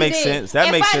accident. that makes sense. That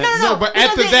If makes sense. No, but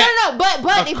after because that,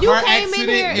 but a if you car came in accident,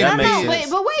 here, that makes no,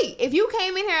 sense. but wait, if you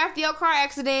came in here after your car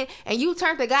accident and you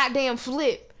turned the goddamn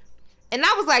flip. And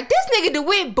I was like, this nigga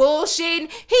DeWitt bullshitting.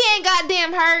 He ain't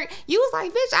goddamn hurt. You was like,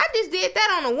 bitch, I just did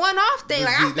that on a one-off thing.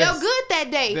 But Like, see, I felt good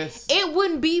that day. It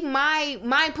wouldn't be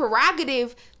my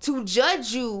prerogative to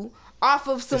judge you off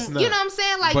of some, It's you not. know what I'm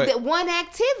saying? Like, But- that one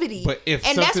activity. But if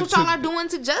and that's something what y'all to- are doing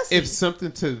to justice. if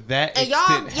something to that and extent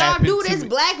y'all happened do to this me-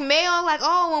 blackmail, like,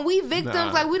 oh, when we victims,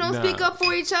 Nah, like, we don't speak nah. up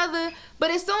for each other. But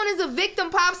as soon as a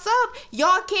victim pops up,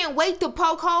 y'all can't wait to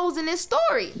poke holes in this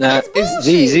story. Nah, That's it's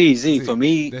bullshit. Z. For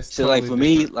me, so like for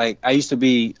me, like I used to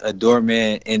be a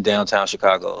doorman in downtown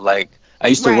Chicago. Like I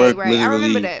used to work Right. I remember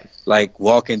literally that. like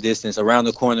walking distance around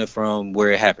the corner from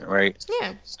where it happened. Right.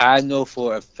 Yeah. I know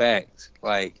for a fact,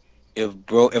 like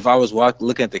if I was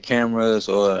looking at the cameras,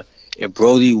 or if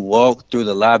Brody walked through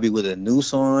the lobby with a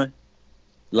noose on,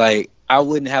 like I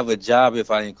wouldn't have a job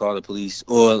if I didn't call the police,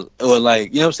 or like,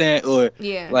 you know what I'm saying, or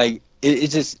Yeah. like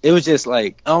it was just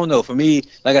like, I don't know, for me,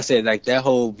 like I said, like that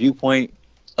whole viewpoint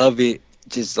of it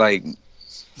just like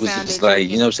was Sounded just like, tricky.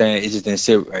 you know what I'm saying, it just didn't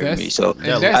sit right with me. So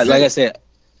and that's like it. I said,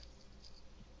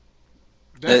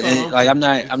 That's all and, like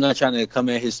I'm not trying to come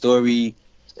at his story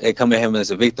and come at him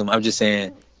as a victim. I'm just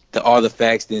saying that all the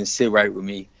facts didn't sit right with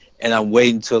me, and I'm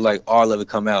waiting until like all of it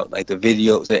come out, like the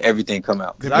videos, that everything come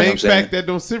out. The You know what main I'm saying? fact that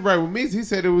don't sit right with me is he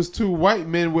said it was two white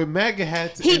men with MAGA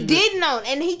hats. He and did know,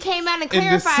 and he came out and and the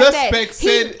clarified that. suspect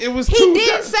said it was He two did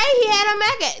guys. say he had a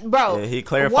MAGA, bro. Yeah, he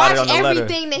clarified watch it on the letter.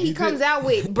 everything that he comes out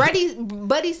with.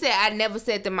 Buddy said, I never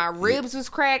said that my ribs was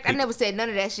cracked. I never said none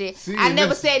of that shit. See, I and never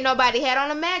that's- said nobody had on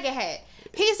a MAGA hat.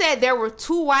 He said there were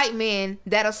two white men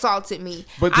that assaulted me.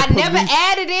 But the I never police-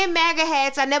 added in MAGA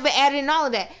hats. I never added in all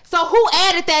of that. So who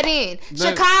added that in? Not-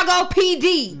 Chicago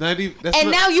PD. Not even, that's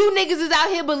And not- now you niggas is out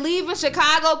here believing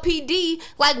Chicago PD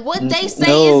like what they say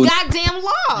No. is goddamn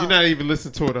law. You're not even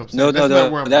listening to what I'm saying. No, That's not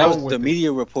where I'm that going was with the it.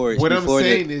 media reports. What I'm before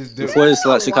saying the, is the- before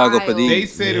the Chicago Wild. PD. They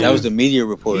said it that was was- the media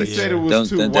report. He said it was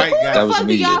two white Who guys. That the was fuck the do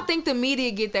media. y'all think the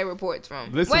media get their reports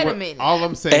from? Listen, Wait a what- minute. all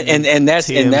I'm saying And that's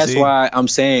TMZ. why I'm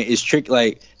saying it's tricky.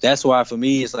 Like that's why for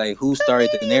me it's like who started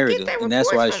the narrative, and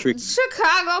that's why it's tricky.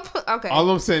 Chicago. Okay. all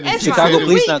I'm saying is It's he fine. said Chicago it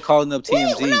police was- not calling up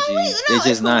TMZ. G. They're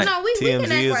just not. No, we TMZ can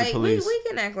act is the like police. we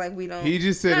can act like we don't. He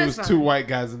just said No, it it's was fine. two white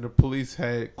guys, and the police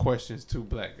had questions two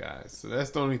black guys. So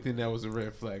that's the only thing that was a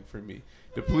red flag for me.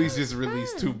 The police just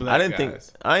released two black I didn't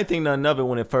guys. think nothing of it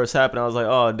when it first happened. I was like,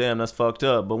 oh damn, that's fucked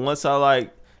up. But once I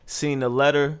like seen the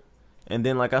letter, and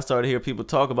then like I started to hear people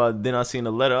talk about it, then I seen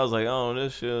the letter, I was like, oh,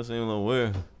 this shit seems a little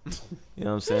weird. You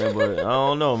know what I'm saying? But I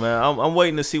don't know, man. I'm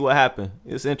waiting to see what happened.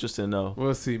 It's interesting though.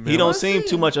 We'll see, man. He don't We'll seem see.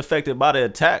 too much affected by the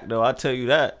attack though. I tell you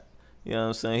that. You know what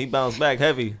I'm saying? He bounced back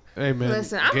heavy. Hey man,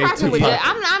 Listen, I'm gave rocking with Tupac- Jesse.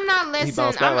 I'm not listening.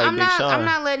 bounced back like I'm Big Sean.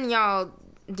 not letting y'all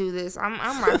do this. I'm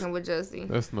rocking with Jesse.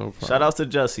 That's no problem. Shout outs to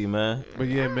Jussie, man. But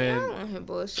yeah, I man. don't want him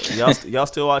bullshit. Y'all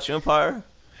still watch Empire?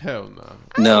 Hell no. I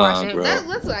ain't No, watching- bro. That's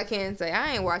what I can say.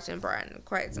 I ain't watching Pride in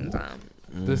quite some time.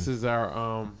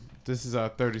 This is our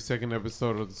 32nd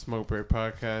episode of the Smoke Break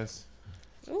Podcast.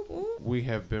 Ooh, ooh. We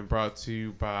have been brought to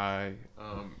you by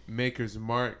Maker's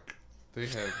Mark. They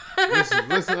have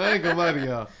listen. I ain't gonna lie to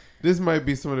y'all. This might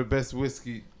be some of the best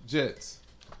whiskey. Jets,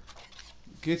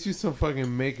 get you some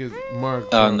fucking Maker's Mark. Oh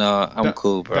bro. no, I'm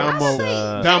cool, bro.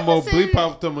 Downmo, Jameson- bleep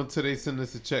out them until they send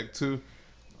us a check too.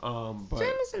 But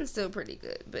Jameson's still pretty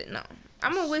good, but no.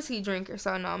 I'm a whiskey drinker,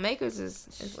 so no. Makers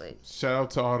is lit. shout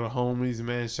out to all the homies,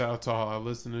 man. Shout out to all our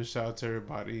listeners. Shout out to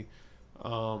everybody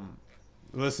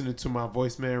listening to my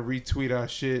voice, man. Retweet our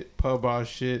shit, pub our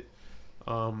shit.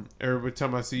 Every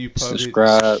time I see you pub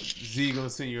Subscribe. it, Z gonna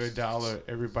send you $1.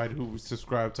 Everybody who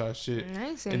subscribe to our shit I ain't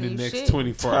in sending the you next shit.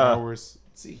 24 hours.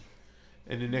 Z.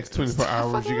 In the next 24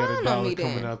 hours, you got fucking lying on me $1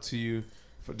 coming then. out to you.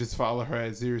 Just follow her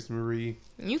at Zeris Marie.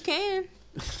 You can.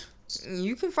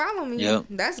 You can follow me. Yep.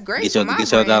 That's great. Get for your my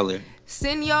get your brand. dollar.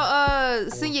 Send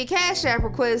your Cash App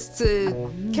request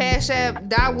to Cash App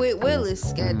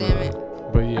Willis. God damn it.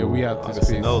 But yeah, we out this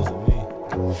piece. Knows me.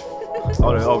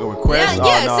 Oh, they all can request?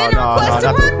 Yeah, oh, send a request not to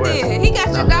the Mark request. then. He got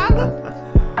your dollar.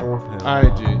 All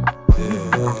right, G.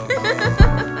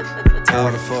 All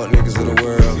the fuck niggas in the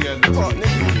world. See ya next Fuck week.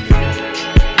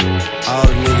 niggas. All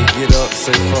the niggas get up,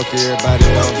 say fuck everybody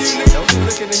else.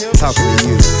 Talking to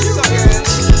you.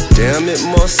 Damn, it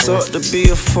must suck to be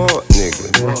a fuck nigga.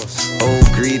 Old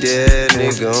greedy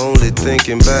nigga only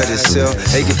thinking about himself.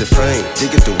 They get the fame, they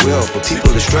get the wealth, but people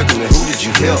are struggling. Who did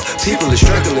you help? People are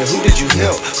struggling. Who did you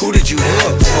help? Who did you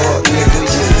help? Fuck nigga,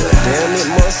 yeah. Damn, it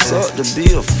must suck to be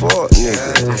a fuck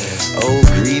nigga. Old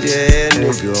greedy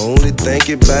nigga only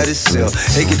thinking about himself.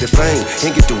 They get the fame,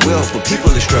 they get the wealth, but people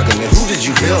are struggling. Who did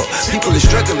you help? People are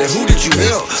struggling. Who did you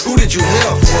help? Who did you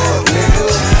help? Fuck nigga.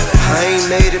 I ain't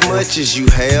made it much as you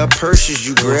have. Purses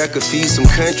you grab could feed some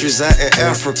countries out in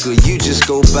Africa. You just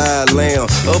go buy a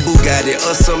lamb, a Bugatti,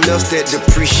 or something else that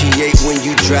depreciate when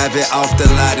you drive it off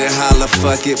the lot and holler,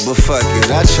 fuck it, but fuck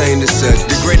it. I changed the subject.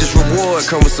 The greatest reward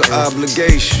comes with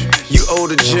obligation. You owe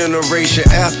the generation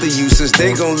after you, since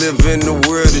they gon' live in the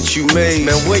world that you made.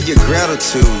 Man, where your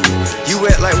gratitude? You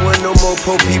act like one no more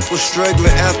poor people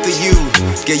struggling after you.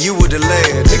 Yeah, you were the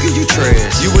lad, nigga, you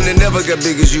trash. You wouldn't never got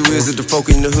big as you is if the folk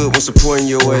in the hood was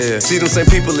supporting your ass. See them same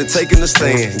people that taking the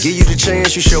stand. Give you the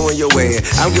chance, you showing your ass.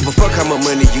 I don't give a fuck how much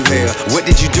money you have. What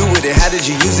did you do with it? How did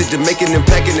you use it to make an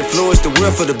impact and influence the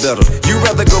world for the better? You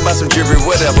rather go buy some jewelry,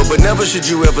 whatever, but never should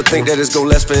you ever think that it's gon'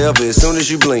 last forever. As soon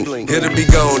as you blink, it'll be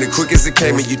gone. Quick as it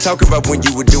came, and you talk about when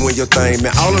you were doing your thing, man.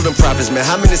 All of them profits, man.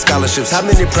 How many scholarships, how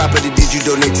many property did you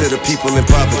donate to the people in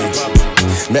poverty?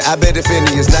 Man, I bet if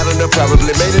any is not enough,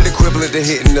 probably made it equivalent to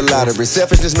hitting the lottery.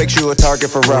 Selfishness makes you a target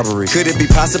for robbery. Could it be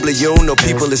possibly you don't know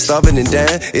people is starving and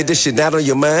dying? Is this shit not on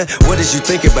your mind? What is you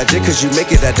thinking about just cause you make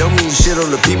it? I don't mean you shit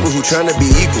on the people who trying to be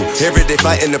equal. Every day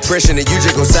fighting oppression and you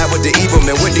just gon' side with the evil.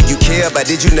 Man, what do you care about?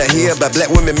 Did you not hear about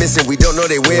black women missing? We don't know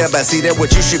they whereabouts. See that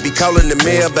what you should be calling the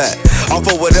mayor about. All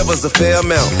for whatever's a fair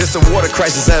amount. It's a water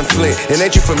crisis, I'm Flint. And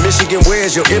ain't you from Michigan?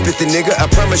 Where's your empathy, nigga? I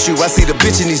promise you, I see the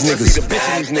bitch in these niggas.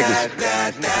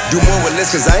 Do more with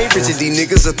less, cause I ain't rich at these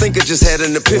niggas. I think I just had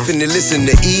an epiphany. Listen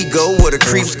to ego, where the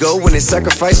creeps go when they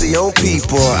sacrifice their own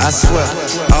people. I swear,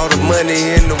 all the money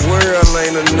in the world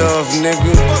ain't enough,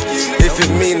 nigga. If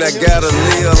it mean I gotta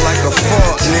live like a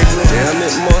fuck, nigga. Damn,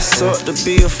 it must suck to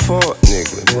be a fuck,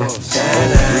 nigga.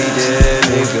 Greedy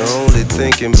nigga only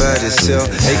thinking about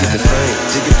himself. They get the fame,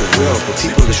 they get the wealth, but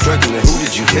people are struggling. Who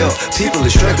did you help? People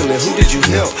are struggling. Who did you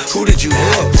help? Who did you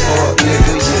help? Fuck,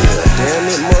 nigga, yeah. Damn,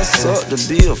 it must suck to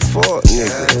be a fuck,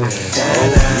 nigga.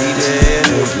 Greedy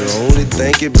nigga only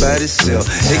thinking about himself.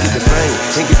 They get the fame,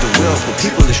 they get the wealth, but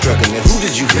people are struggling. Who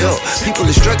did you help? People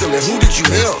are struggling. Who did you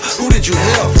help? Who did you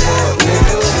help? Fuck,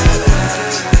 nigga.